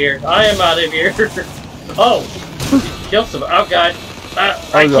 I'm out of here. I am out of here. Oh! Kill some. Oh god.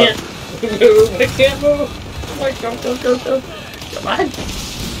 I can't move. I can't move. Come on, go. Come on.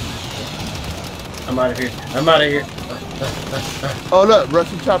 I'm out of here. I'm out of here. Oh look,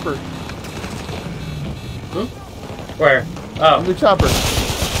 Russian chopper. Hmm? Where? Oh. New chopper.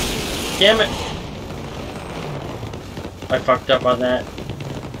 Damn it. I fucked up on that.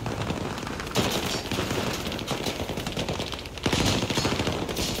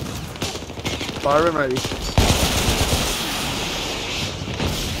 Fire and ready.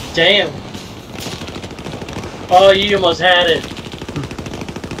 Damn. Oh, you almost had it.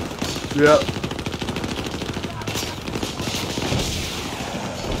 Yep.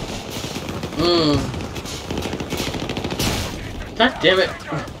 God damn it.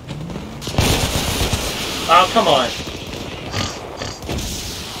 Oh, come on.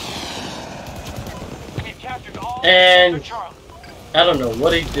 We've captured all And Sector Charlie. I don't know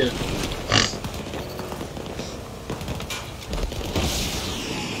what he did.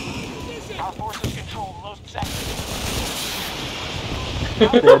 Our forces control most sectors.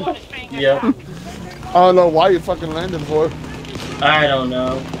 Alpha 1 is being Yep. attacked. I don't know why you fucking landing for. I don't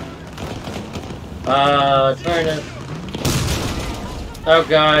know. Trying to. Oh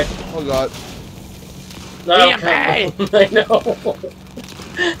god. Oh god. No, I know.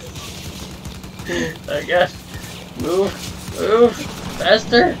 I guess. Move.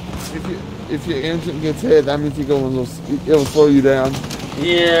 Faster. If your engine gets hit, that means it'll slow you down.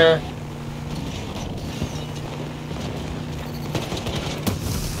 Yeah.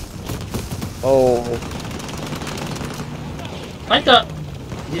 Oh. I thought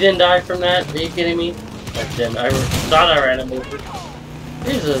you didn't die from that. Are you kidding me? I didn't. I thought I ran him over.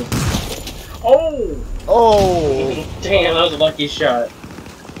 Jesus. Oh! Oh. Damn, that was a lucky shot.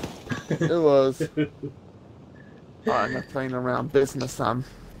 It was. Alright, I'm playing around business time.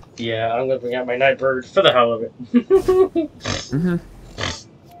 Yeah, I'm gonna bring out my Nightbird for the hell of it. Mm-hmm.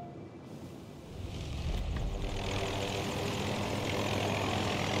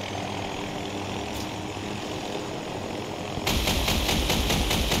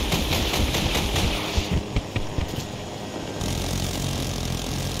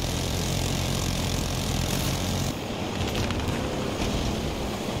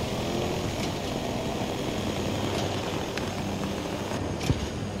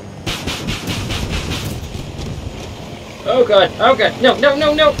 Oh god, no.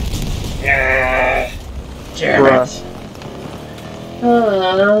 Yeah. Damn it.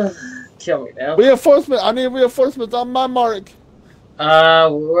 Kill me now. Reinforcement! I need reinforcements on my mark!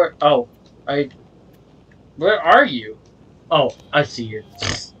 Where are you? Oh, I see you.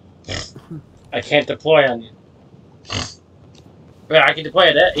 I can't deploy on you. Wait, I can deploy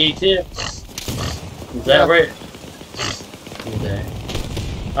at E2? Is that right? Okay.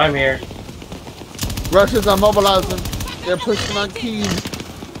 I'm here. Russians are mobilizing. They're pushing on Kyiv.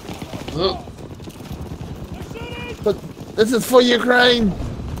 But this is for Ukraine!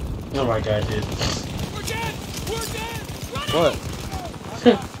 Oh my god, dude. What?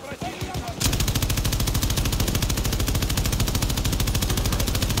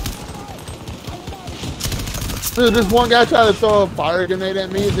 Dude, this one guy tried to throw a fire grenade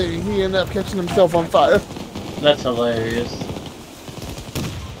at me, then he ended up catching himself on fire. That's hilarious.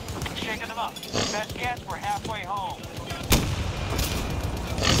 Shaking them up. Best guess, we're halfway home.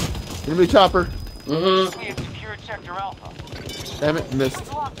 Enemy chopper. Mm-hmm. We have secured Sector Alpha. Damn it, missed.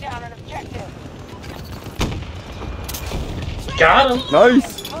 Lock down an objective. Got him.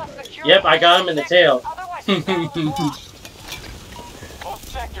 Nice! Must secure Yep, I got him in the tail. Otherwise, the battle is lost. Both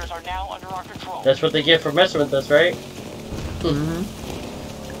sectors are now under our control. That's what they get for messing with us, right? Mm-hmm.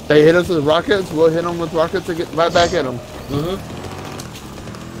 They hit us with rockets, we'll hit them with rockets to get right back at them. Mm-hmm.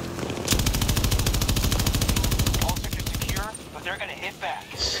 All sectors secure, but they're gonna hit back.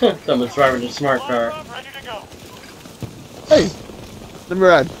 Someone's driving a smart car. Ready to go. Hey! Let me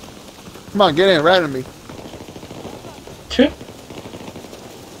ride. Come on, get in, ride on me.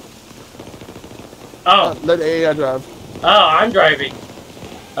 Oh, Let the AI drive. I'm driving.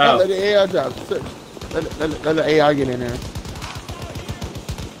 Let Oh, the AI drive. Let the AI get in there.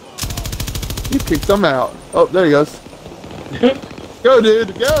 You kicked them out. Oh, there he goes. Go,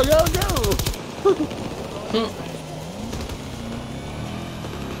 dude. Go, go, go.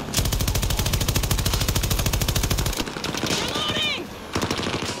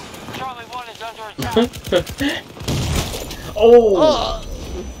 Charlie 1 is under attack. oh,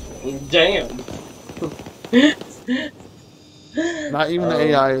 damn. Not even the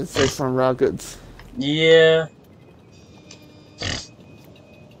AI is safe from rockets. Yeah.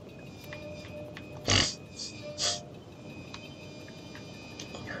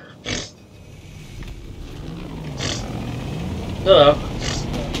 Hello.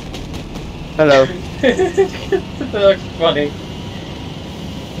 Hello. That looks funny.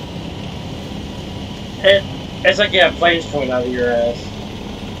 It's like you have planes coming out of your ass.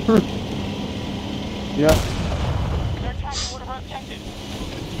 Yeah. They're attacking one of our objectives.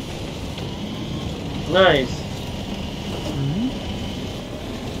 Nice.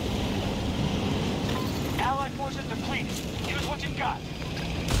 Allied forces depleted. Use what you've got.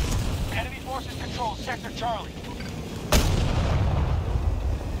 Enemy forces control Sector Charlie.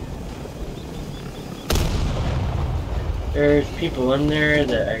 There's people in there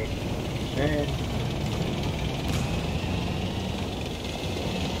that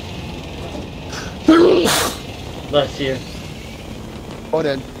Bless you. Hold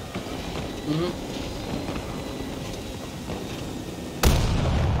in.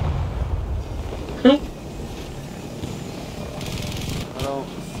 I don't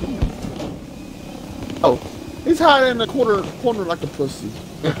see him. Oh, he's hiding in the corner like a pussy.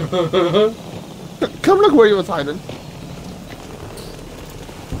 Come look where he was hiding.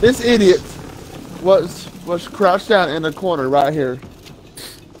 This idiot was crouched down in the corner right here.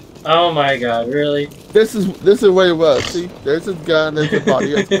 Oh my god, really? This is where he was. See, there's his gun, there's his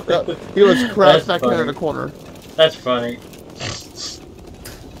body. He was crouched back here in the corner. That's funny.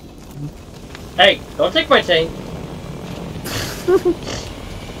 Hey, don't take my tank.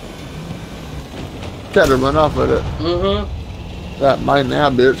 Try to run off with it. That mine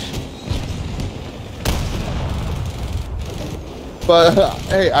now, bitch. But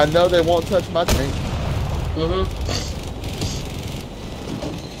hey, I know they won't touch my tank.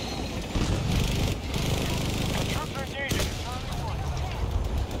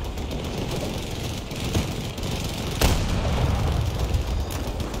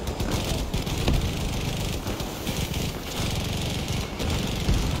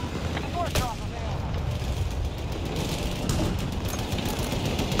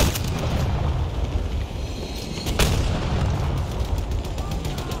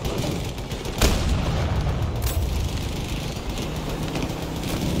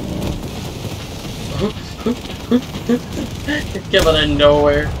 Came out of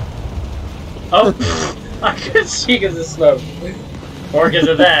nowhere. Oh, I could see because of smoke. Or because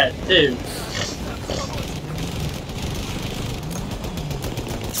of that, too.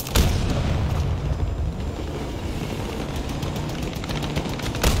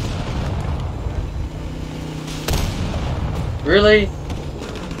 Really?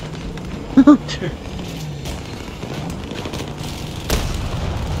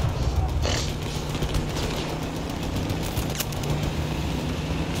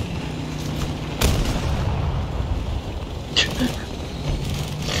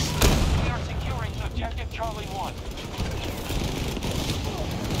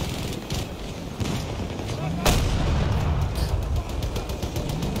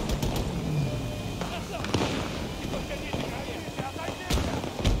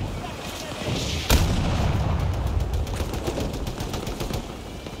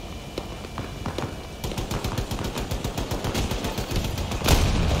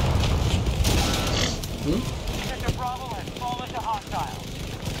 Sector Bravo has fallen to hostiles.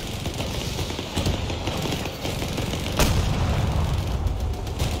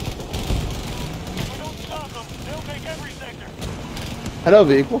 If we don't stop them, they'll take every sector. Hello,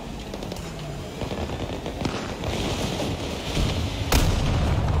 vehicle.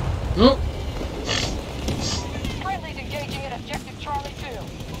 Friendly's engaging in objective Charlie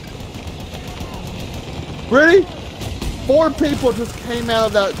 2. Really? 4 people just came out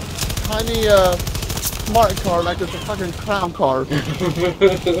of that tiny smart car like it's a fucking clown car. That's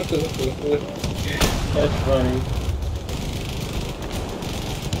funny.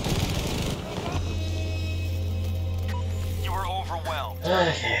 You were overwhelmed.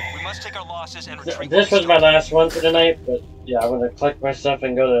 We must take our losses and retreat. This was my last one for tonight, but yeah, I'm gonna collect my stuff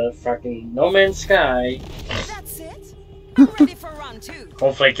and go to fucking No Man's Sky. That's it? I'm ready for round 2.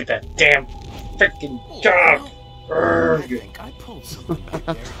 Hopefully I get that damn freaking job. I think I pulled something back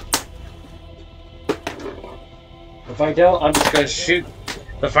there. If I don't, I'm just gonna shoot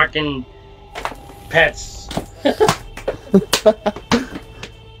the fucking pets.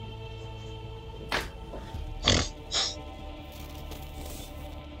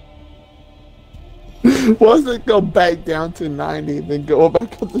 Once it go back down to 90, then go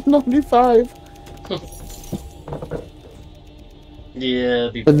back up to 95. Yeah,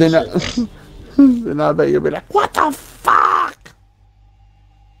 be But then, bullshit. then I bet you'll be like, what the fuck?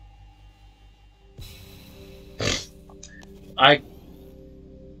 I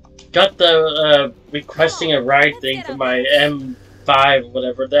got the requesting a ride thing for my M5,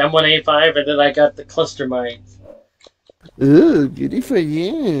 whatever, the M1A5, and then I got the cluster mines. Ooh, goody for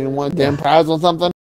you. Want a damn prize on something?